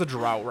 There was a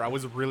drought where I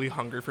was really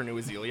hungry for new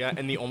Azealia,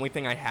 and the only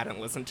thing I hadn't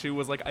listened to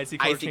was like Icy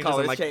Colors Icy Changes, Colors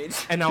and, like, Change.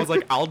 and I was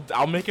like,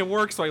 I'll make it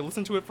work. So I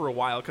listened to it for a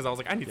while because I was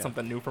like, I need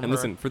something new from And her.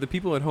 listen, for the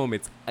people at home,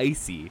 it's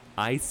Icy,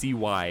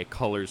 I-C-Y,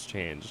 colors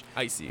change.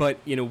 Icy. But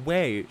in a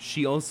way,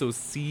 she also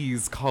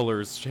sees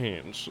colors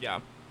change. Yeah.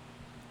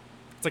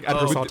 It's like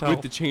Edgar With, Sawtelle.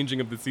 with the changing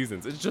of the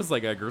seasons. It's just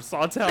like Edgar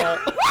Sawtelle.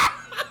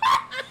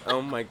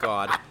 Oh my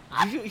god.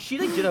 She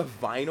like did a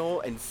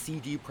vinyl and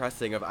CD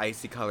pressing of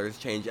Icy Colors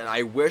Change, and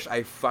I wish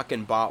I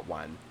fucking bought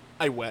one.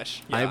 I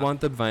wish. I Yeah. want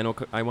the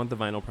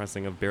vinyl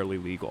pressing of Barely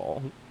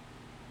Legal.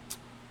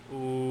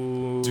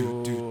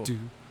 Ooh.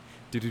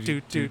 It's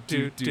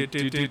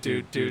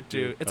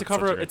a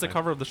cover. It's a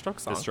cover of the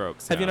Strokes song. The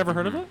Strokes. Have you yeah. never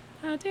heard of it?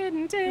 I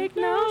didn't take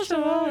no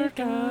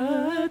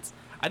shortcuts.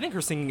 I think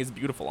her singing is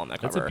beautiful on that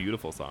cover. That's a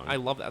beautiful song. I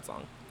love that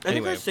song. I think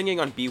Anyway. her singing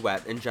on Be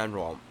Wet in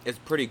general is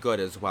pretty good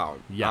as well.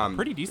 Yeah,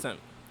 Pretty decent.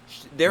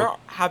 There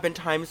have been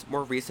times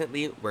more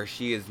recently where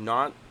she is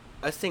not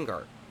a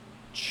singer.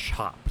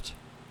 chopped.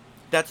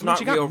 That's I mean, not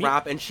she got real me-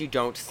 rap, and she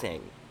don't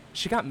sing.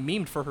 She got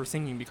memed for her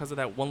singing because of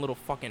that one little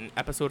fucking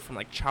episode from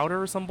like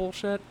Chowder or some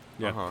bullshit.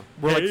 Yeah. Uh-huh.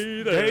 We're like,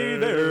 Hey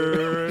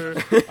there,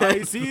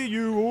 I see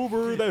you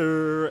over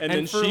there. And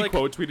then for, she like-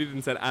 quote tweeted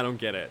and said, "I don't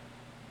get it."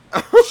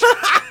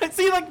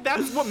 See, like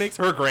that's what makes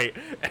her great.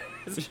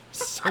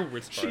 So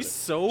retarded. She's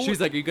so.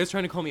 She's like, "Are you guys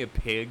trying to call me a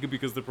pig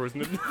because the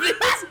person,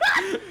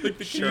 like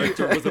the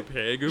character was a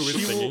pig who was She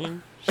will-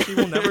 singing?" She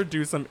will never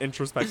do some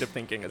introspective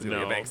thinking as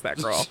Azealia No. Banks.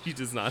 That girl. She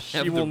does not. She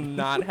have will the-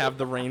 not have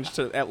the range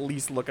to at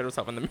least look at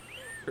herself in the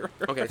mirror.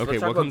 Okay, so Okay, let's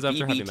talk what comes about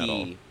after heavy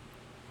BBD.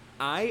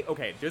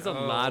 metal? There's a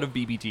lot of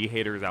BBD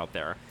haters out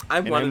there.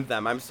 I'm And one of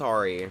them. I'm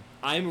sorry.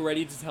 I'm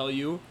ready to tell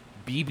you,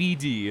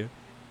 BBD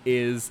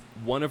is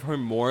one of her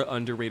more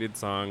underrated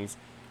songs,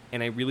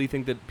 and I really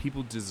think that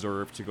people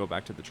deserve to go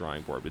back to the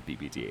drawing board with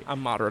BBD.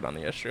 I'm moderate on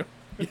the issue.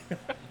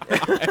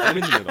 I'm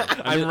in the middle.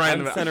 I'm right in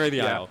I'm the center of the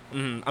yeah. aisle.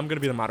 I'm gonna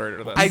be the moderator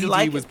of this. I BBD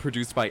like was it.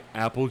 produced by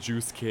Apple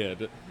Juice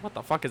Kid. What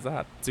the fuck is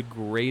that? It's a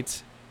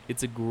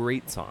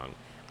great song.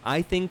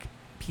 I think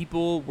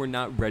people were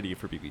not ready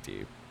for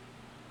BBD.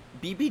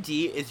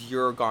 BBD is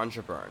your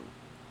ganja burn.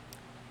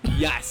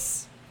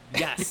 Yes.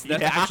 Yes.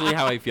 That's Yeah. actually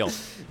how I feel.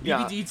 Yeah.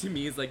 BBD to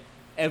me is like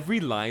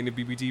every line of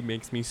BBD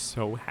makes me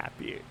so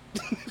happy.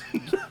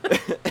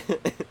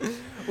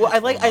 Well, I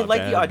like All my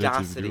the bad bitches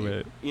audacity. do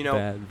it. You know,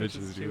 Bad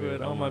bitches do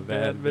it. All my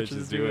bad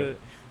bitches do it.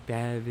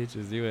 Bad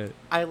bitches do it.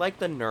 I like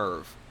the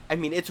nerve. I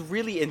mean, it's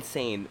really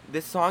insane.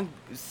 This song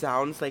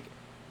sounds like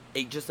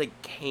it just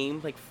like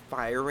came like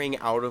firing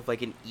out of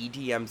like an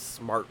EDM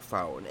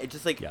smartphone. It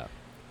just like Yeah.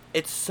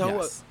 it's so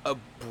Yes.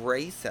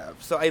 abrasive.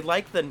 So I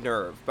like the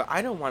nerve, but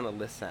I don't want to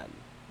listen.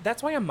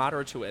 That's why I'm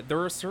moderate to it.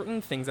 There are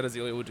certain things that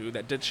Azealia would do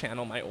that did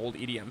channel my old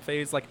EDM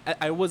phase. Like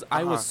I was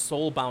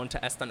soul bound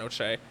to Esta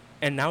Noche,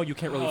 and now you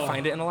can't really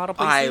find it in a lot of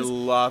places. I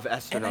love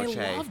Esta and Noche.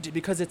 I loved it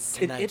because it's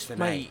Tonight's the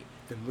my night.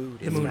 The mood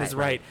the moon is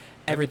right.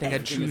 Everything that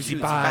Everything Juicy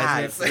Juicy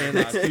buys. buys. and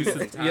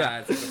exclusive-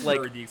 yeah,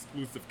 like the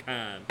exclusive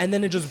kind. and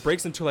then it just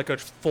breaks into like a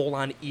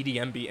full-on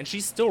EDM beat, and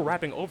she's still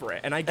rapping over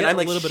it. And I get And I'm a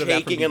like little bit of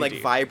that from shaking and like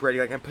BBD.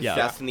 vibrating, like I'm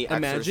possessed in the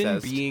Imagine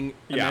Exorcist. being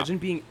Yeah. imagine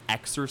being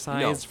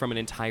exorcised No. from an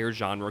entire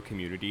genre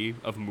community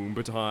of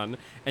Moonbaton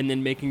and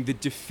then making the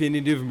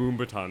definitive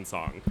Moonbaton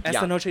song.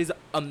 Esta Yeah. Noche is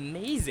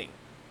amazing.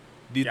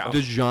 The, Yeah.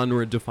 the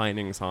genre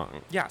defining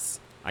song. Yes.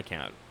 I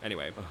can't.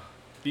 Anyway.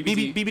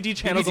 BBD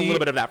channels a little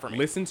bit of that for me.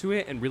 Listen to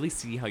it and really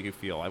see how you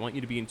feel. I want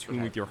you to be in tune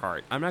Okay. with your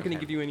heart. I'm not going to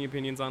Okay. give you any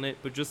opinions on it,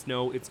 but just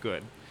know it's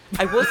good.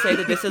 I will say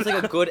that this is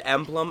like a good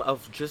emblem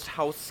of just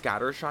how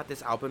scattershot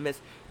this album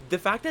is. The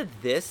fact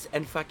that this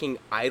and fucking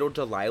Idol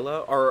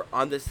Delilah are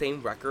on the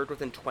same record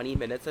within 20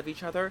 minutes of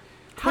each other.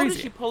 How does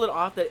Crazy. she pull it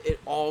off that it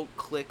all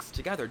clicks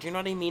together? Do you know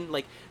what I mean?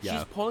 Like, Yeah.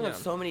 she's pulling on Yeah.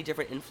 so many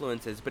different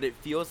influences, but it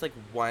feels like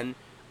one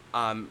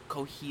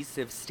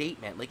cohesive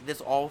statement. Like, this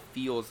all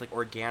feels like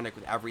organic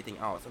with everything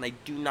else. And I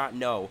do not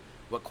know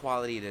what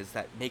quality it is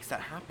that makes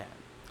that happen.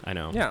 I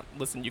know. Yeah,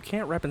 listen, you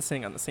can't rap and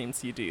sing on the same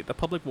CD. The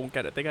public won't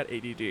get it. They got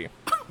ADD.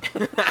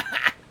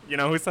 You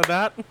know who said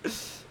that?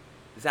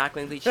 Zach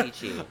Lindsay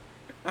Chi-Chi.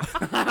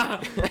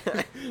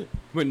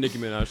 When Nicki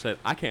Minaj said,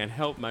 I can't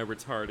help my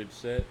retarded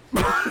shit.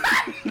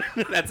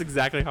 That's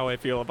exactly how I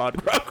feel about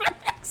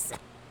programs.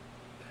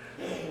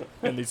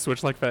 And they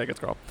switch like faggots,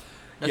 girl.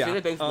 Yeah.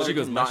 She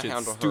goes, my not shit's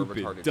handle her stupid,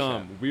 retarded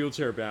dumb, shit.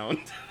 wheelchair bound.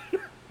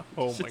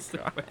 Oh my Just so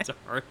god.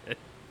 retarded.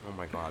 Oh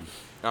my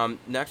god.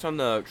 Next on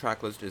the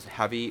track list is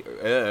Heavy.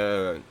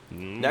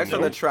 Next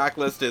on the track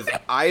list is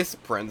Ice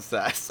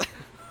Princess.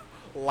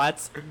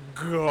 Let's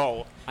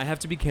go. I have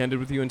to be candid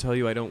with you and tell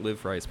you I don't live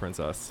for Ice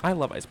Princess. I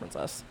love Ice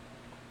Princess.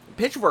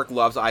 Pitchfork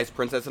loves Ice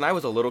Princess, and I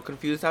was a little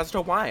confused as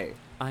to why.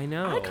 I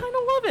know. I kind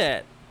of love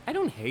it. I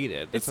don't hate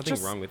it. There's It's nothing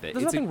just- wrong with it.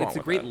 there's It's nothing a wrong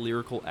with great it.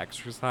 lyrical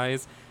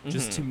exercise.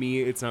 Just to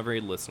me, it's not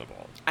very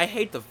listenable. I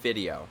hate the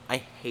video. I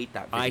hate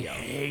that I video.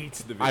 hate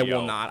the video. I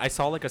will not. I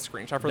saw like a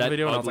screenshot for the That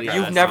video and I was like, ugly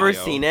You've ass never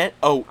video. seen it?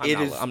 Oh,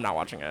 I'm not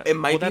watching it. It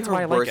might Well, be that's her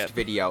why I like worst it.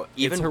 video.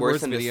 Even her worse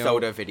worst than video. the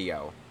Soda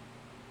video.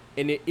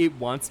 And it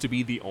wants to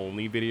be the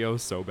only video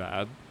so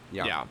bad,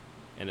 Yeah.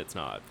 and it's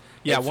not.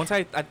 Yeah, It's- once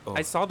I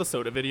Oh. saw the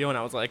Soda video and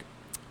I was like,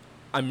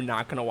 I'm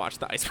not going to watch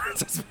the Ice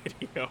Princess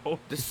video.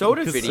 The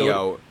Soda The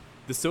video,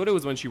 The Soda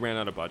was when she ran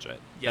out of budget.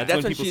 Yeah,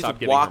 that's when people she's stopped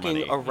giving her walking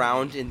money.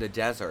 around in the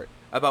desert.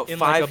 About In,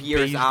 like, 5 a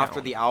years beige after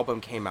gown. the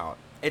album came out.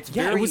 It's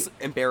Yeah, it very was-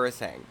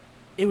 embarrassing.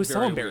 It was so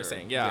Very embarrassing.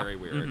 weird. Yeah. Very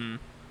weird. Mhm.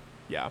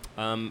 Yeah.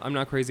 I'm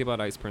not crazy about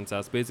Ice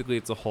Princess. Basically,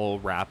 it's a whole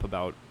rap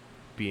about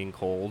being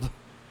cold.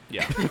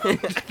 Yeah.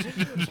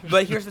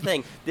 But here's the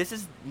thing. This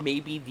is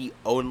maybe the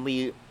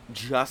only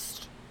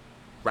just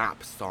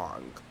rap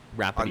song on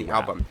Rappity the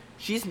rap. album.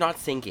 She's not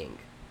singing.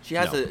 She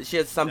has No. she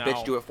has some bitch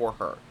No. do it for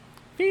her.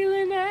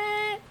 Feeling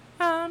it.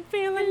 I'm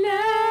feeling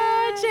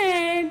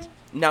legend.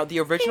 Now, the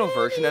original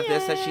version of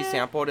this that she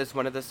sampled is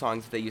one of the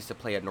songs they used to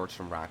play at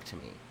Nordstrom Rack to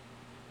me.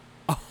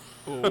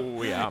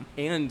 Oh, yeah.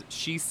 And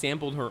she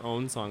sampled her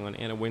own song on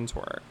Anna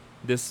Wintour.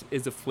 This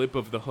is a flip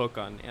of the hook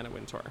on Anna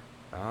Wintour.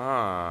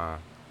 Ah.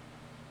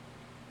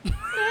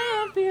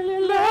 I'm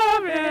feeling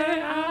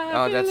loving.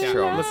 Oh, that's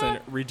true. Listen,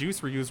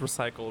 reduce, reuse,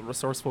 recycle,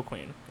 resourceful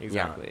queen.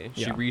 Exactly.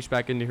 She Yeah. reached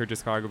back into her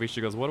discography.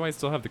 She goes, "What do I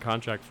still have the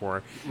contract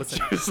for?" Listen,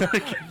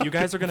 you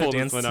guys are gonna Pull this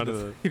dance. one To out of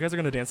this, the- you guys are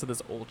gonna dance to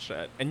this old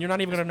shit, and you're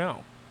not even gonna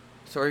know.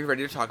 So are you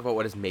ready to talk about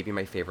what is maybe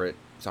my favorite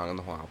song on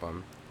the whole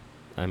album?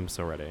 I'm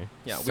so ready.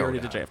 Yeah, we Soda. already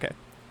did JFK.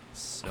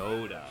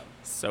 Soda.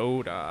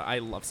 Soda, I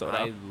love Soda.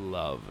 I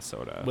love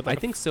Soda. With I like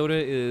a think Soda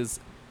is,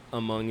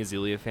 among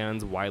Azealia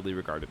fans, widely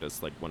regarded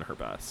as like one of her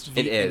best. It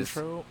the is.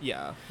 intro,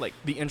 yeah, like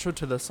the intro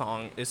to the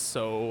song is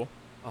so.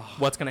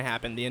 What's gonna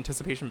happen? The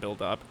anticipation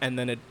build up, and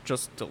then it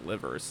just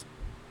delivers.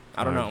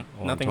 I don't know.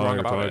 Nothing wrong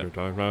about it.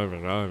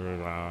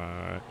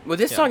 Well,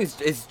 this Yeah. song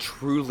is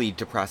truly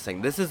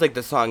depressing. This is like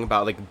the song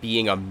about like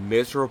being a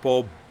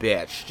miserable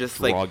bitch,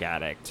 just like Drug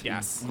addict.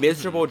 Yes.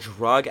 miserable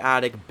drug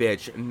addict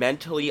bitch,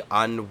 mentally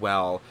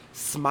unwell,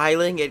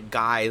 smiling at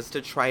guys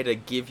to try to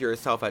give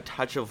yourself a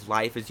touch of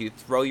life as you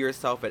throw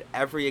yourself at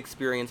every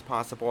experience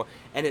possible,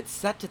 and it's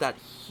set to that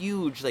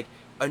huge, like,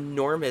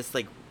 enormous,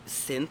 like,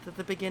 synth at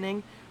the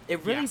beginning.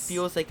 It really Yes.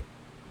 feels like,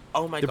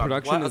 oh my The god,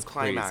 production what a is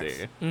climax.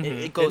 crazy. Mhm.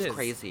 It goes It is.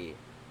 crazy.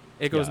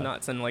 It goes Yeah.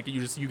 nuts, and like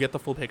you get the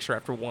full picture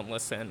after one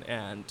listen,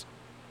 and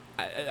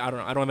I don't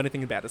know. I don't have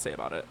anything bad to say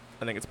about it.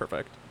 I think it's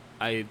perfect.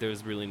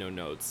 There's really no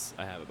notes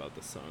I have about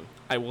this song.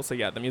 I will say,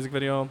 yeah, the music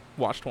video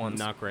watched once.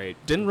 Not great.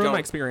 Didn't ruin Don't- my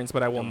experience,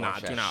 but I will don't not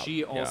watch do it. not. She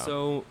yeah.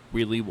 also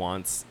really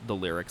wants the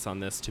lyrics on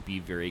this to be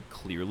very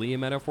clearly a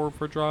metaphor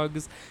for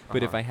drugs.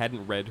 But if Uh-huh. I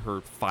hadn't read her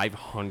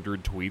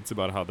 500 tweets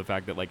about how the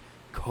fact that like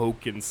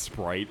Coke and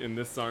Sprite in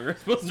this song are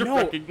supposed to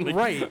No,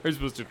 right. are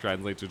supposed to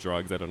translate to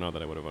drugs, I don't know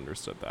that I would have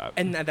understood that.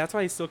 And that's why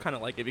I still kind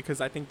of like it, because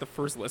I think the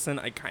first listen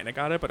I kind of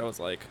got it, but I was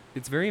like,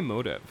 It's very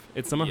emotive.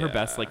 It's some of her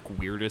best, Yeah. like,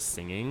 weirdest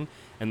singing.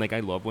 And, like,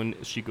 I love when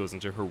she goes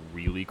into her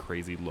really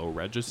crazy low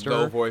register.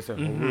 Low voice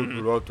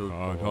and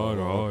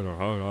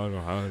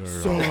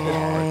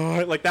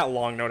like that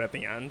long note at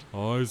the end.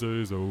 I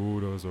say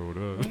soda,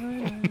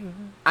 soda.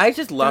 I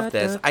just love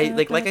this.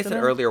 Like I said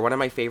earlier, one of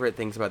my favorite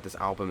things about this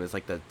album is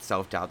like the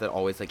self-doubt that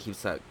always like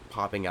keeps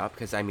popping up,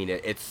 because I mean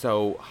it's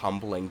so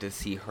humbling to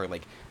see her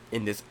like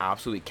in this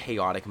absolutely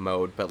chaotic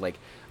mode, but like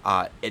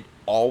it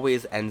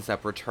always ends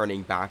up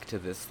returning back to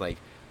this like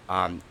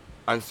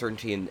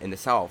uncertainty in the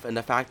self, and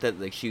the fact that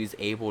like she was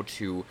able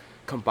to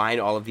combine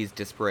all of these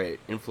disparate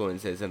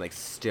influences and like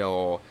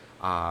still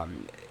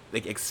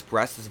like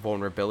express this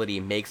vulnerability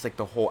makes like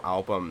the whole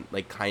album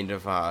like kind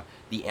of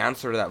the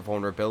answer to that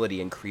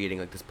vulnerability and creating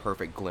like this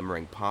perfect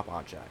glimmering pop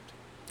object.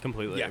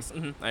 Completely. Yes,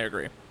 I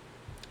agree.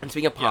 And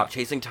speaking of pop, Yeah.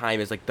 Chasing Time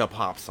is like the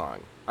pop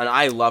song, and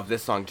I love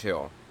this song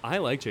too. I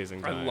like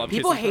Chasing I Time. love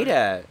People Chasing hate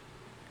Time. it.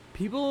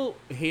 People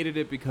hated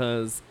it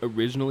because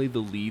originally the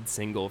lead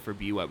single for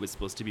Be Wet was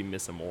supposed to be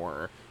Miss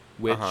Amore,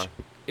 which, Uh-huh.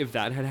 if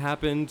that had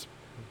happened,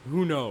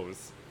 who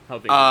knows how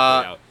things would play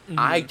out.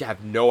 I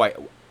have no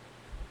idea.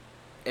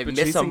 But Miss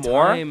Chasing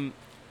Amore? Time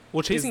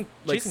Well, is, chasing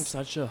like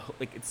such a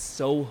like it's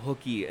so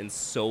hooky and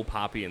so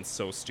poppy and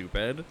so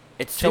stupid.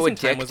 It's so Chasing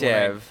Time was when I-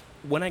 addictive.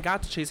 when I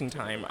got to Chasing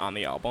Time on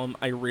the album,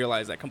 I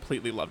realized I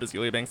completely loved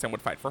Azealia Banks and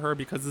would fight for her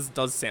because this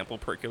does sample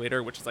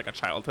Percolator, which is like a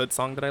childhood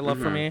song that I love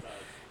for me.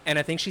 And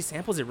I think she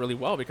samples it really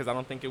well because I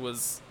don't think it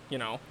was,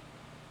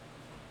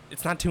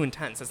 it's not too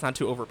intense. It's not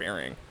too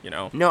overbearing,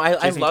 No, I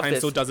Chasing love Time this.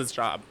 still does its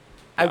job.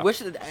 I Yeah.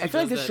 wish. I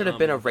feel like this should have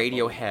been a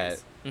radio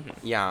hit.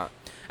 Yeah.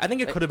 I think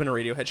it could have been a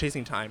Radiohead.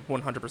 Chasing Time,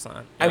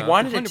 100%. I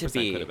wanted it to 100%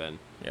 be. could have been.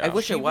 Yeah. I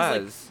wish She it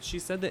was. she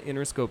said that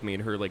Interscope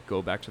made her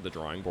go back to the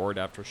drawing board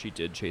after she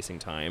did Chasing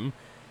Time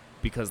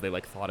because they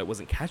thought it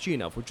wasn't catchy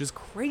enough, which is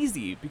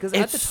crazy because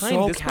at It's the time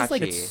so this was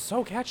catchy. It's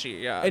so catchy,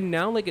 yeah. and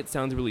now it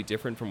sounds really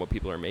different from what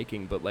people are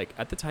making, but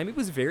at the time it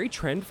was very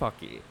trend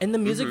fucky. And the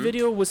music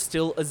video was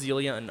still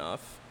Azealia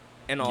enough,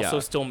 and also Yeah.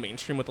 still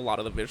mainstream with a lot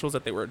of the visuals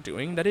that they were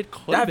doing, that it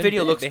could That have been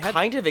video big. looks They had,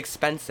 kind of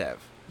expensive.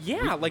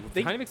 yeah,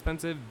 they kind of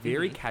expensive,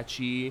 very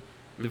catchy.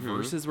 The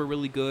verses were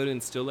really good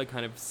and still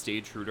kind of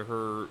stayed true to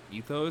her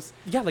ethos.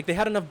 they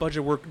had enough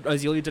budget where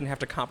Azealia didn't have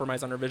to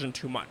compromise on her vision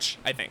too much,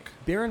 I think.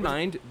 Bear in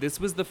mind, this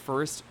was the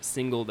first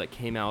single that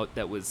came out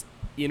that was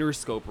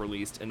Interscope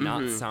released and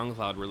not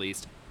SoundCloud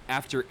released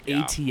after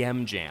Yeah.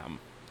 ATM Jam.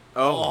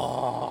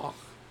 Oh.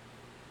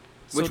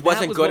 So Which that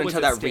wasn't was good what was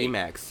until at that stake.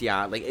 remix.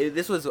 Yeah,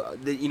 this was,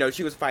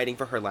 she was fighting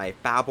for her life.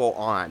 Babble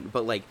on.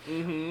 But,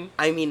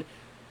 I mean,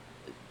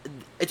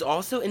 it's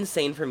also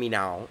insane for me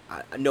now,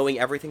 knowing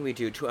everything we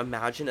do, to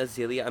imagine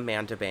Azealia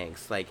Amanda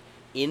Banks,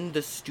 in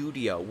the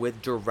studio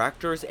with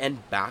directors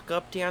and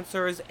backup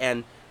dancers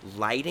and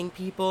lighting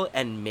people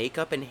and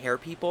makeup and hair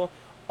people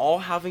all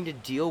having to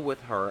deal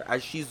with her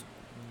as she's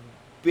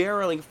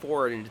barreling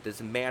forward into this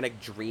manic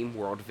dream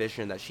world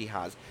vision that she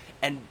has.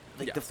 And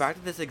the Yes. fact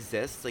that this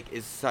exists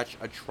is such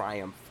a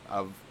triumph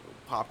of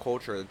pop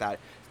culture that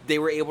they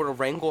were able to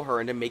wrangle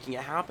her into making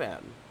it happen.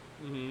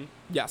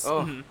 Yes.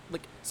 Oh.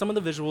 Some of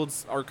the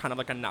visuals are kind of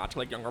a nod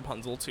to young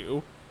Rapunzel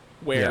too,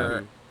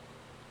 where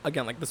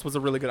again this was a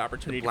really good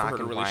opportunity for black her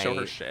to and really show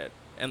her white. shit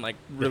and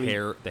really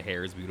The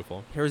hair is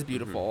beautiful. hair is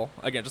beautiful.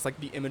 Again, just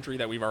the imagery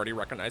that we've already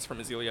recognized from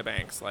Azealia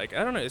Banks. I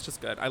don't know, it's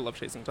just good. I love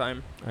Chasing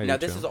Time. Now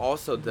this is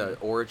also the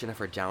origin of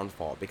her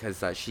downfall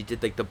because she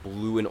did the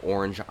blue and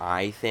orange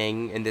eye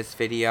thing in this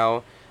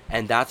video,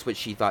 and that's what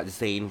she thought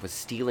Zayn was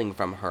stealing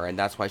from her, and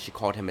that's why she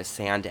called him a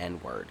sand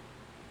N-word.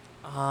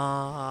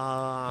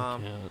 I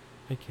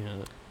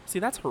can't. See,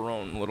 that's her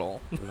own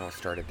little. It all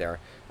started there.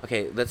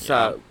 Okay, let's.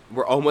 Yeah.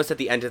 We're almost at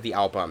the end of the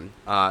album.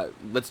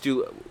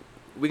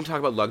 We can talk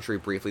about Luxury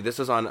briefly. This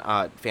was on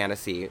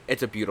Fantasy.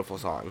 It's a beautiful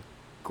song.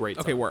 Great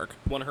song. Okay, work.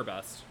 One of her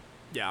best.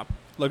 Yeah,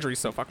 Luxury's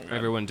so fucking good.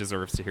 Everyone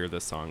deserves to hear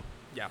this song.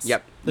 Yes.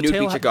 Yep. The Nude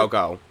tail Beach a had- Go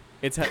Go.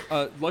 It's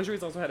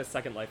Luxury's also had a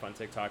second life on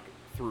TikTok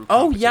through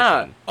Oh yeah.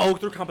 competition, Oh,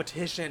 through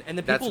competition, and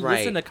the That's people right.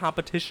 listen to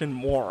competition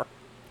more.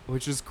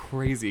 which is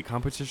crazy.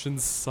 Competition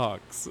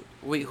sucks.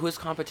 Wait, who is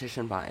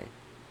competition by?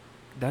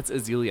 That's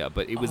Azealia,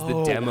 but it was the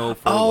Oh. demo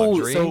for Oh,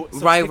 Luxury. so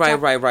Right.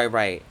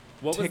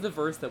 What was Tik- the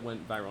verse that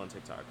went viral on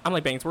TikTok? I'm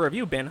like, Banks, where have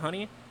you been,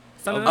 honey?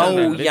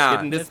 Oh, yeah.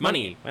 Getting this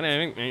money. And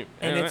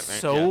it's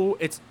so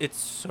it's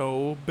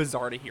so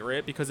bizarre to hear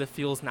it because it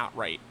feels not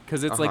right.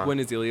 Because it's Uh-huh. when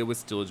Azealia was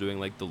still doing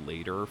the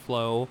later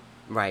flow,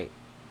 Right.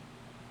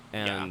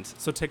 and Yeah.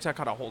 So TikTok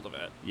got a hold of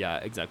it. yeah,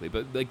 exactly.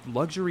 But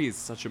Luxury is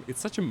such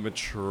a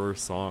mature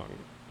song.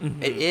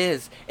 It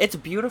is. It's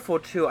beautiful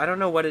too. I don't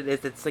know what it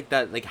is. It's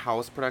that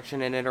house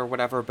production in it or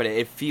whatever, but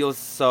it feels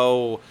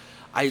so.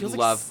 I feels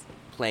love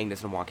playing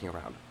this and walking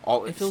around.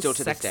 It feels still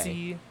to sexy. this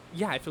day.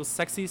 Yeah, it feels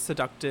sexy,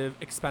 seductive,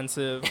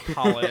 expensive,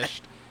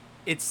 polished.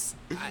 It's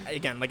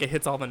again it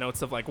hits all the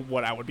notes of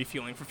what I would be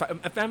feeling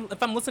if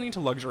I'm listening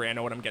to Luxury. I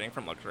know what I'm getting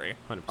from Luxury.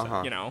 100%.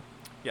 Uh-huh.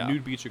 Yeah.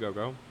 Nude Beach a Go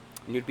Go.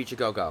 Nude Beach a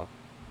Go Go.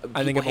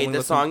 I think People I've hate only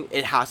this song.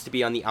 It has to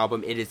be on the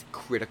album. It is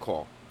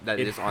critical that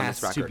it It is on this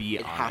has to record. be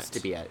it on has it. to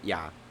be it.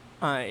 Yeah.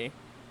 I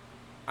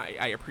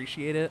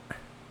appreciate it.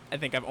 I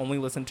think I've only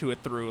listened to it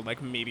through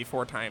maybe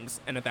 4 times,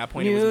 and at that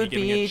point it was me Nude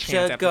giving it Beach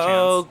chance a after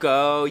Go chance.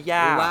 Go.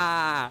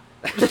 Yeah.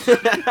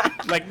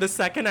 The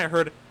second I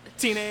heard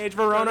Teenage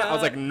Verona, I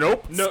was like,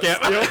 nope, No,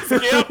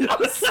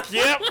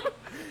 skip.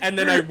 And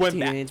then I went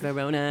back.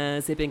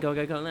 Verona, sipping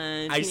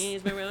Coca-Cola. I s-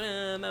 Teenage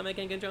Verona, mama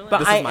can control But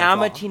This I is my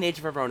am a flaw. teenage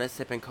Verona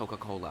sipping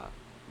Coca-Cola.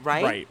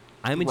 Right? Right.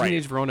 I'm a Right.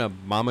 teenage Verona.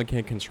 Mama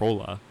can't control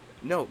her.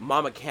 No,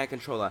 Mama can't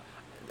control her.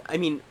 I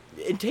mean,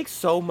 it takes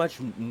so much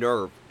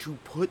nerve to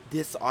put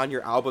this on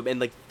your album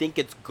and think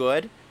it's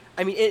good.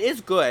 I mean, it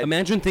is good.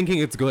 Imagine thinking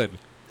it's good.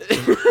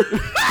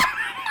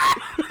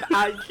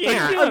 I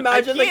can't.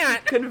 Imagine I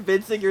can't.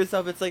 convincing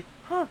yourself it's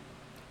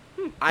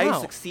I Wow.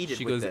 succeeded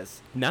She with goes,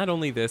 this. not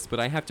only this, but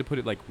I have to put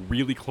it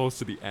really close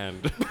to the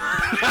end.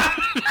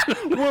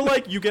 Where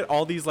you get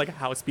all these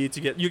house beats,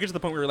 you get to the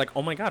point where you're like,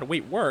 oh my god,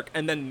 wait, work,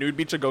 and then Nude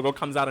Beach a Go Go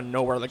comes out of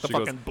nowhere the She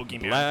goes, fucking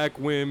boogeyman. Black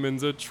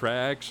women's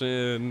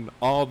attraction.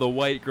 All the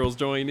white girls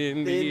join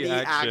in the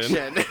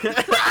action.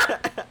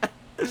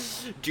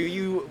 Do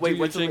you Do wait? your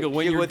What's jingle the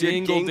when you with your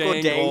dingle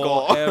dangle?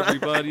 dangle?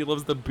 Everybody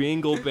loves the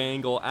bingle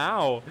bangle.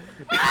 Ow.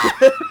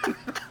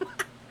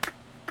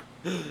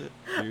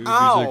 New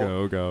Ow. Beach a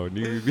Go Go.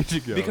 New Beach a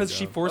Go Because Go.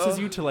 she forces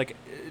you to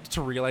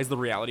to realize the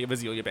reality of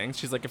Azealia Banks.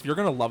 She's like, if you're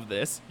gonna love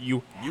this,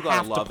 you gotta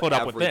have love to put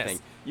up everything. with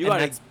this. You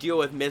And gotta deal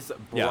with Miss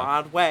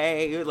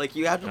Broadway. Like,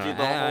 you have to do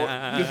the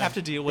whole. you have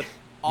to deal with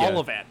all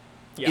of it.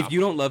 Yeah. If you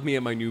don't love me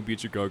at my new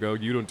Beach a Go-Go,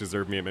 you don't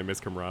deserve me at my Miss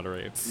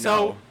Camaraderie.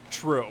 so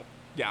true.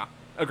 Yeah,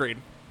 agreed.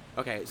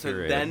 Okay, so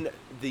Period. then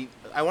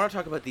I want to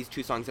talk about these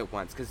two songs at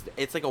once because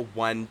it's like a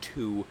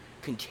 1-2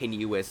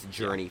 continuous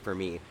journey for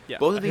me. Yeah.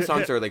 Both of these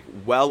songs are like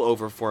well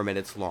over 4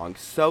 minutes long,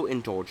 so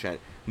indulgent.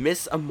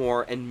 Miss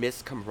Amour and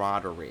Miss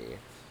Camaraderie.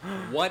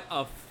 What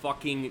a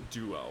fucking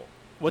duo.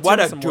 What's What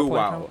your a Miss Amour play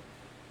duo. count?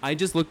 I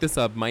just looked this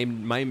up. My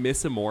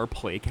Miss Amour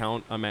play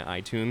count on my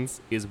iTunes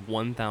is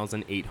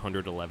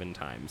 1,811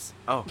 times.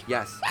 Oh,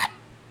 yes.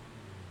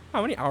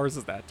 How many hours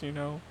is that? Do you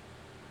know?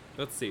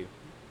 Let's see.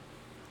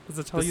 Does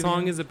it tell The you?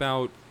 song is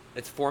about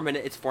It's 4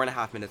 minutes. It's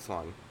 4.5 minutes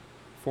long.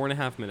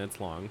 4.5 minutes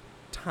long.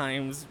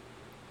 times.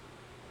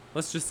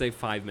 Let's just say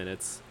 5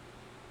 minutes.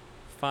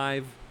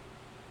 5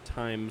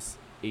 times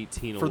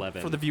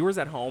 1811. For the viewers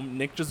at home,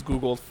 Nick just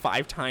Googled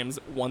 5 times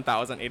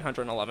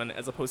 1,811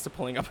 as opposed to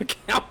pulling up a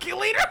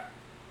calculator.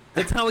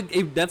 That's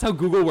how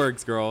Google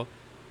works, girl.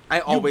 I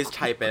always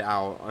type it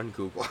out on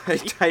Google. I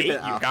type Hate it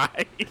out. you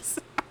guys.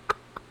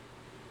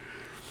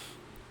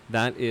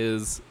 That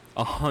is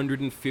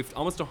 150,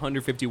 almost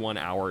 151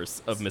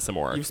 hours of Miss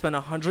Amour. You've spent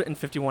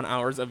 151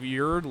 hours of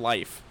your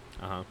life.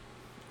 Uh-huh.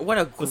 What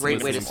a Listen great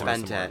to way to Miss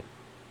spend Amour. it.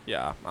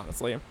 Yeah,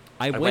 honestly.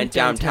 I I went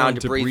downtown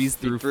to breeze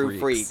through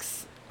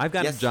freaks. I've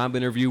got Yes. a job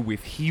interview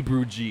with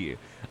Hebrew G.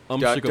 Dun,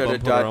 dun, dun,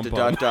 dun,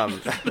 dun, dun,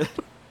 dun.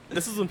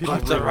 This is when people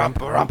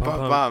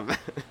Bum.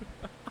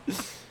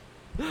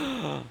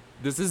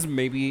 This is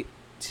maybe,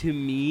 to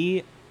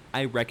me,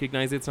 I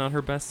recognize it's not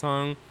her best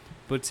song,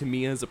 but to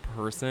me as a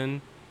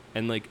person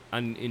and like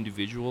on an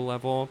individual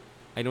level,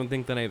 I don't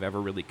think that I've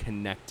ever really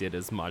connected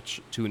as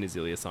much to an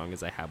Azealia song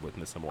as I have with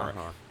Miss Amour.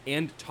 Uh-huh.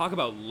 And talk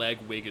about leg,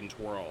 wig, and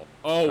twirl.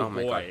 Oh,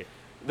 my boy. God.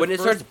 The When it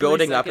first starts 3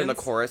 building up in the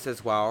seconds, chorus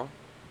as well.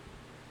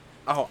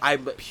 Oh,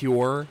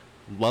 Pure,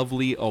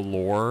 lovely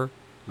allure,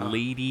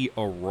 Lady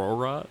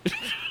Aurora.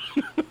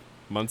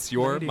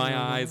 Monsieur, Lady my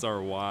Aurora. eyes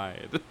are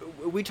wide.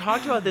 we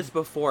talked about this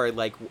before,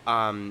 like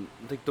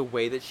the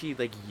way that she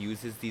like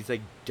uses these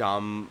like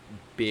dumb,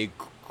 big,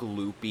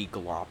 gloopy,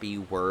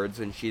 gloppy words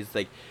when she's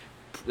like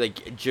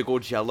jiggle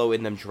jello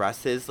in them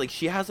dresses. Like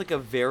she has like a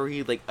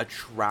very like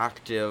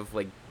attractive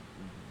like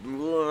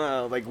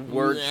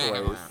word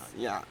choice.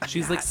 Yeah.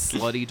 She's like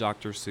slutty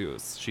Dr.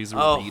 Seuss. She's a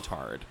Oh.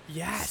 retard.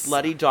 Yes.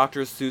 Slutty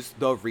Dr. Seuss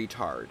the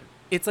retard.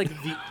 It's like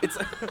it's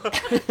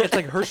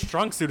like her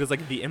strong suit is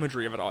like the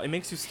imagery of it all. It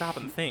makes you stop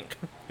and think.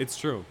 It's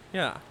true.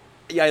 Yeah.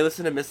 Yeah, I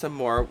listened to Miss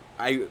Amour.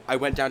 I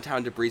went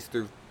downtown to breeze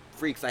through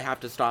freaks. I have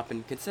to stop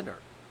and consider.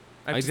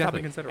 I have to stop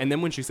and consider. And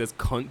then when she says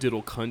cunt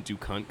diddle cunt do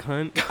cunt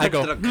cunt, I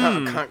go,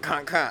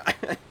 Cunt.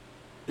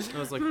 I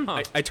was like,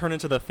 huh, I turn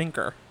into the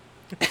thinker.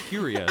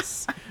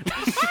 curious.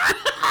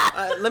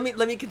 Let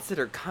me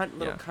consider. Cunt,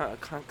 little Yeah.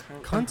 cunt.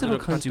 Cunt diddle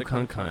cunt do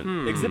cunt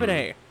cunt. Exhibit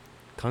A.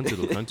 Cunt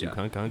diddle cunt do Yeah.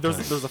 cunt cunt There's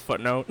cunt. a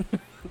footnote.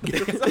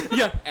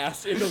 Yeah,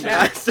 ass in the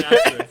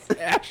Asterisk.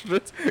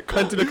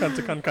 Cunt to the cunt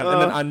to cunt cunt.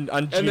 And then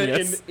on And then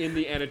Genius. in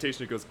the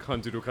annotation it goes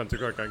cunt diddle cunt do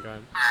cunt cunt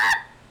cunt.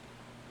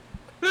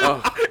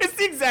 Oh, It's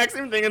the exact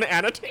same thing in the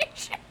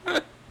annotation.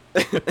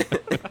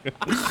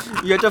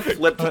 you have to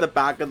flip to the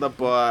back of the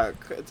book.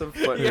 It's a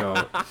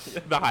footnote.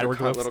 The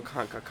hieroglyphs. Little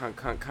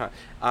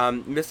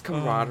cunt. Miss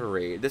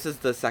Camaraderie. This is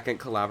the second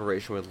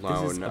collaboration with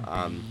This is Lone.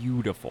 a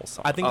beautiful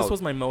song. I think this Oh.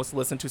 was my most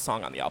listened to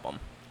song on the album.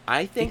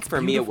 I think It's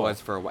for me it beautiful.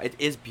 was for a while. It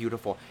is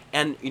beautiful.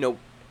 And, you know,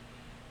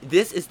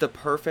 this is the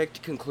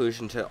perfect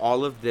conclusion to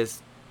all of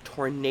this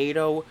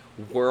tornado,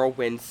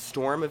 whirlwind,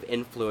 storm of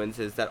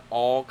influences that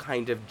all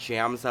kind of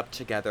jams up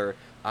together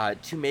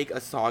to make a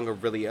song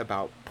really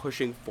about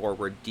pushing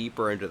forward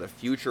deeper into the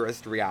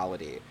futurist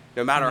reality,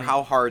 no matter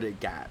how hard it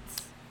gets.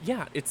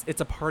 Yeah,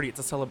 it's a party. It's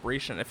a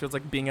celebration. It feels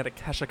like being at a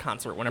Kesha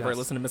concert whenever I Yes.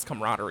 listen to Miss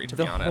Camaraderie, to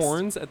the be honest.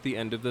 horns at the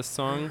end of this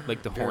song,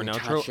 like the Very horn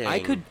outro, touching.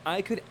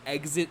 I could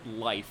exit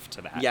life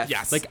to that. Yes.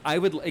 Yes. Like I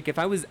would, like if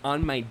I was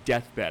on my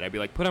deathbed, I'd be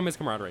like, put on Miss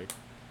Camaraderie.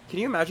 Can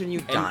you imagine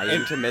you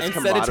dying to Miss and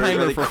set a Camaraderie timer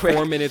really for quick?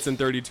 4 minutes and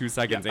 32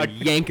 seconds and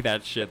yank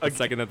that shit the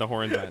second that the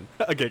horn's end.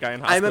 A gay guy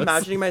in hospice. I'm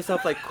imagining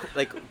myself like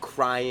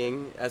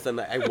crying as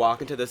I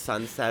walk into the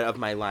sunset of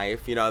my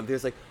life. You know,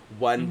 there's like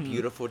one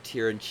beautiful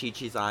tear in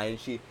Chi-Chi's eye, and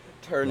she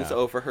turns Yeah.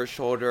 over her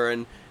shoulder,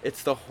 and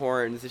it's the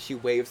horns, and she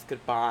waves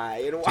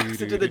goodbye and walks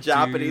into the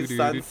Japanese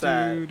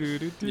sunset.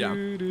 Yeah.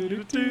 And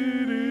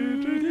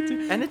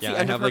it's Yeah, the I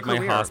end have of her like my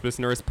career. hospice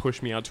nurse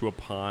push me out to a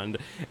pond,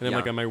 and I'm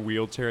like Yeah. on my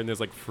wheelchair, and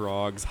there's like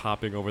frogs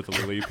hopping over the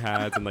lily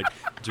pads, and like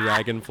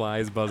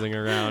dragonflies buzzing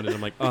around, and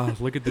I'm like, oh,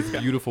 look at this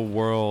beautiful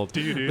world!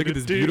 Look at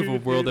this beautiful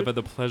world I've had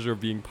the pleasure of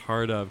being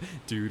part of.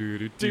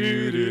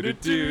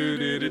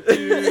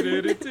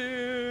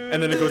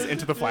 And then it goes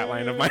into the flat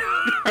line of my.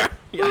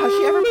 Yeah, has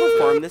she ever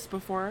performed this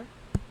before?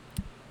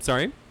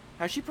 Sorry.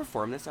 Has she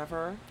performed this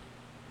ever?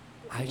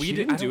 She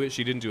didn't do it.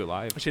 She didn't do it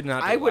live. She did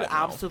not. I would live, no.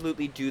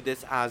 absolutely do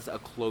this as a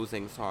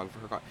closing song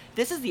for her.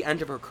 This is the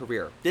end of her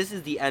career. This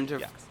is the end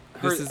of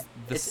her. This is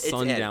the it's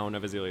sundown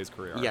of Azalea's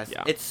career. Yes,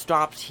 Yeah. it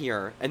stopped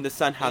here, and the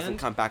sun hasn't And-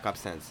 come back up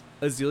since.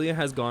 Azealia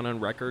has gone on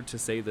record to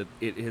say that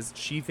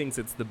she thinks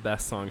it's the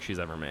best song she's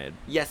ever made.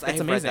 Yes, I It's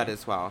have amazing. read that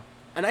as well.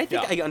 And I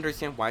think Yeah. I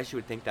understand why she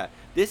would think that.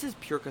 This is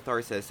pure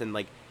catharsis, and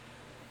like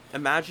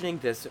imagining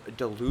this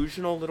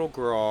delusional little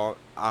girl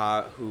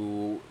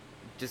who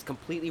just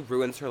completely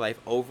ruins her life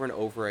over and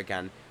over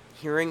again,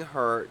 hearing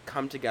her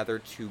come together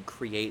to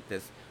create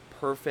this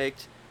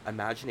perfect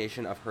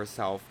imagination of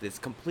herself, this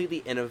completely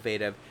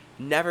innovative,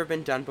 never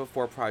been done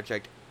before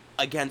project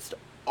against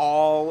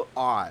all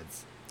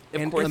odds.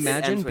 Of And course it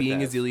imagine ends with being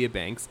this. Azealia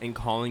Banks and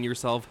calling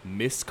yourself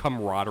Miss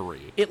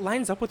Camaraderie. It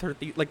lines up with her,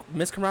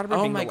 Miss Camaraderie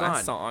Oh being my the last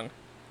God. song,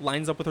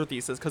 lines up with her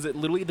thesis, because it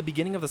literally, at the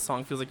beginning of the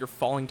song, feels like you're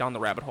falling down the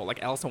rabbit hole,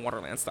 like Alice in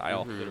Wonderland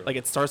style. Mhm. Like,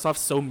 it starts off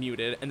so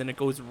muted, and then it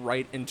goes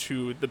right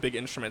into the big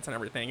instruments and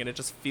everything, and it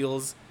just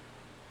feels,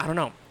 I don't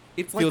know.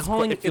 It's feels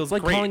like it feels it's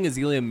like great. calling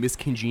Azealia Miss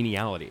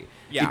Congeniality.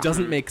 Yeah. It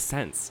doesn't make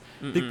sense.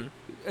 Mm-mm.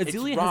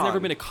 Azealia has wrong. never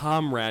been a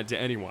comrade to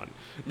anyone.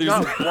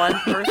 Not one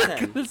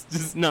person. It's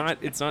just not.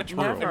 It's not true.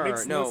 Never. It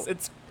makes no.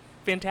 it's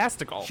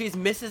fantastical. She's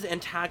Mrs.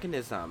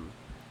 Antagonism.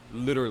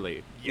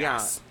 Literally.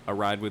 Yes. A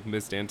ride with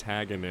Miss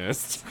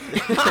Antagonist.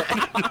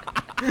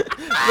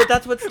 But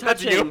that's what's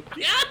touching. you?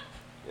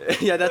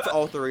 Yeah, that's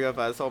all three of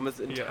us, almost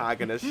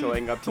antagonists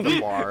showing up to the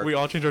bar. We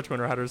all changed our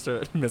Twitter headers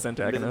to Miss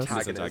Antagonist. Miss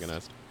Miss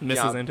Antagonist. Mrs.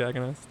 Yeah.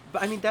 Antagonist.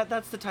 But I mean,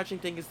 that's the touching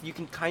thing is you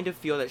can kind of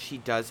feel that she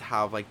does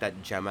have like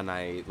that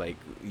Gemini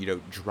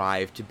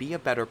drive to be a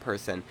better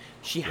person.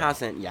 She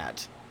hasn't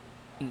yet.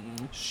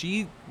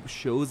 She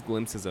shows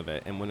glimpses of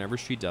it, and whenever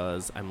she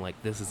does, I'm like,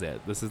 this is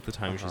it. This is the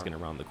time she's gonna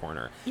round the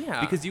corner.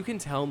 Yeah. Because you can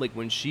tell, like,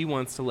 when she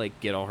wants to like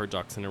get all her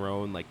ducks in a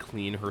row and like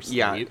clean her slate.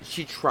 Yeah,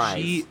 she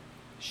tries.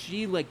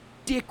 She like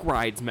dick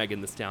rides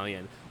Megan the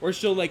Stallion, or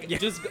she'll like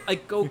just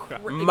like go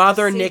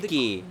Mother say the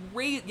Nikki.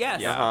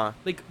 Yes. Yeah. Uh-huh.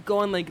 Like go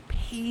on like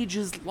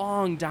pages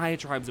long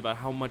diatribes about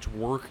how much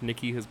work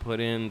Nikki has put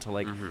in to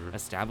like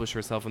establish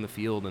herself in the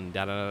field and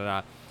da da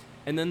da da.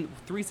 And then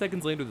 3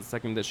 seconds later, the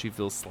second that she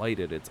feels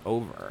slighted, it's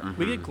over.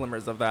 We get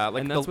glimmers of that. Like,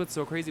 And that's what's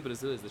so crazy about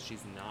Azealia is that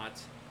she's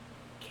not.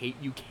 Kate,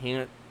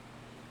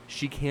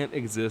 she can't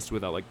exist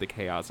without like the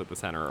chaos at the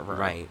center of her.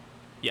 Right.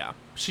 Yeah,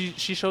 she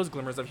shows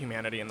glimmers of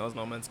humanity in those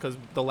moments, because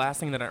the last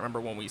thing that I remember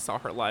when we saw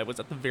her live was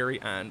at the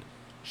very end.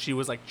 She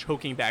was like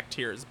choking back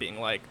tears, being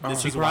like,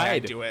 "This She is why I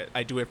cried. do it.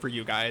 I do it for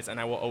you guys, and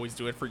I will always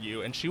do it for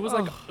you." And she was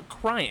like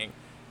crying,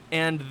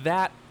 and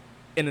that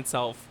in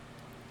itself,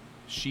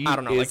 She I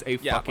don't know, is like,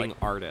 a yeah, fucking like-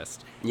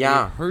 artist.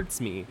 Yeah. And it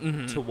hurts me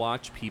Mhm. to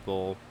watch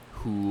people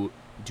who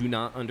do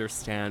not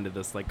understand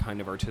this like kind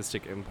of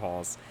artistic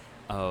impulse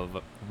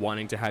of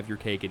wanting to have your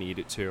cake and eat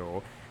it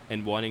too,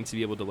 and wanting to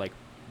be able to like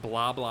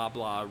blah blah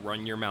blah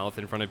run your mouth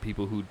in front of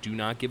people who do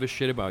not give a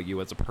shit about you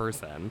as a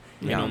person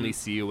Yeah. and only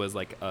see you as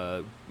like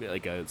a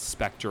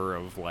specter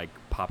of like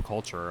pop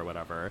culture or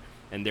whatever,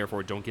 and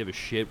therefore don't give a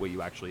shit what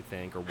you actually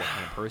think or what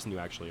kind of person you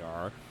actually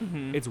are.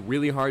 It's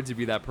really hard to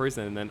be that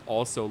person and then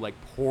also like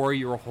pour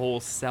your whole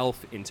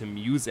self into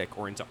music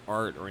or into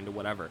art or into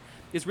whatever.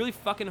 It's really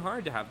fucking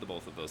hard to have the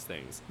both of those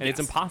things, and it's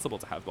Yes. impossible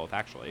to have both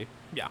actually.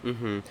 yeah,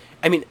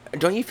 I mean,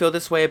 don't you feel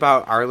this way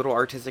about our little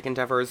artistic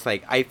endeavors?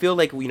 Like, I feel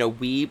like,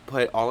 we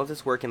put all of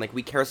this work in, like,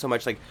 we care so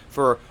much, like,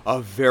 for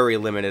a very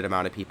limited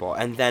amount of people.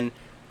 And then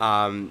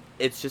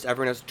it's just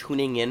everyone else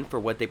tuning in for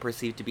what they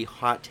perceive to be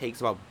hot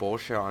takes about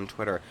bullshit on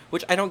Twitter,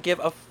 which I don't give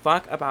a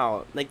fuck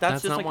about. Like,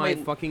 that's just, not like, why I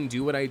fucking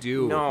do what I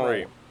do. No.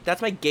 Right. That's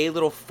my gay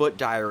little foot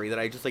diary that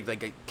I just, like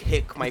I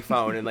kick my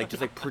phone and, like, just,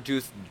 like,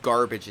 produce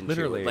garbage into.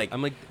 Literally, Like,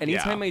 I'm like,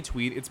 anytime Yeah. I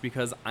tweet, it's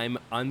because I'm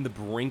on the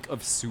brink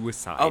of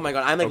suicide. oh my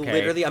god, I'm, like, okay?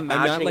 literally I'm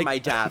not, imagining like- my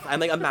death. I'm,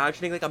 like,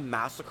 imagining, like, a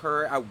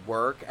massacre at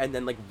work and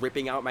then, like,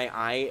 ripping out my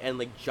eye and,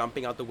 like,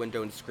 jumping out the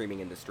window and screaming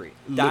in the street.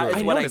 That Literally. is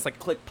I when I, noticed, like-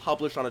 click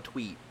publish on a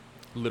tweet.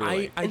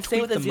 Literally. I And same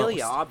tweet with the Azealia,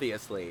 most.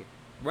 obviously.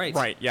 right.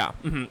 Right, yeah.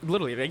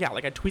 Literally, yeah,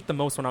 like I tweet the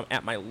most when I'm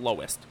at my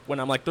lowest. When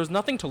I'm like, there's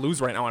nothing to lose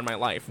right now in my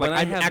life. Like, When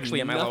I I'm have actually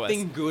at my lowest.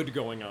 nothing good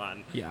going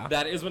on. Yeah.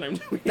 That is when I'm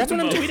tweeting. That's the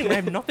when I'm most. tweeting. I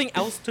have nothing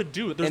else to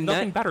do. There's And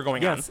nothing that- better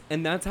going yes,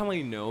 and that's how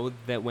I know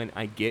that when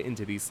I get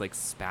into these like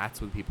spats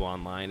with people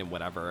online and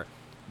whatever,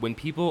 when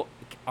people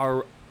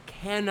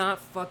cannot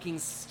fucking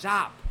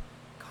stop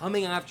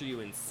coming after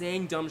you and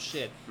saying dumb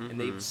shit and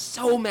they're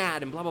so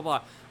mad and blah blah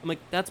blah. I'm like,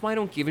 that's why I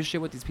don't give a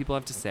shit what these people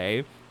have to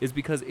say, is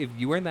because if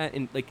you are that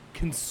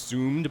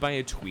consumed by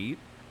a tweet,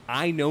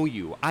 I know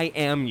you. I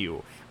am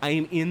you. I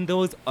am in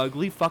those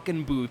ugly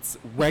fucking boots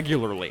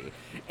regularly.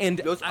 And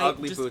Those I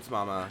ugly just- boots,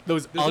 mama.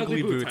 Those Those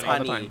ugly boots all the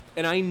honey. time.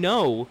 and I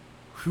know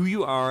who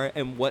you are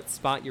and what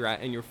spot you're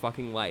at in your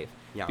fucking life.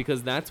 Yeah.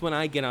 Because that's when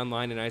I get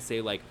online and I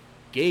say, like,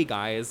 gay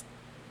guys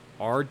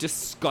are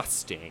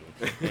disgusting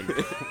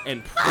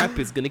and prep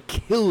is gonna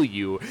kill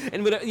you.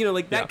 And, that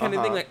Yeah, kind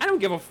of thing. Like, I don't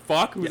give a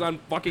fuck who's Yeah. on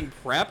fucking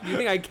prep. You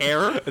think I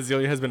care?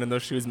 Azealia has been in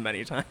those shoes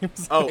many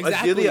times. Oh,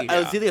 Exactly, Azealia,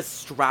 yeah. Azealia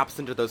straps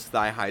into those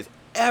thigh highs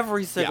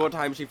every single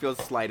time she feels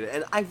slighted.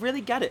 And I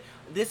really get it.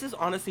 This is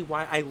honestly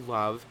why I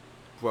love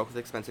Broke with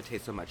Expensive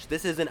Taste so much.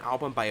 This is an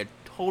album by a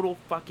total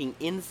fucking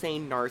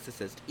insane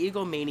narcissist,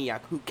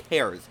 egomaniac who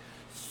cares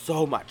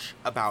so much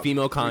about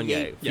female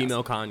Kanye.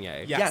 Female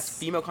Kanye. Yes,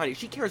 female Kanye.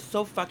 She cares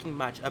so fucking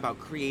much about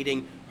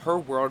creating her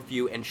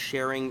worldview and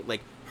sharing,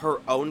 like, her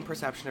own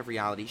perception of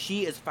reality.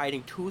 She is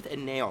fighting tooth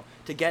and nail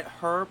to get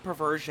her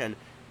perversion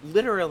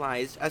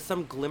literalized as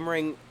some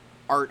glimmering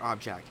art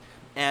object.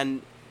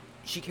 And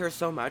she cares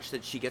so much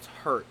that she gets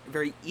hurt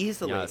very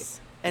easily.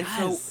 Yes. And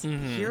so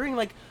hearing,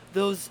 like,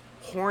 those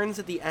horns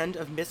at the end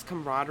of Miss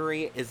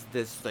Camaraderie is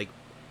this, like,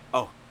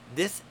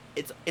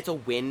 it's a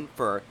win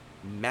for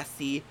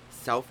messy,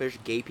 selfish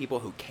gay people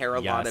who care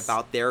a lot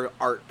about their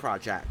art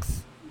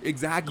projects.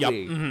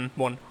 Exactly. Yep.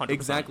 100%.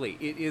 Exactly.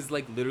 It is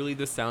like literally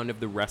the sound of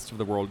the rest of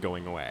the world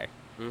going away.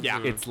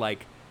 Yeah. It's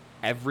like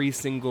every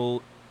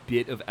single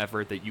bit of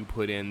effort that you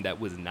put in that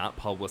was not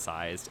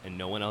publicized and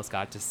no one else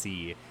got to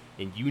see,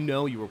 and you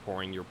know you were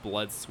pouring your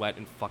blood, sweat,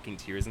 and fucking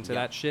tears into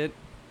that shit.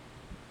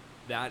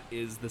 That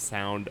is the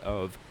sound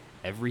of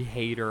every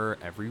hater,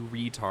 every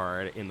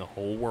retard in the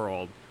whole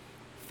world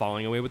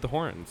falling away with the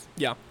horns.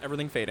 Yeah.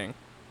 Everything fading.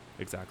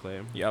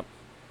 Exactly. Yep.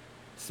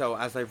 So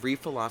as I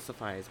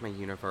re-philosophize my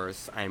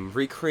universe, I'm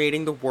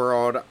recreating the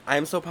world.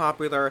 I'm so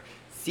popular.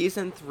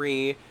 Season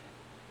 3,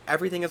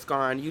 everything is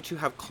gone. You two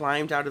have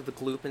climbed out of the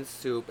gloop and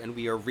soup, and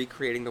we are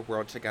recreating the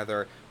world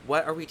together.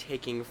 What are we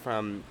taking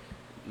from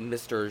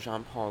Mr.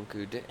 Jean-Paul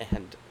Goude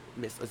and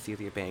Miss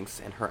Azealia Banks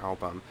and her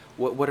album?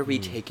 What are we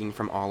taking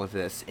from all of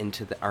this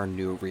into our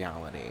new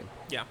reality?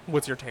 Yeah.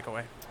 What's your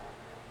takeaway?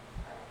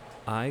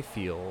 I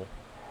feel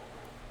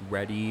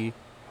ready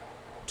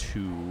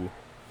to...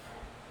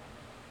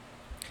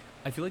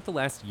 I feel like the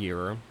last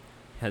year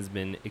has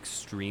been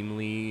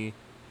extremely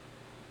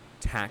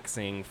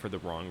taxing for the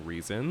wrong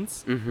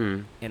reasons.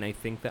 Mm-hmm. And I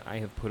think that I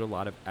have put a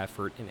lot of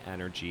effort and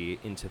energy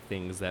into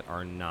things that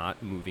are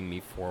not moving me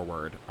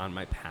forward on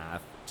my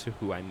path to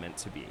who I'm meant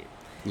to be.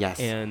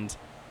 Yes. And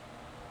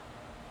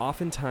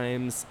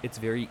oftentimes it's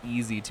very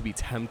easy to be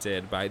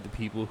tempted by the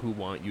people who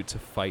want you to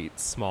fight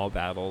small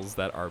battles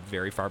that are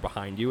very far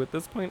behind you at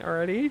this point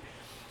already.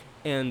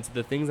 And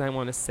the things I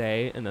want to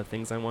say and the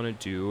things I want to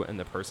do and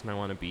the person I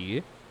want to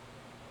be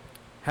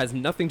has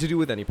nothing to do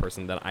with any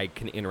person that I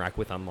can interact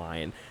with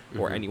online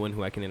or anyone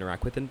who I can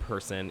interact with in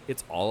person.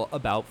 It's all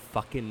about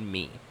fucking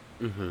me.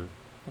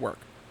 Work.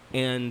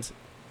 And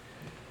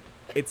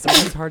it's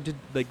sometimes hard to,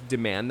 like,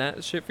 demand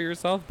that shit for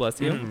yourself. Bless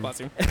you.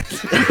 Bless you.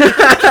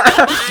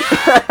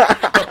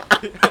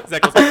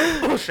 Zach goes,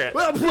 bullshit.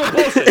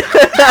 Bullshit.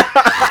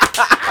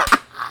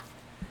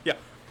 Yeah.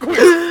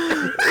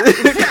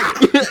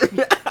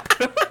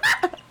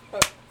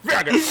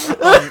 Anyway,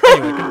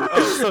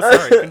 so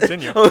sorry.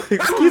 Continue. Oh,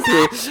 excuse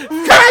me.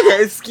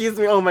 Excuse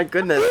me. Oh my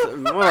goodness.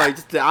 Boy,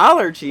 just the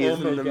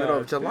allergies in the middle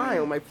of July.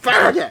 Oh my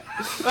faggot.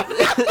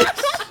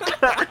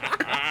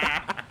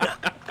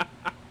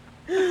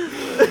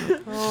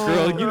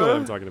 Girl, you know what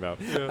I'm talking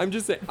about. Yeah. I'm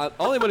just saying,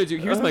 all I want to do,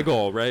 here's my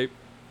goal, right?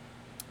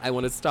 I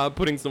want to stop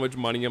putting so much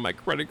money on my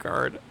credit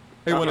card.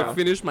 I want to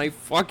finish my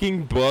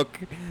fucking book.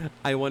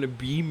 I want to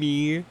be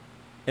me.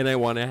 And I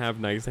want to have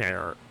nice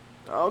hair.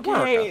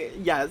 Okay.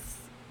 Yes.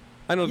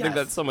 I don't think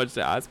that's so much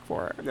to ask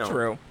for. No.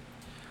 True.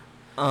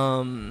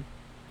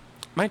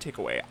 My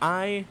takeaway.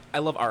 I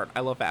love art.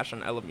 I love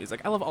fashion. I love music.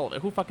 I love all of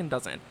it. Who fucking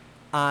doesn't?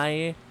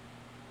 I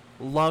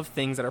love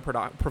things that are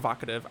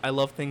provocative. I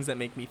love things that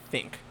make me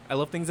think. I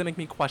love things that make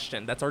me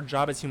question. That's our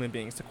job as human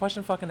beings, to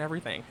question fucking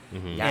everything.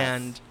 Mm-hmm. Yes.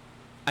 And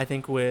I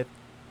think with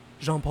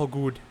Jean-Paul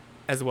Goude,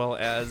 as well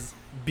as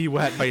Be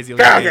Wet by Azealia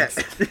Banks.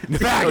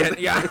 Faggot!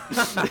 Yeah.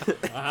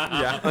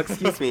 Yeah. Oh,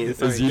 excuse me.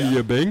 Sorry.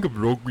 Azealia Banks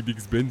broke with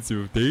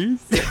expensive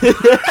taste.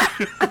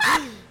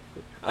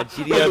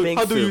 Azealia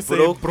Banks how do you say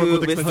broke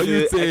broke with with How do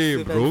you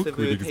say broke expensive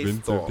with taste?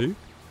 expensive taste?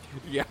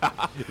 Yeah.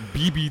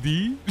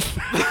 BBD?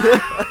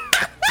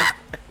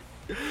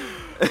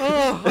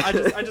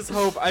 I just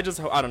hope,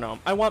 I don't know.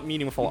 I want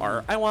meaningful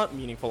art. I want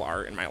meaningful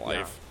art in my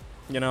life.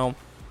 You know?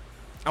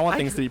 I want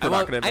things to be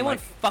provocative. I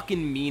want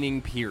fucking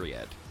meaning,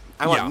 period.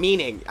 I want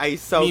meaning. I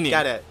so Meaning.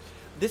 get it.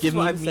 This Give is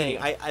what me I'm saying.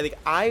 meaning.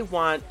 I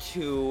want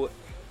to.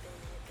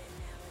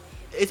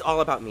 It's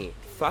all about me.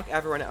 Fuck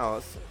everyone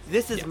else.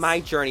 This is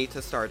my journey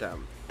to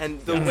stardom.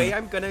 And the way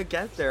I'm gonna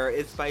get there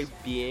is by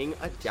being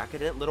a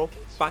decadent little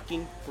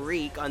fucking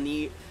freak on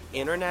the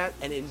internet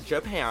and in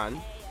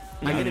Japan.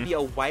 I'm gonna be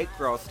a white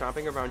girl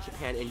stomping around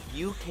Japan, and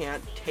you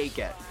can't take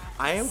it.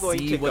 I am going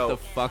to what go. the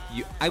fuck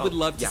you. I would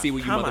love to see what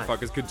you come on.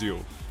 motherfuckers could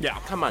do. Yeah.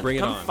 Come on, Bring it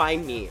come on.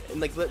 find me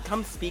and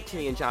come speak to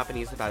me in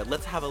Japanese about it.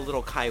 Let's have a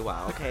little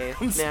kaiwa, okay?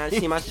 Nah,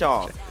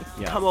 shimashou.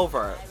 Yeah. Come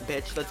over,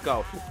 bitch. Let's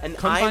go. And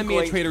Come I'm find me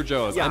going... at Trader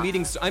Joe's. Yeah. I'm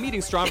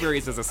eating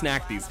strawberries as a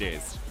snack these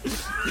days.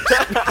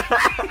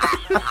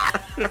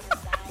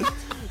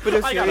 But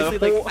if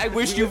seriously, like, I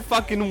wish you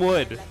fucking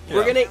would.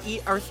 we're gonna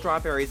eat our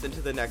strawberries into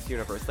the next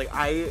universe. Like,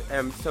 I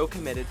am so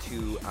committed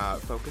to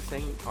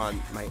focusing on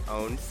my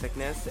own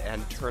sickness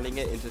and turning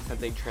it into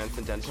something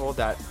transcendental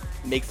that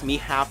makes me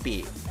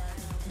happy.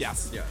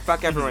 Yes.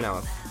 Fuck everyone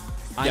else.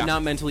 I'm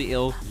not mentally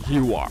ill.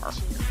 You are.